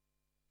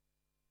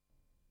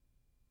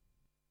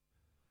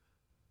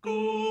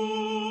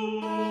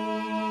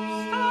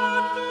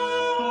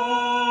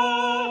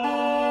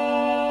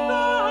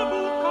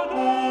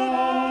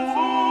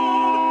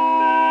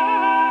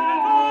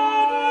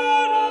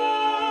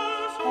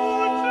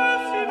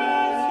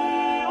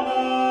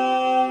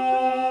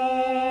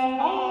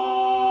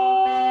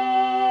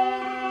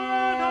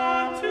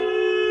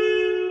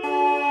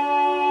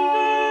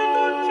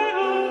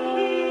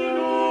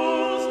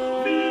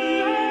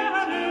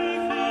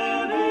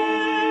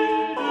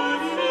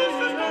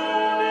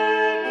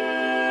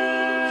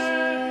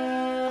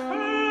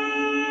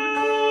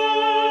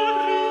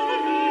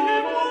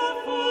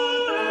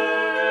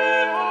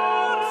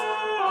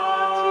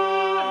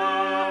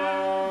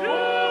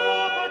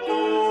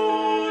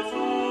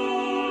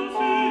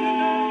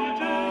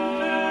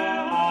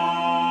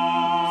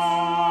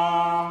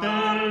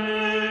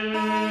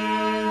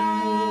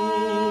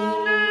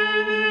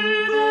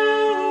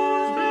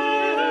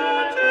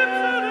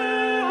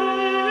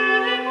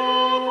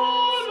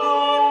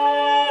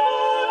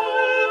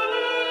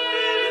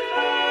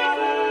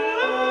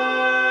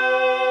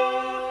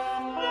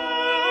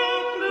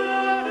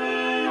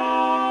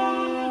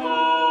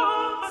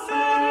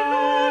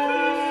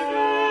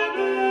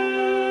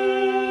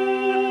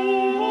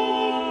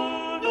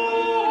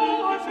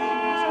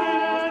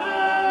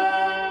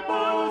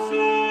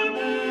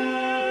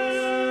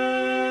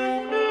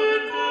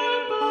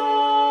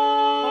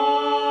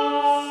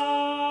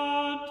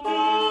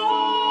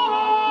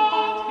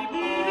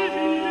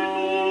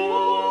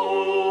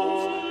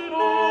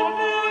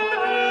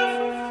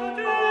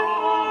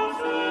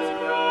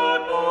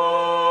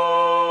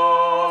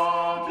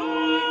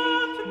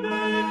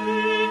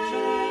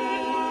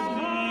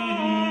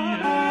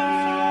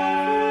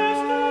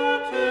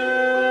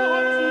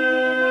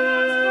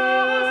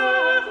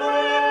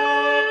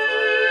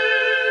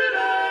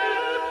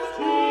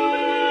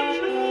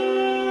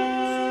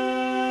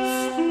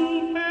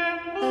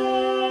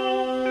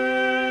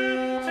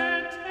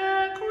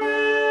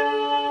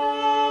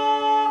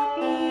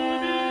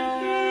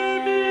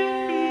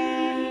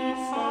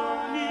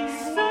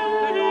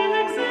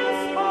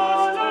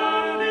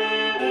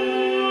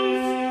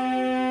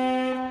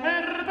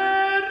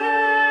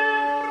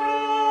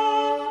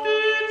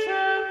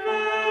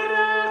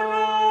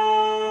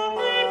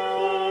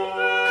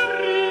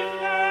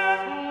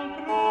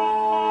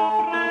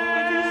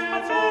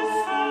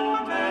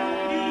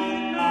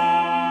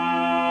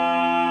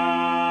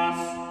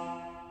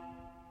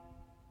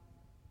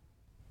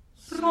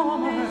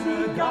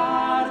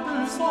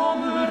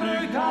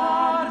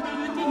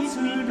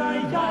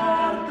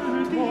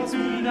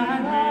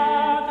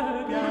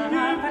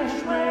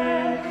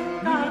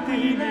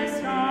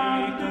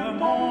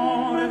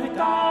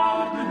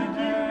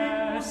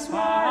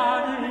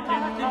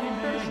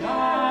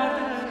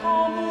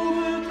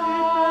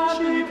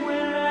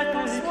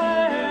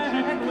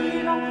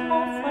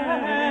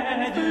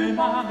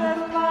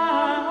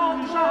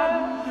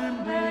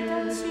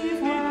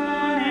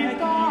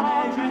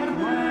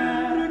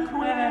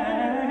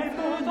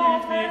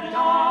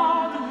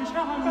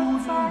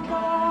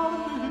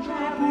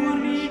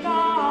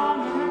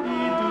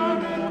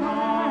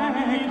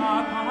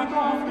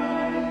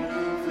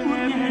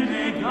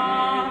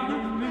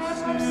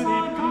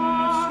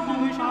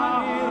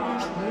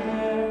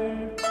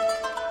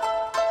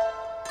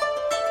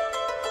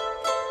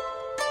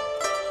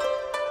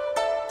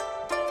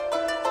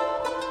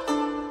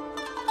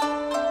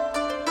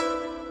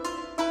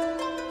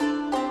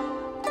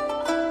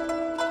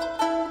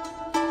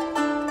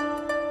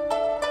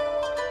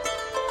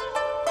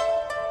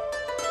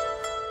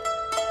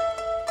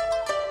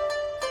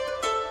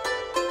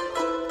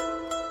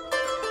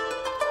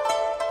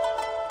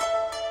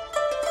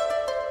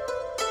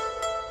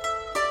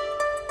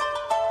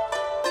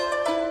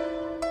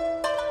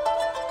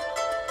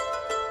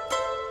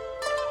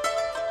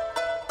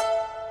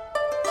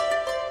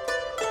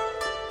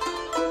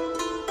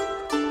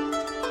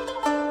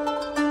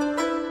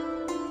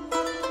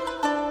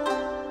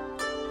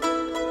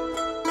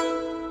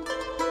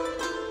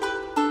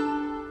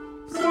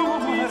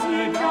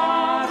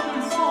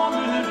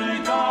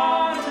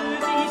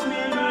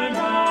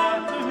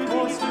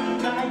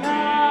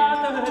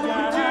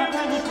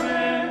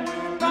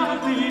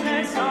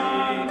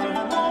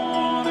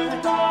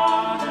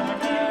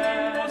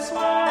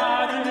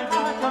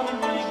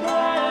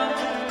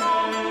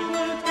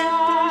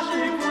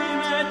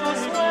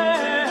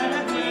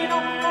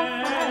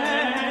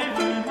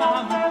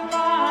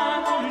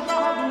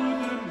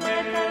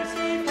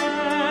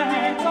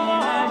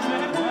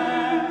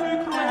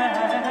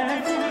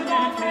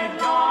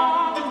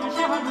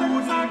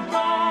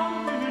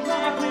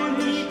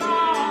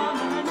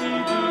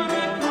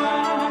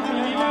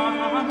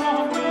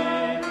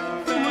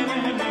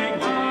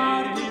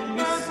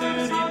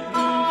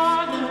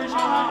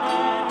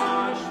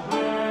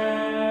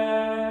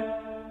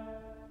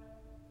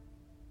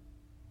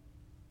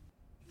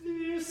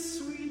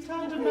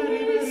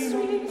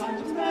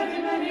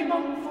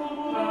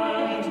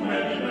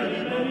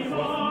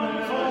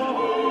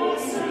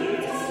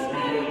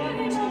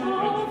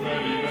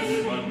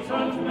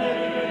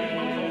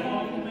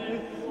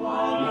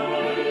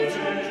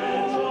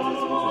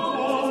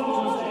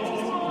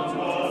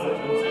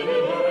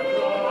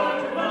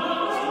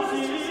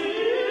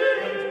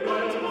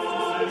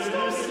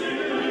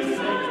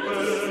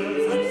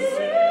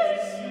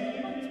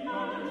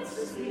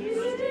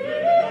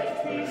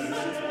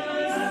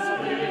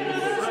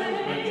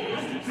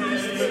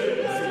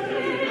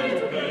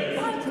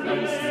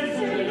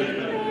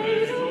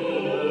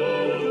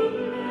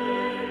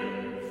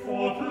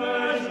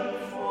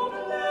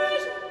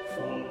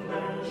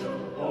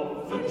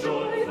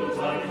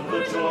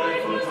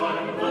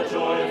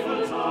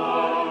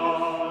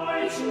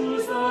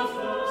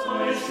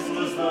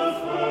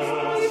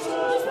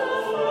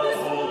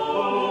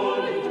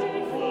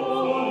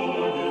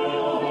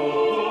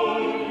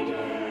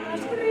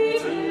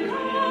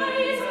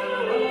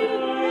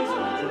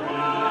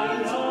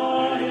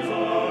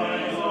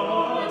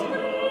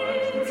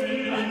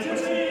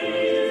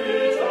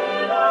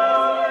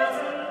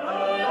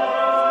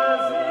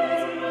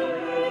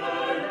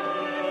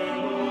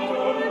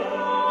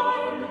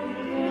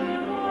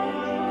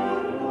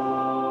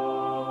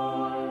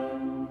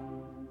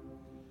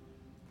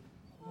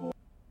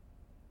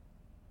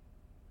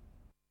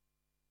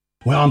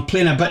 Well, I'm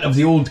playing a bit of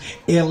the old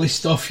early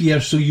stuff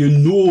here, so you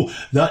know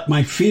that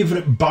my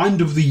favourite band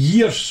of the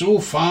year so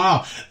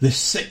far, the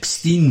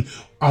 16,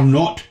 are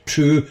not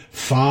too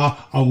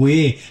far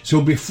away.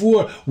 So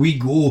before we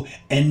go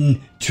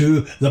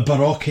into the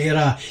Baroque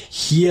era,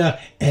 here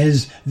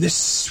is the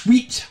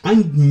sweet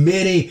and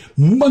merry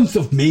month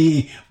of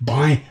May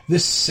by the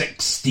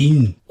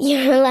 16.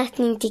 You're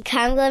listening to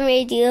CamGlen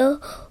Radio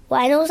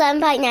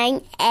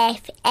 107.9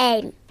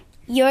 FM.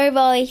 Your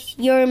voice,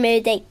 your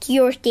music,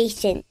 your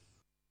station.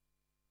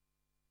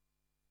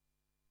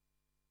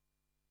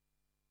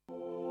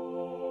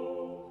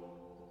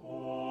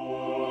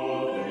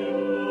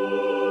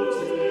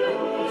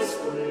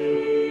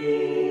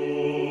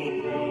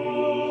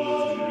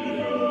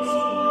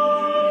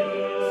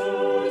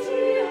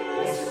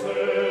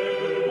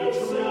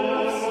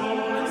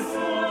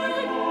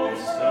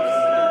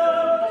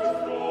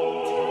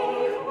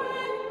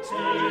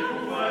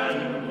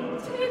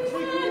 Take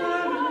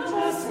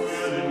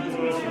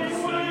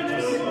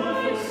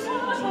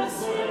when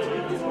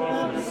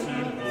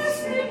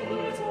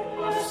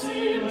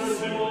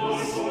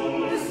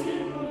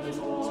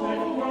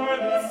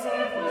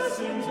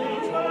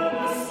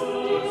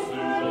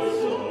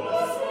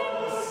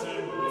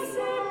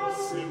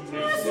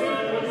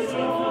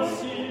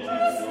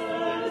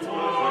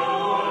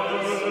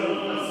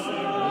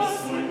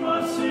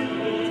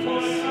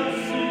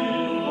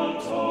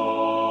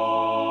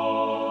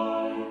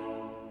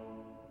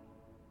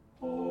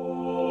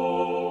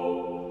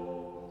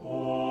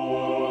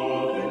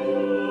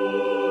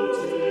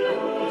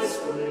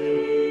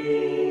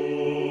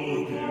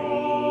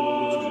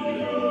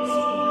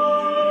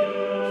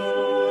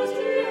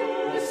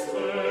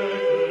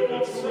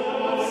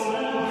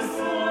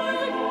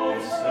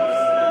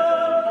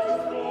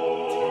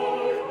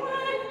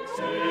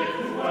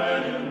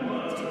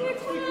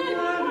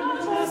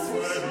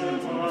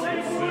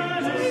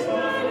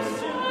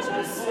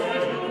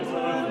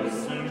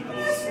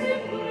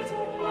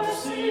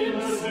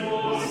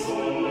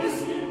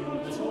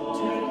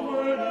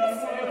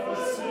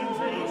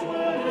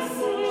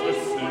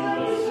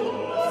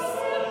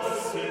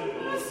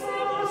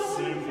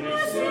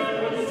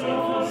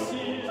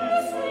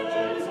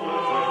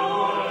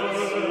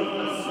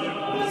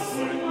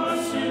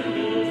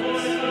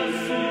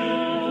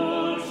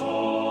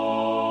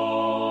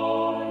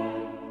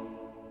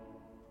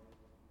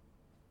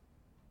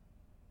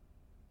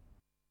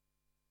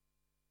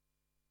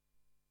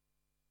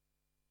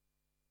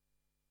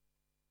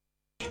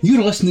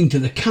You're listening to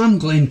the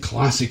CamGlen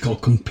Classical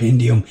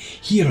Compendium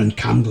here on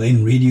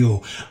CamGlen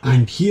Radio,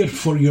 and here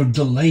for your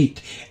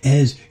delight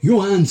is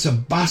Johann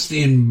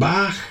Sebastian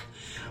Bach,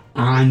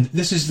 and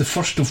this is the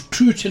first of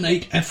two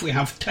tonight if we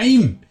have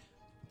time.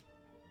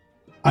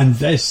 And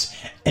this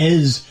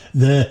is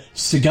the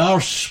cigar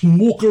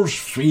smoker's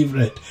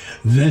favourite.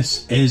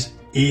 This is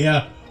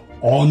Air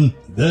on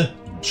the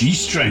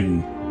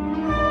G-string.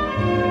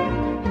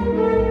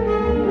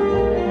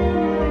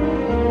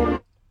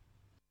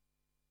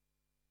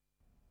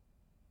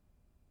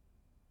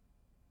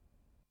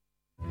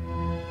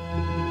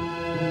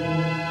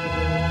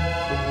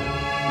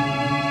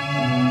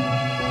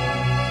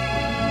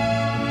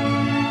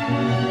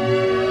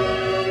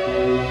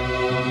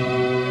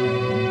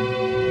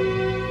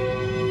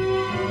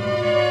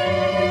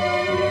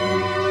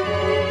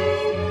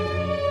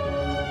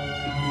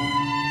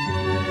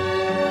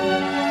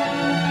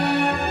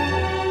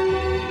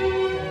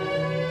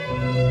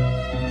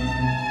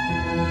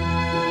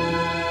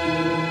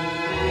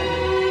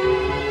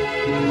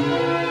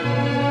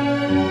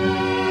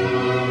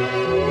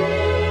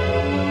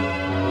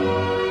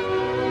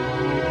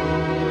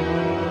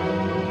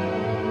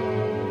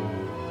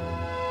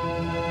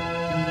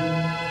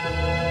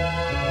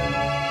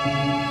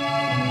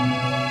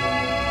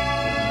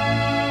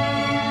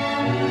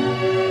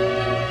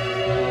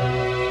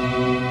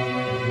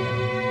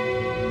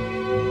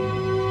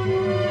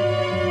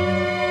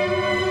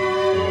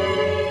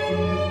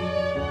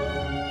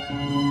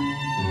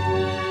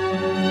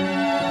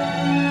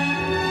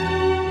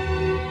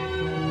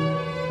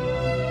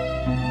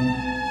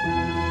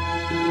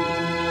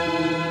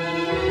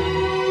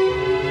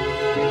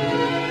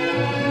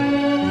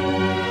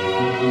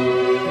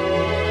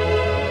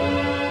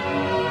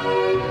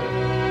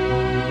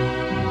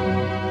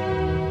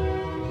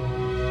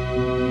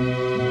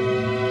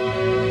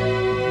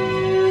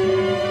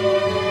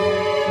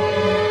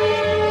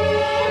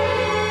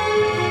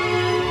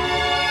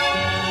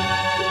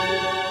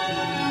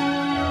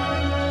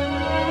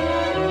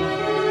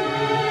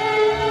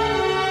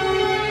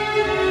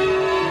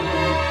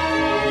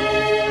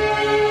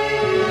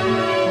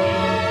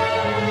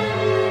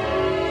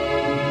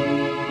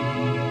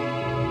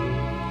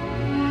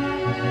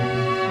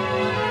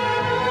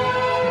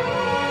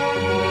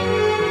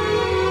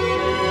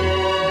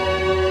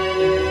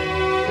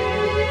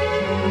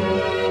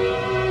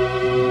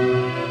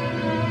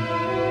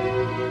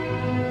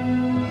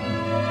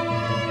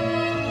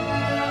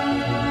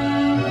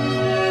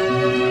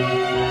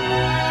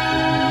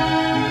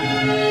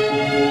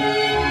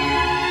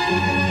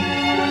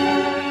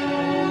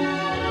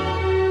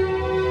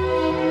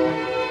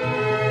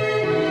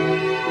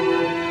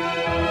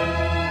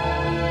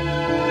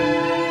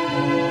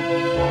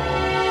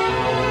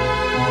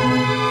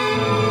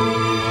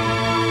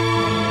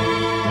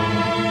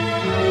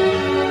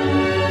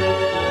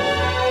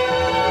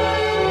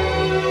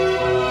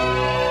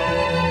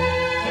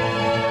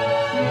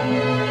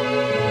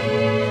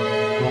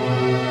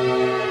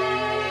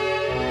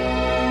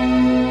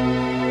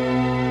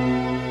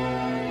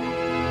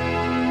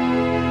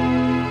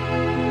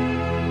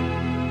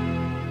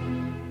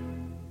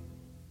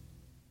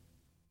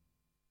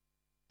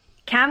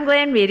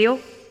 CamGlen Radio,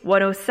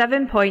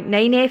 107.9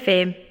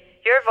 FM.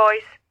 Your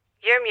voice,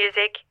 your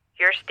music,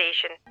 your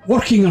station.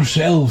 Working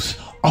ourselves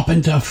up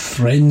into a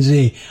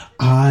frenzy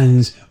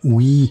as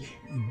we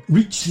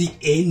reach the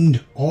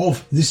end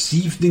of this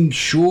evening's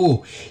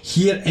show.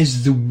 Here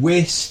is the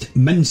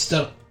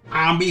Westminster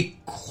Abbey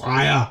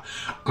Choir,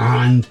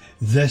 and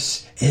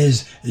this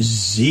is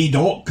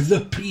Zadok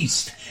the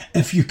Priest.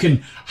 If you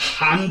can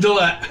handle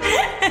it.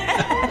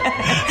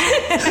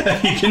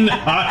 If you can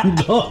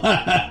handle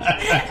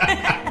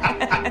it.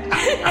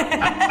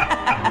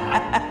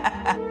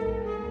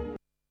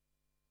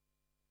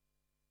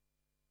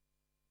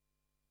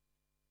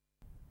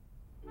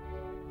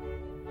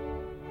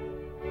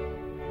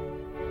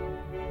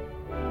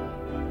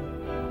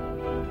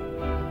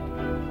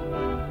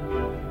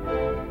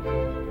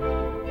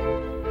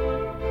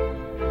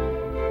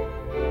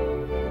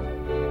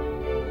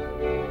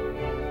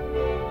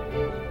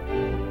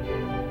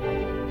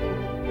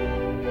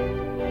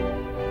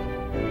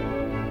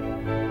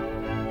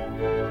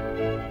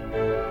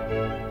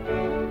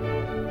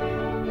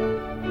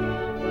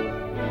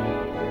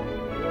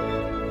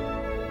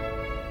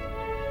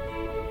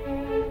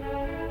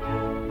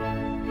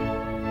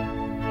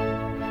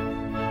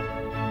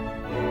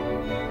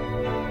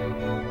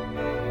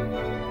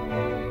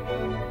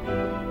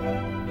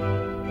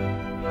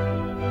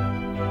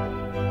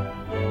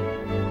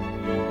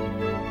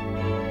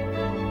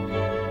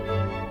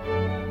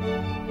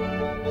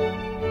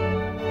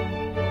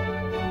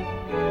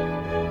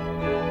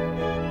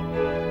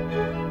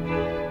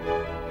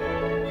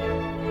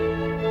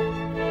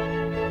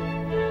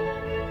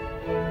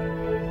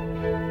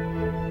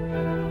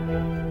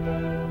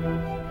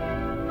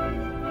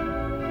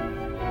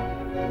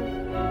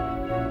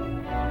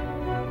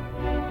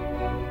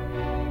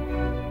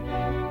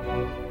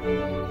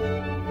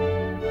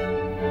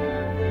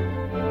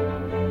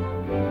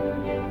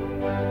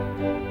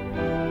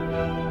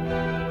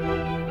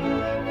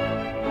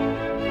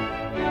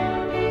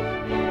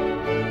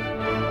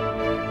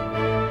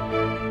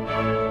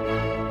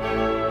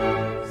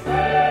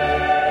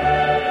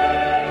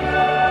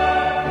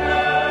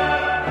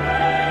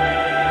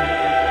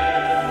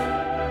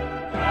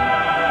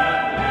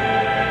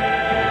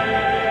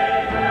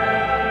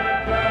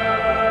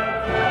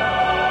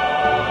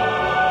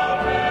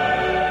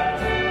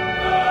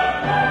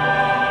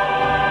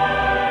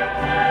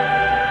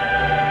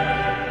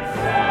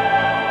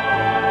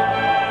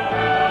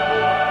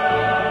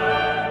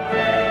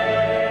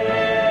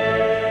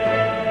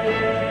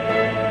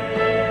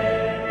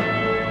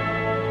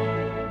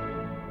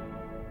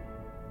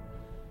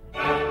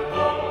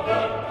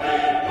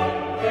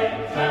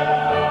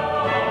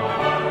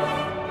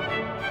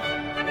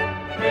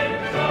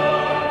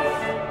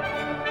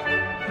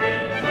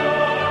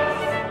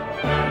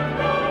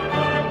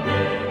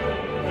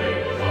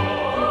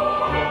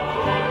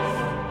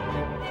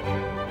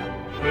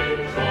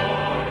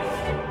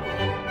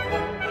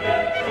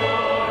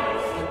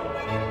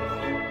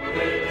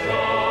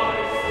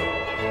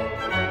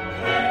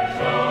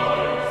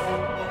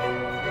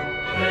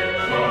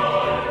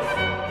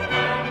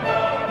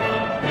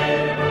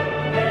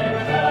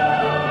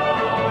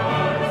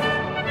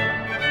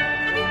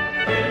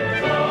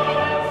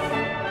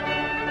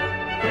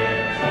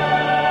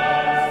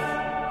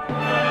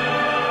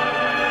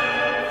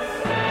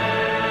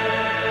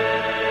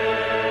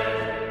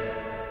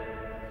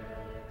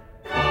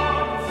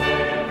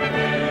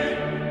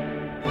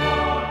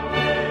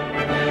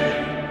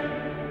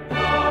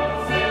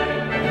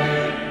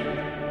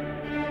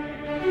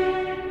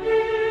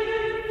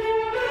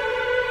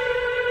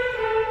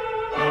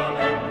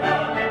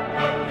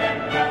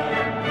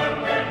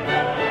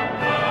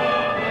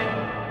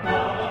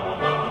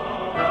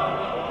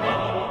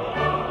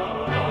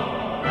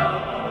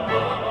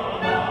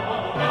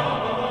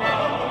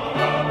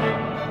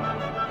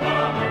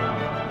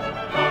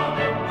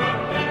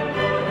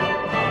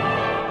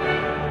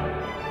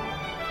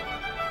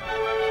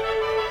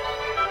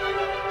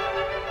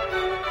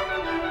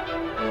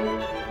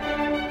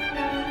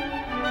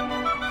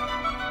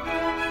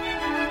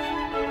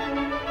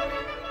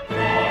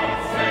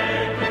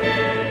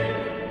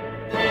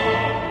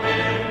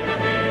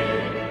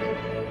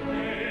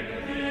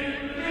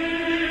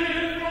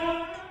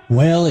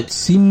 Well, it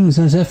seems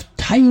as if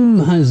time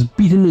has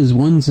beaten us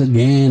once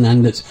again,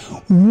 and its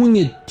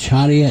winged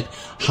chariot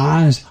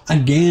has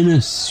again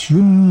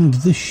assumed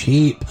the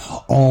shape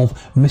of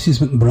Mrs.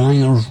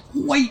 McBriar's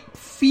white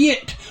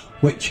Fiat,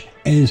 which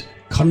is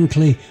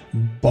currently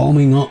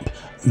bombing up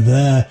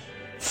the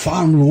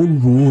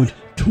Farnroad Road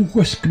to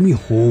whisk me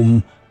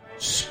home,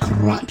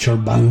 scratcher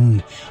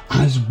bound.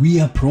 As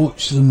we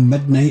approach the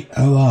midnight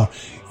hour,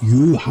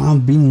 you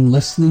have been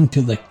listening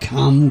to the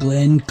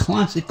CamGlen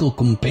Classical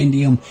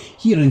Compendium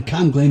here in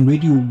CamGlen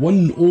Radio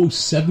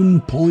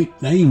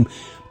 107.9,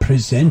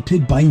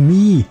 presented by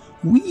me,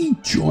 wee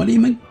Johnny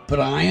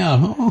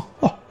McBriar.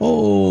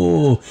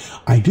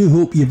 I do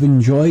hope you've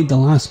enjoyed the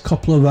last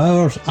couple of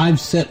hours. I've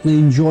certainly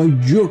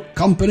enjoyed your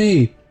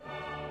company.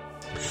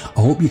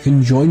 I hope you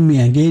can join me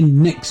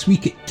again next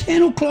week at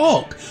 10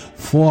 o'clock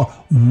for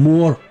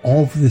more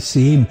of the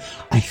same.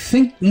 I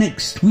think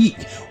next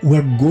week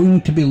we're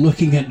going to be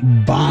looking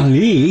at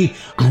ballet,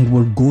 and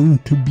we're going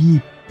to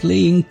be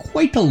playing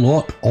quite a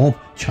lot of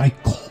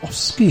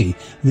Tchaikovsky.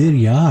 There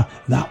you are.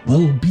 That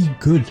will be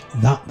good.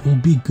 That will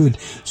be good.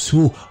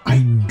 So I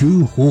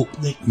do hope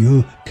that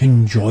you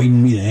can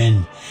join me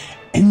then.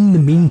 In the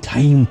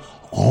meantime,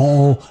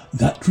 all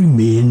that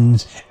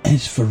remains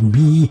is for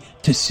me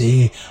to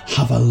say,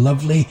 have a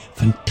lovely,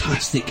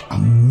 fantastic,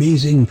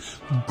 amazing,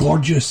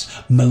 gorgeous,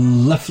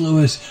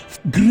 mellifluous,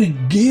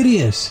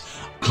 gregarious,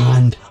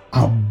 and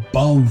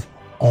above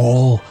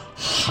all,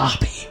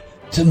 happy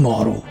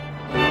tomorrow.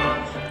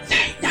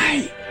 Night,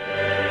 night.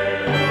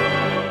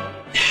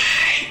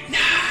 Night,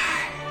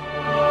 night.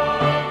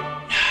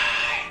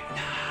 Night,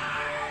 night.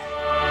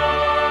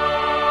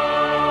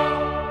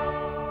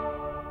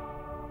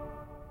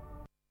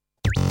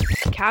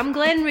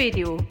 CamGlen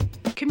Radio.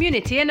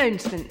 Community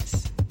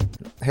announcements.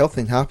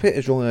 Healthy and Happy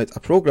is rolling out a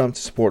programme to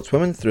support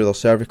women through their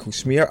cervical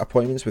smear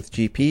appointments with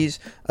GPs,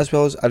 as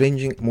well as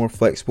arranging more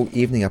flexible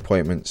evening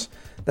appointments.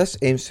 This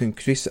aims to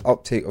increase the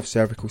uptake of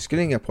cervical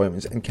screening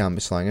appointments in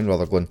Cambuslang and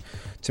Rutherglen.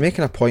 To make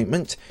an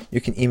appointment, you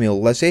can email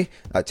Lizzie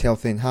at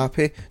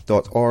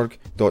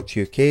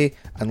healthyandhappy.org.uk,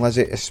 and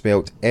Lizzie is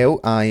spelled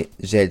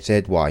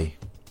Lizzy.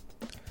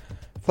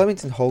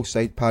 Flemington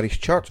Hallside Parish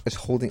Church is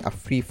holding a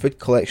free food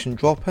collection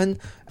drop-in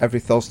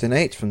every Thursday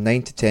night from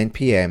 9 to 10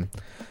 p.m.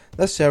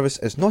 This service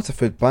is not a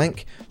food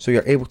bank, so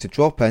you're able to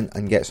drop in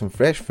and get some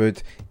fresh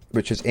food,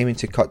 which is aiming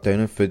to cut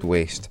down on food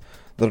waste.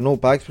 There are no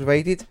bags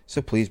provided,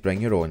 so please bring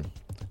your own.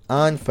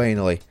 And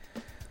finally,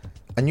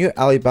 a new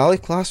Ali Ballet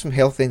class from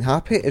Healthy and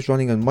Happy is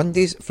running on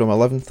Mondays from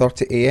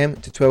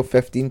 11:30am to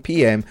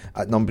 12:15pm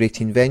at number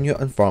 18 venue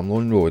on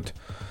Farmlone Road.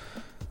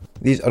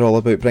 These are all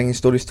about bringing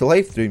stories to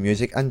life through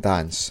music and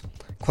dance.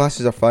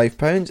 Classes are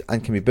 £5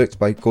 and can be booked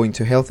by going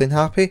to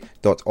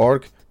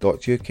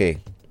healthyandhappy.org.uk.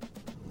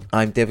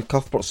 I'm David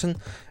Cuthbertson,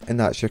 and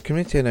that's your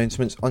community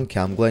announcements on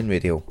CamGlen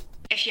Radio.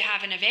 If you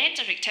have an event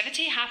or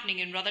activity happening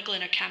in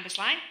Rutherglen or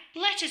Cambuslang,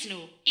 let us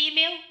know.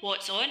 Email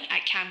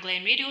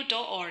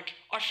whatson@camglenradio.org,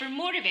 or for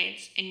more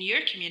events in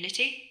your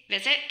community,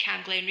 visit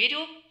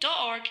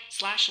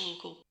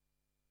camglenradio.org/local.